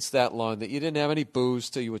innocence that long, that you didn't have any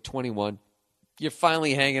booze till you were 21. You're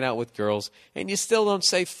finally hanging out with girls, and you still don't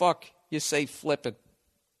say fuck. You say flipping.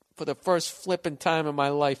 For the first flipping time in my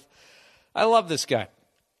life. I love this guy.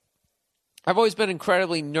 I've always been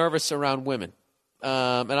incredibly nervous around women,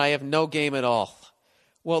 and I have no game at all.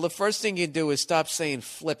 Well, the first thing you do is stop saying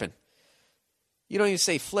flipping. You don't even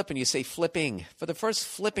say flipping, you say flipping. For the first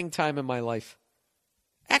flipping time in my life.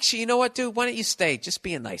 Actually, you know what, dude? Why don't you stay? Just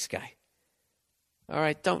be a nice guy. All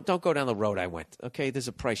right? Don't go down the road I went. Okay? There's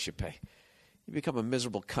a price you pay. You become a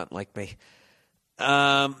miserable cunt like me.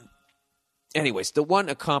 Anyways, the one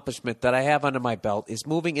accomplishment that I have under my belt is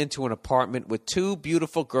moving into an apartment with 2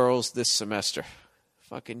 beautiful girls this semester.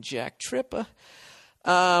 Fucking Jack Tripper.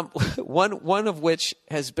 One of which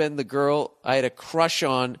has been the girl I had a crush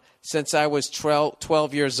on since I was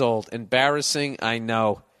 12 years old. Embarrassing, I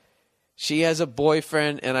know. She has a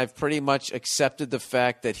boyfriend, and I've pretty much accepted the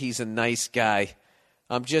fact that he's a nice guy.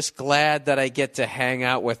 I'm just glad that I get to hang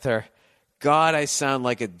out with her. God, I sound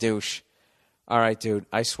like a douche. All right, dude,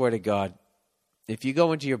 I swear to God, if you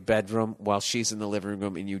go into your bedroom while she's in the living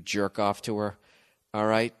room and you jerk off to her, all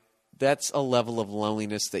right, that's a level of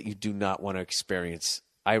loneliness that you do not want to experience.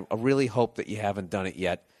 I really hope that you haven't done it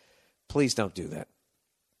yet. Please don't do that.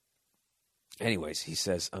 Anyways, he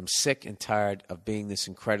says, I'm sick and tired of being this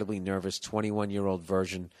incredibly nervous 21-year-old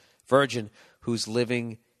virgin who's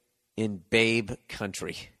living in babe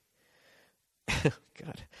country.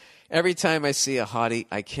 God. Every time I see a hottie,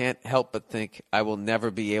 I can't help but think I will never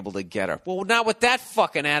be able to get her. Well, not with that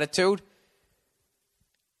fucking attitude.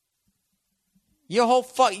 Your whole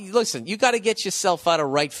listen, you got to get yourself out of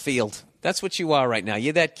right field. That's what you are right now.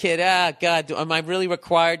 You're that kid. God, am I really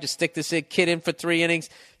required to stick this kid in for 3 innings?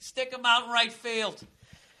 Stick him out in right field.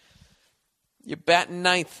 You're batting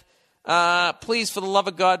ninth. Please, for the love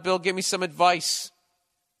of God, Bill, give me some advice.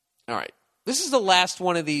 All right. This is the last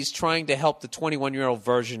one of these trying to help the 21-year-old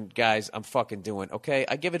version guys I'm fucking doing, okay?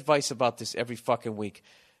 I give advice about this every fucking week.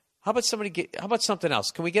 How about something else?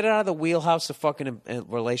 Can we get it out of the wheelhouse of fucking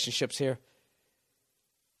relationships here?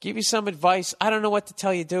 Give you some advice. I don't know what to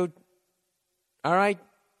tell you, dude. All right?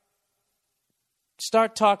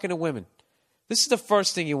 Start talking to women. This is the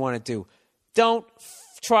first thing you want to do. Don't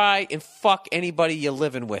try and fuck anybody you're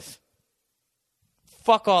living with.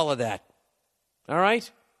 Fuck all of that. All right?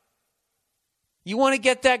 You want to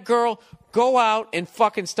get that girl? Go out and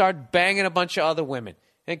fucking start banging a bunch of other women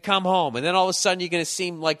and come home. And then all of a sudden you're going to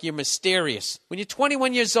seem like you're mysterious. When you're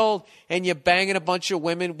 21 years old and you're banging a bunch of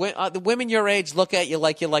women, the women your age look at you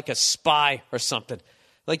like you're like a spy or something.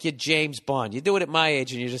 Like you're James Bond. You do it at my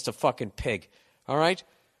age and you're just a fucking pig. All right?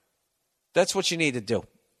 That's what you need to do.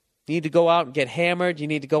 You need to go out and get hammered. You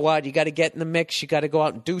need to go out. You got to get in the mix. You got to go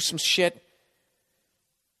out and do some shit.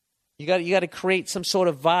 You got to create some sort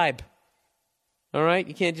of vibe. All right?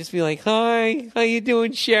 You can't just be like, hi, how you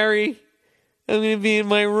doing, Sherry? I'm going to be in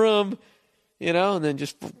my room. You know, and then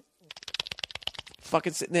just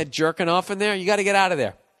fucking sitting there jerking off in there. You got to get out of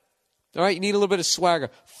there. All right? You need a little bit of swagger.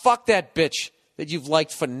 Fuck that bitch that you've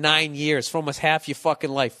liked for 9 years, for almost half your fucking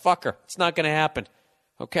life. Fuck her. It's not going to happen.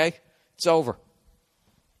 Okay? It's over.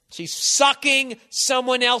 She's sucking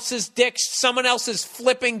someone else's dick. Someone else's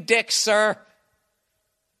flipping dick, sir.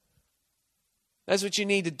 That's what you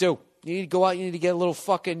need to do. You need to go out. You need to get a little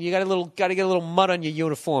fucking. You got to get a little mud on your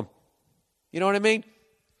uniform. You know what I mean?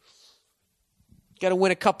 Got to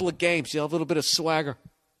win a couple of games. You'll have a little bit of swagger.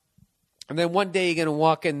 And then one day you're going to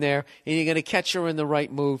walk in there and you're going to catch her in the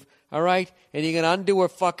right move. All right? And you're going to undo her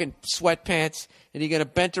fucking sweatpants and you're going to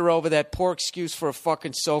bend her over that poor excuse for a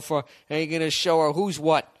fucking sofa and you're going to show her who's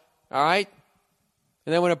what. All right?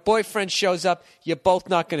 And then when her boyfriend shows up, you're both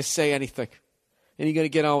not going to say anything. And you're going to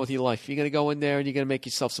get on with your life. You're going to go in there and you're going to make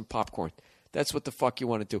yourself some popcorn. That's what the fuck you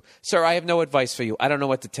want to do. Sir, I have no advice for you. I don't know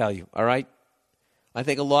what to tell you. All right? I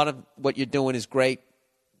think a lot of what you're doing is great.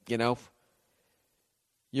 You know?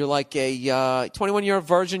 You're like a 21-year-old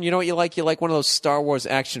virgin. You know what you like? You're like one of those Star Wars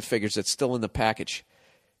action figures that's still in the package.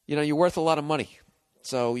 You know, you're worth a lot of money.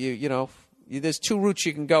 So, you know, there's 2 routes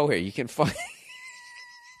you can go here. You can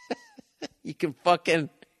you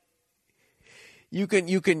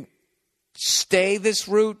can stay this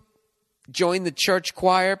route, join the church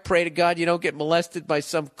choir, pray to God you don't get molested by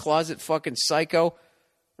some closet fucking psycho,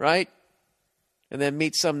 right? And then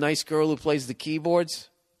meet some nice girl who plays the keyboards.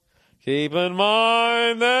 Keep in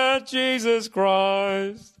mind that Jesus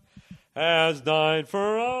Christ has died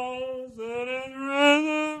for us and is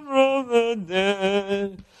risen from the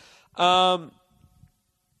dead.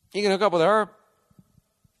 You can hook up with her.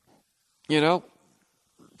 You know,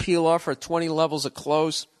 peel off her 20 levels of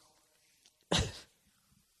clothes.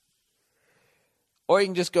 Or you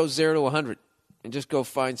can just go 0 to 100 and just go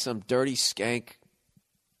find some dirty skank.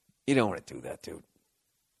 You don't want to do that, dude.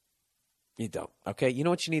 You don't. Okay? You know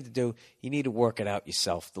what you need to do? You need to work it out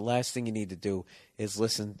yourself. The last thing you need to do is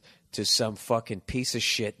listen to some fucking piece of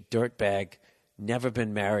shit, dirtbag, never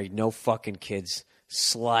been married, no fucking kids,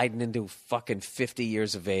 sliding into fucking 50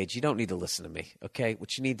 years of age. You don't need to listen to me, okay?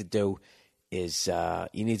 What you need to do is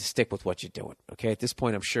you need to stick with what you're doing, okay? At this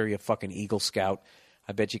point, I'm sure you're a fucking Eagle Scout.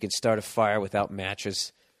 I bet you can start a fire without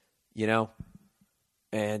matches, you know?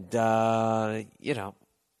 And, you know,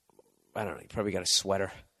 I don't know, you probably got a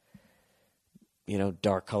sweater, you know,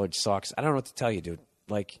 dark-colored socks. I don't know what to tell you, dude.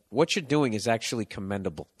 Like, what you're doing is actually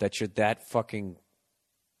commendable, that you're that fucking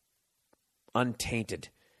untainted.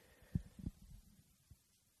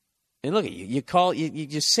 And look at you. You're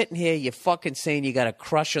just sitting here, you're fucking saying you got a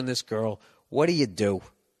crush on this girl. What do you do?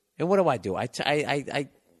 And what do? I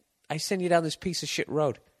send you down this piece of shit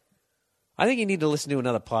road. I think you need to listen to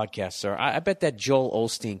another podcast, sir. I bet that Joel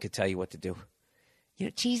Osteen could tell you what to do. You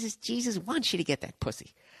know, Jesus wants you to get that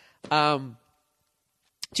pussy.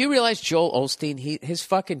 Do you realize Joel Osteen, his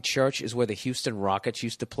fucking church is where the Houston Rockets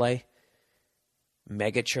used to play?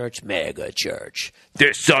 Mega church.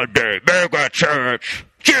 This Sunday, mega church.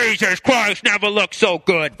 Jesus Christ never looked so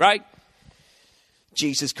good, right?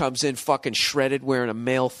 Jesus comes in fucking shredded wearing a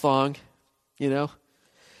male thong, you know?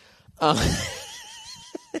 What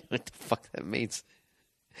the fuck that means?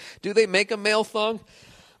 Do they make a male thong?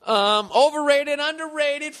 Overrated,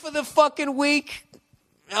 underrated for the fucking week.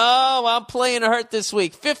 Oh, I'm playing hurt this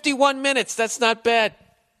week. 51 minutes. That's not bad.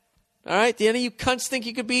 All right? Do any of you cunts think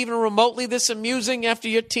you could be even remotely this amusing after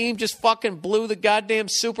your team just fucking blew the goddamn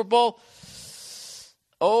Super Bowl?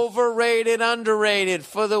 Overrated, underrated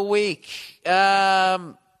for the week.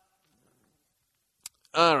 All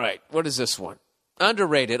right. What is this one?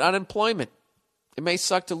 Underrated. Unemployment. It may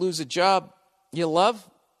suck to lose a job you love,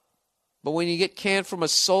 but when you get canned from a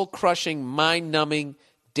soul-crushing, mind-numbing,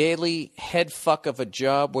 daily head fuck of a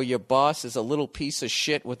job where your boss is a little piece of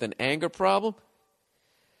shit with an anger problem,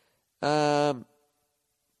 why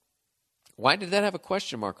did that have a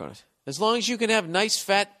question mark on it? As long as you can have a nice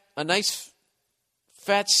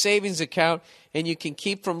fat savings account and you can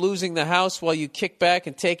keep from losing the house while you kick back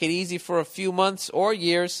and take it easy for a few months or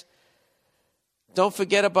years, don't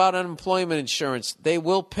forget about unemployment insurance. They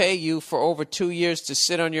will pay you for over 2 years to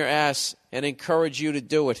sit on your ass and encourage you to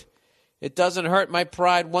do it. It doesn't hurt my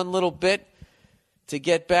pride one little bit to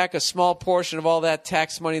get back a small portion of all that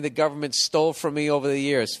tax money the government stole from me over the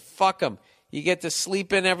years. Fuck them. You get to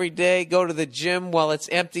sleep in every day, go to the gym while it's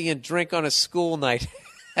empty, and drink on a school night.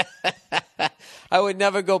 I would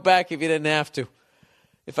never go back if you didn't have to.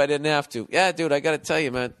 If I didn't have to. Yeah, dude, I got to tell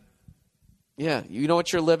you, man. Yeah, you know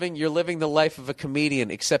what you're living? You're living the life of a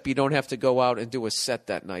comedian, except you don't have to go out and do a set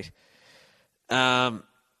that night.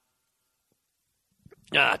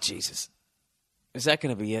 Jesus. Is that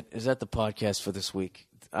going to be it? Is that the podcast for this week?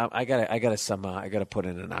 I gotta put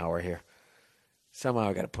in an hour here. Somehow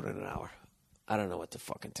I gotta put in an hour. I don't know what to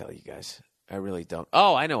fucking tell you guys. I really don't.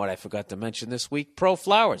 Oh, I know what I forgot to mention this week. Pro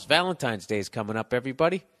Flowers. Valentine's Day is coming up,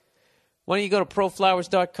 everybody. Why don't you go to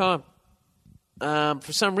proflowers.com?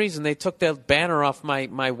 For some reason, they took that banner off my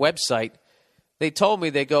website. They told me,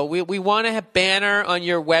 they go, we want to have banner on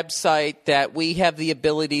your website that we have the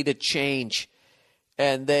ability to change.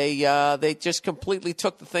 And they just completely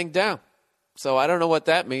took the thing down. So I don't know what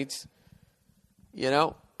that means. You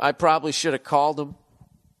know, I probably should have called them.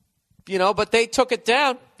 You know, but they took it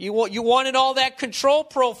down. You wanted all that control,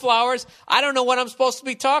 Pro Flowers. I don't know what I'm supposed to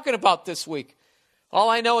be talking about this week. All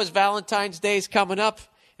I know is Valentine's Day is coming up,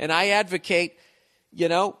 and I advocate,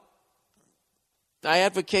 going out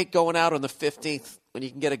on the 15th when you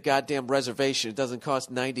can get a goddamn reservation. It doesn't cost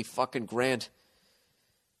 90 fucking grand.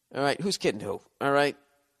 All right, who's kidding who? All right.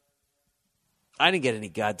 I didn't get any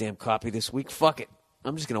goddamn copy this week. Fuck it.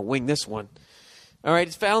 I'm just going to wing this one. All right,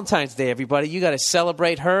 it's Valentine's Day, everybody. You got to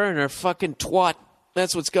celebrate her and her fucking twat.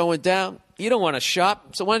 That's what's going down. You don't want to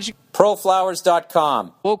shop, so why don't you...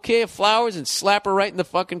 Proflowers.com. Okay, flowers and slap her right in the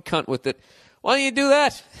fucking cunt with it. Why don't you do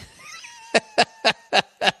that?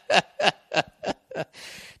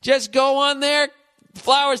 Just go on there,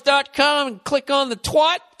 bukeflowers.com and click on the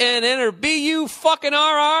twat and enter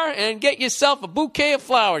BU-RR and get yourself a bouquet of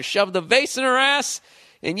flowers. Shove the vase in her ass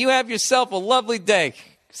and you have yourself a lovely day.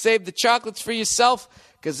 Save the chocolates for yourself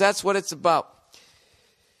because that's what it's about.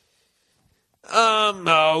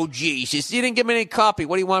 Oh, Jesus. You didn't give me any copy.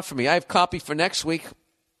 What do you want from me? I have copy for next week.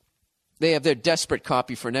 They have their desperate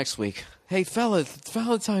copy for next week. Hey, fellas, it's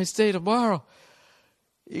Valentine's Day tomorrow.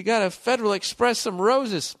 You got to Federal Express some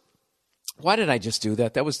roses. Why did I just do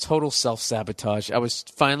that? That was total self-sabotage. I was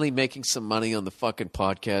finally making some money on the fucking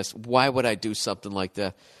podcast. Why would I do something like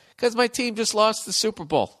that? Because my team just lost the Super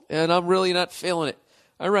Bowl, and I'm really not feeling it.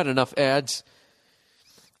 I read enough ads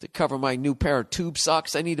to cover my new pair of tube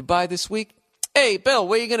socks I need to buy this week. Hey, Bill,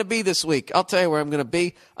 where you going to be this week? I'll tell you where I'm going to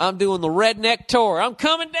be. I'm doing the Redneck Tour. I'm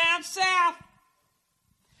coming down south.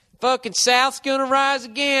 Fucking South's going to rise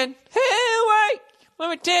again. Hey, wait. Let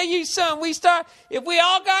me tell you something. If we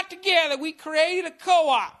all got together, we created a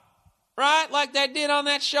co-op, right? Like they did on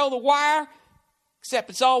that show, The Wire, except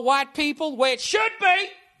it's all white people, the way it should be.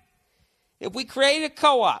 If we created a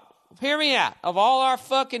co-op, hear me out, of all our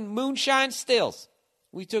fucking moonshine stills,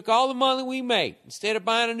 we took all the money we made. Instead of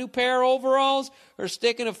buying a new pair of overalls or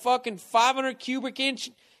sticking a fucking 500 cubic inch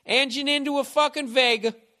engine into a fucking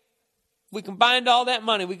Vega, we combined all that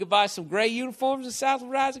money. We could buy some gray uniforms and South will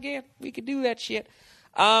rise again. We could do that shit.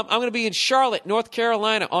 I'm going to be in Charlotte, North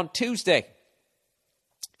Carolina on Tuesday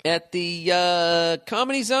at the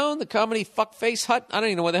Comedy Zone, the Comedy Fuckface Hut. I don't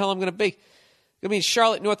even know where the hell I'm going to be. I'm going to be in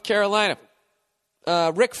Charlotte, North Carolina.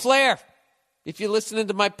 Ric Flair. If you're listening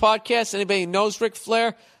to my podcast, anybody who knows Ric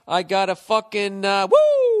Flair, I got a fucking, I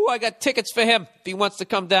got tickets for him if he wants to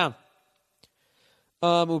come down.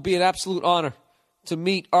 It would be an absolute honor to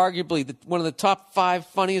meet arguably one of the top 5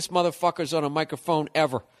 funniest motherfuckers on a microphone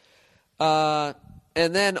ever.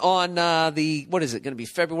 And then on what is it, going to be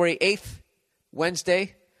February 8th,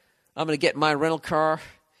 Wednesday, I'm going to get my rental car,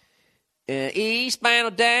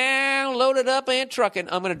 eastbound down, loaded up and trucking.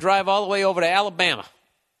 I'm going to drive all the way over to Alabama.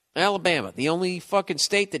 Alabama, the only fucking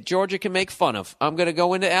state that Georgia can make fun of. I'm going to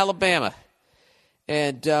go into Alabama.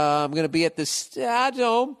 And I'm going to be at the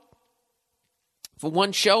Stadium for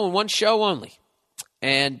one show and one show only.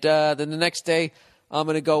 And then the next day, I'm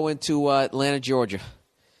going to go into Atlanta, Georgia.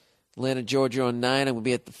 Atlanta, Georgia on 9. I'm going to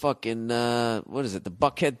be at the fucking, the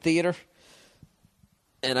Buckhead Theater.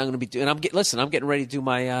 And I'm going to be doing, I'm getting ready to do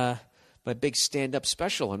my big stand-up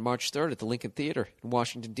special on March 3rd at the Lincoln Theater in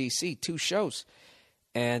Washington, D.C., 2 shows.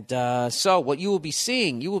 And so what you will be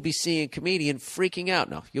seeing a comedian freaking out.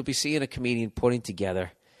 No, you'll be seeing a comedian putting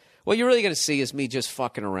together. What you're really going to see is me just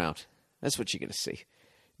fucking around. That's what you're going to see.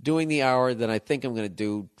 Doing the hour that I think I'm going to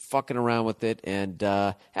do, fucking around with it and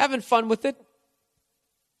having fun with it.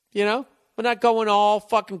 You know? We're not going all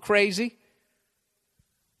fucking crazy.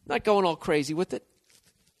 Not going all crazy with it.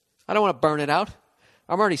 I don't want to burn it out.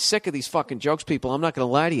 I'm already sick of these fucking jokes, people. I'm not going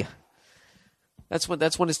to lie to you. That's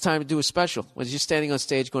when it's time to do a special. When you're standing on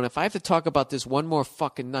stage going, if I have to talk about this one more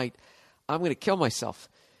fucking night, I'm going to kill myself.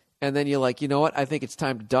 And then you're like, you know what? I think it's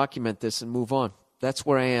time to document this and move on. That's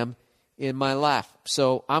where I am in my life.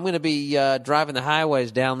 So I'm going to be driving the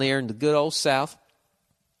highways down there in the good old South.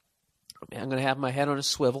 I'm going to have my head on a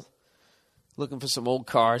swivel, looking for some old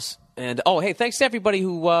cars. And, hey, thanks to everybody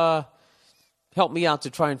who helped me out to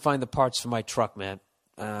try and find the parts for my truck, man.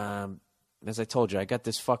 As I told you, I got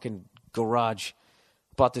this fucking garage.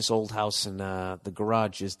 Bought this old house, and the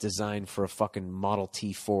garage is designed for a fucking Model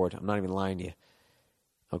T Ford. I'm not even lying to you.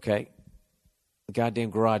 Okay? The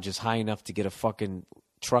goddamn garage is high enough to get a fucking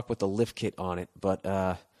truck with a lift kit on it.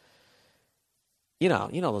 But, you know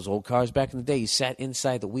those old cars back in the day, you sat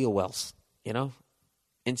inside the wheel wells, you know?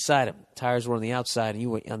 Inside them. Tires were on the outside, and you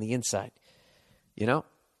were on the inside. You know?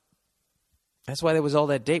 That's why there was all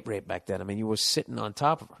that date rape back then. I mean, you were sitting on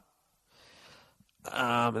top of her.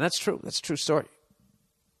 And that's true. That's a true story.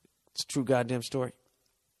 It's a true goddamn story.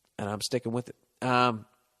 And I'm sticking with it.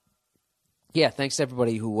 Yeah, thanks to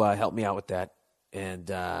everybody who helped me out with that. And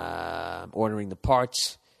ordering the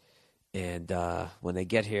parts. And when they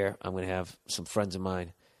get here, I'm going to have some friends of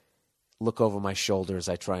mine look over my shoulder as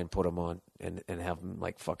I try and put them on and have them,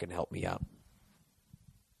 like, fucking help me out.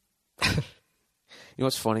 You know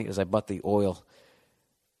what's funny is I bought the oil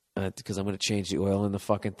because I'm going to change the oil in the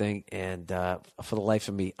fucking thing. And for the life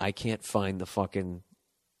of me, I can't find the fucking...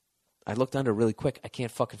 I looked under really quick. I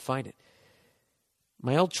can't fucking find it.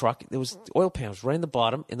 My old truck, there was the oil pan was right in the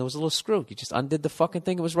bottom, and there was a little screw. You just undid the fucking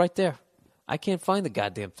thing. It was right there. I can't find the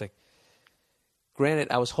goddamn thing. Granted,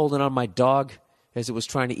 I was holding on my dog as it was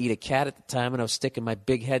trying to eat a cat at the time, and I was sticking my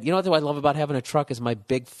big head. You know what I love about having a truck is my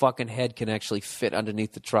big fucking head can actually fit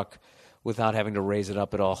underneath the truck without having to raise it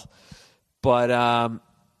up at all. But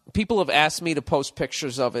people have asked me to post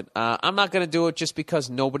pictures of it. I'm not going to do it just because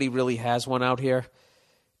nobody really has one out here.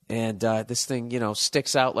 And this thing,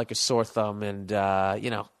 sticks out like a sore thumb. And, I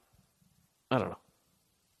don't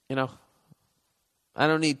know. I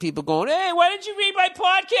don't need people going, hey, why didn't you read my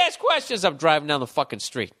podcast questions? I'm driving down the fucking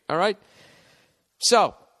street. All right?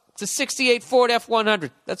 So, it's a 68 Ford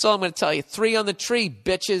F100. That's all I'm going to tell you. 3 on the tree,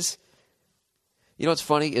 bitches. You know what's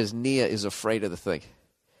funny is Nia is afraid of the thing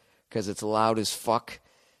because it's loud as fuck.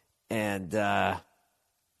 And, the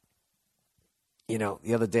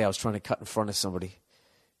other day I was trying to cut in front of somebody.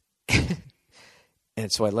 And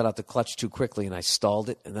so I let out the clutch too quickly and I stalled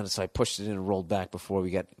it. And then so I pushed it in and rolled back before we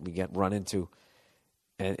got run into.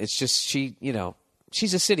 And it's just, she's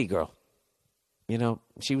a city girl.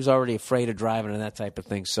 She was already afraid of driving and that type of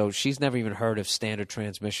thing. So she's never even heard of standard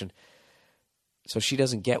transmission. So she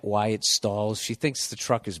doesn't get why it stalls. She thinks the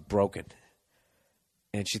truck is broken.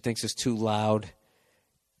 And she thinks it's too loud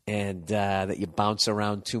and that you bounce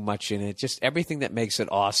around too much in it. Just everything that makes it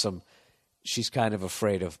awesome, she's kind of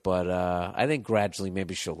afraid of. But I think gradually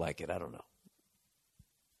maybe she'll like it. I don't know.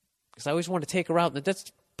 Because I always want to take her out. And that's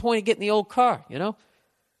the point of getting the old car,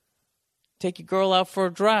 Take your girl out for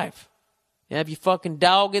a drive. You have your fucking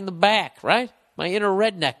dog in the back, right? My inner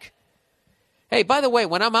redneck. Hey, by the way,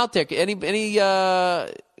 when I'm out there, give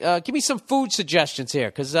me some food suggestions here,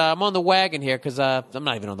 because I'm on the wagon here, because I'm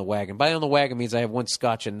not even on the wagon. By on the wagon means I have one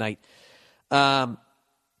scotch a night. I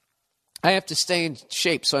have to stay in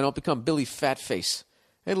shape so I don't become Billy Fatface.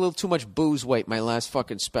 I had a little too much booze weight my last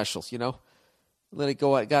fucking specials, Let it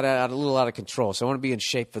go. I got a little out of control, so I want to be in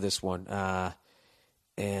shape for this one. So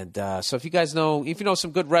if you guys know, if you know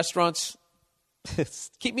some good restaurants,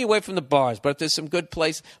 keep me away from the bars. But if there's some good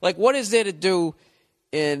place, like what is there to do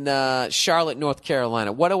in Charlotte, North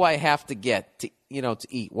Carolina? What do I have to get to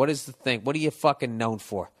eat? What is the thing? What are you fucking known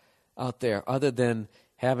for out there other than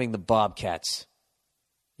having the Bobcats?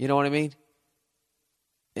 You know what I mean?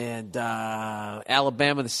 And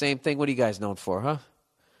Alabama, the same thing. What are you guys known for, huh?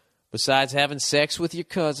 Besides having sex with your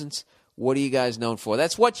cousins, what are you guys known for?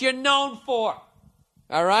 That's what you're known for.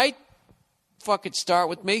 All right? Fucking start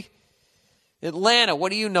with me. Atlanta,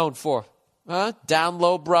 what are you known for? Huh? Down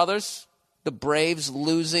Low Brothers. The Braves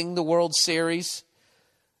losing the World Series.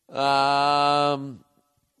 Stonewall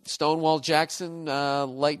Jackson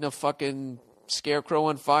lighting a fucking scarecrow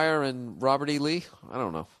on fire and Robert E. Lee. I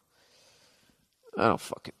don't know. I don't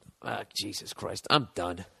fucking... Jesus Christ. I'm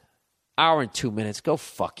done. Hour and 2 minutes. Go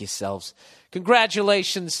fuck yourselves.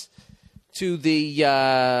 Congratulations to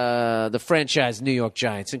the franchise New York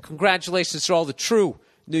Giants. And congratulations to all the true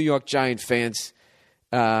New York Giant fans.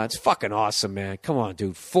 It's fucking awesome, man. Come on,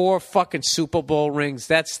 dude. 4 fucking Super Bowl rings.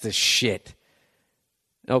 That's the shit.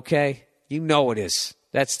 Okay? You know it is.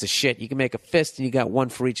 That's the shit. You can make a fist and you got one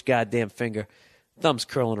for each goddamn finger. Thumbs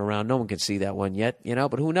curling around. No one can see that one yet,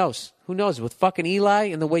 but who knows? Who knows? With fucking Eli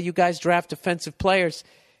and the way you guys draft defensive players,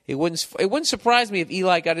 it wouldn't surprise me if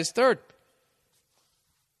Eli got his 3rd.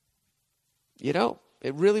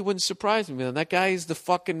 It really wouldn't surprise me, man. That guy is the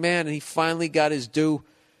fucking man, and he finally got his due.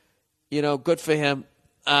 Good for him.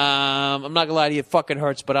 I'm not gonna lie to you, it fucking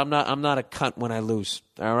hurts, but I'm not a cunt when I lose.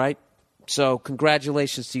 All right? So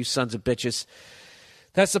congratulations to you sons of bitches.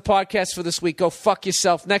 That's the podcast for this week. Go fuck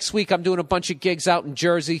yourself. Next week I'm doing a bunch of gigs out in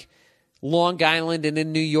Jersey, Long Island, and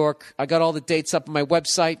in New York. I got all the dates up on my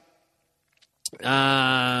website.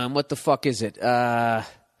 What the fuck is it?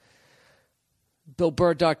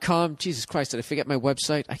 BillBurr.com. Jesus Christ, did I forget my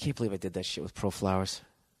website? I can't believe I did that shit with Pro Flowers.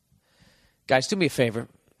 Guys, do me a favor.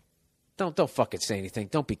 Don't fucking say anything.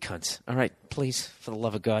 Don't be cunts. All right? Please, for the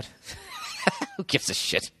love of God. Who gives a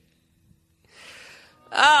shit?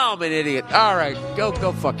 Oh, I'm an idiot. All right. Go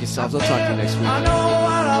fuck yourselves. I'll talk to you next week. I know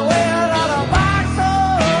what I wear.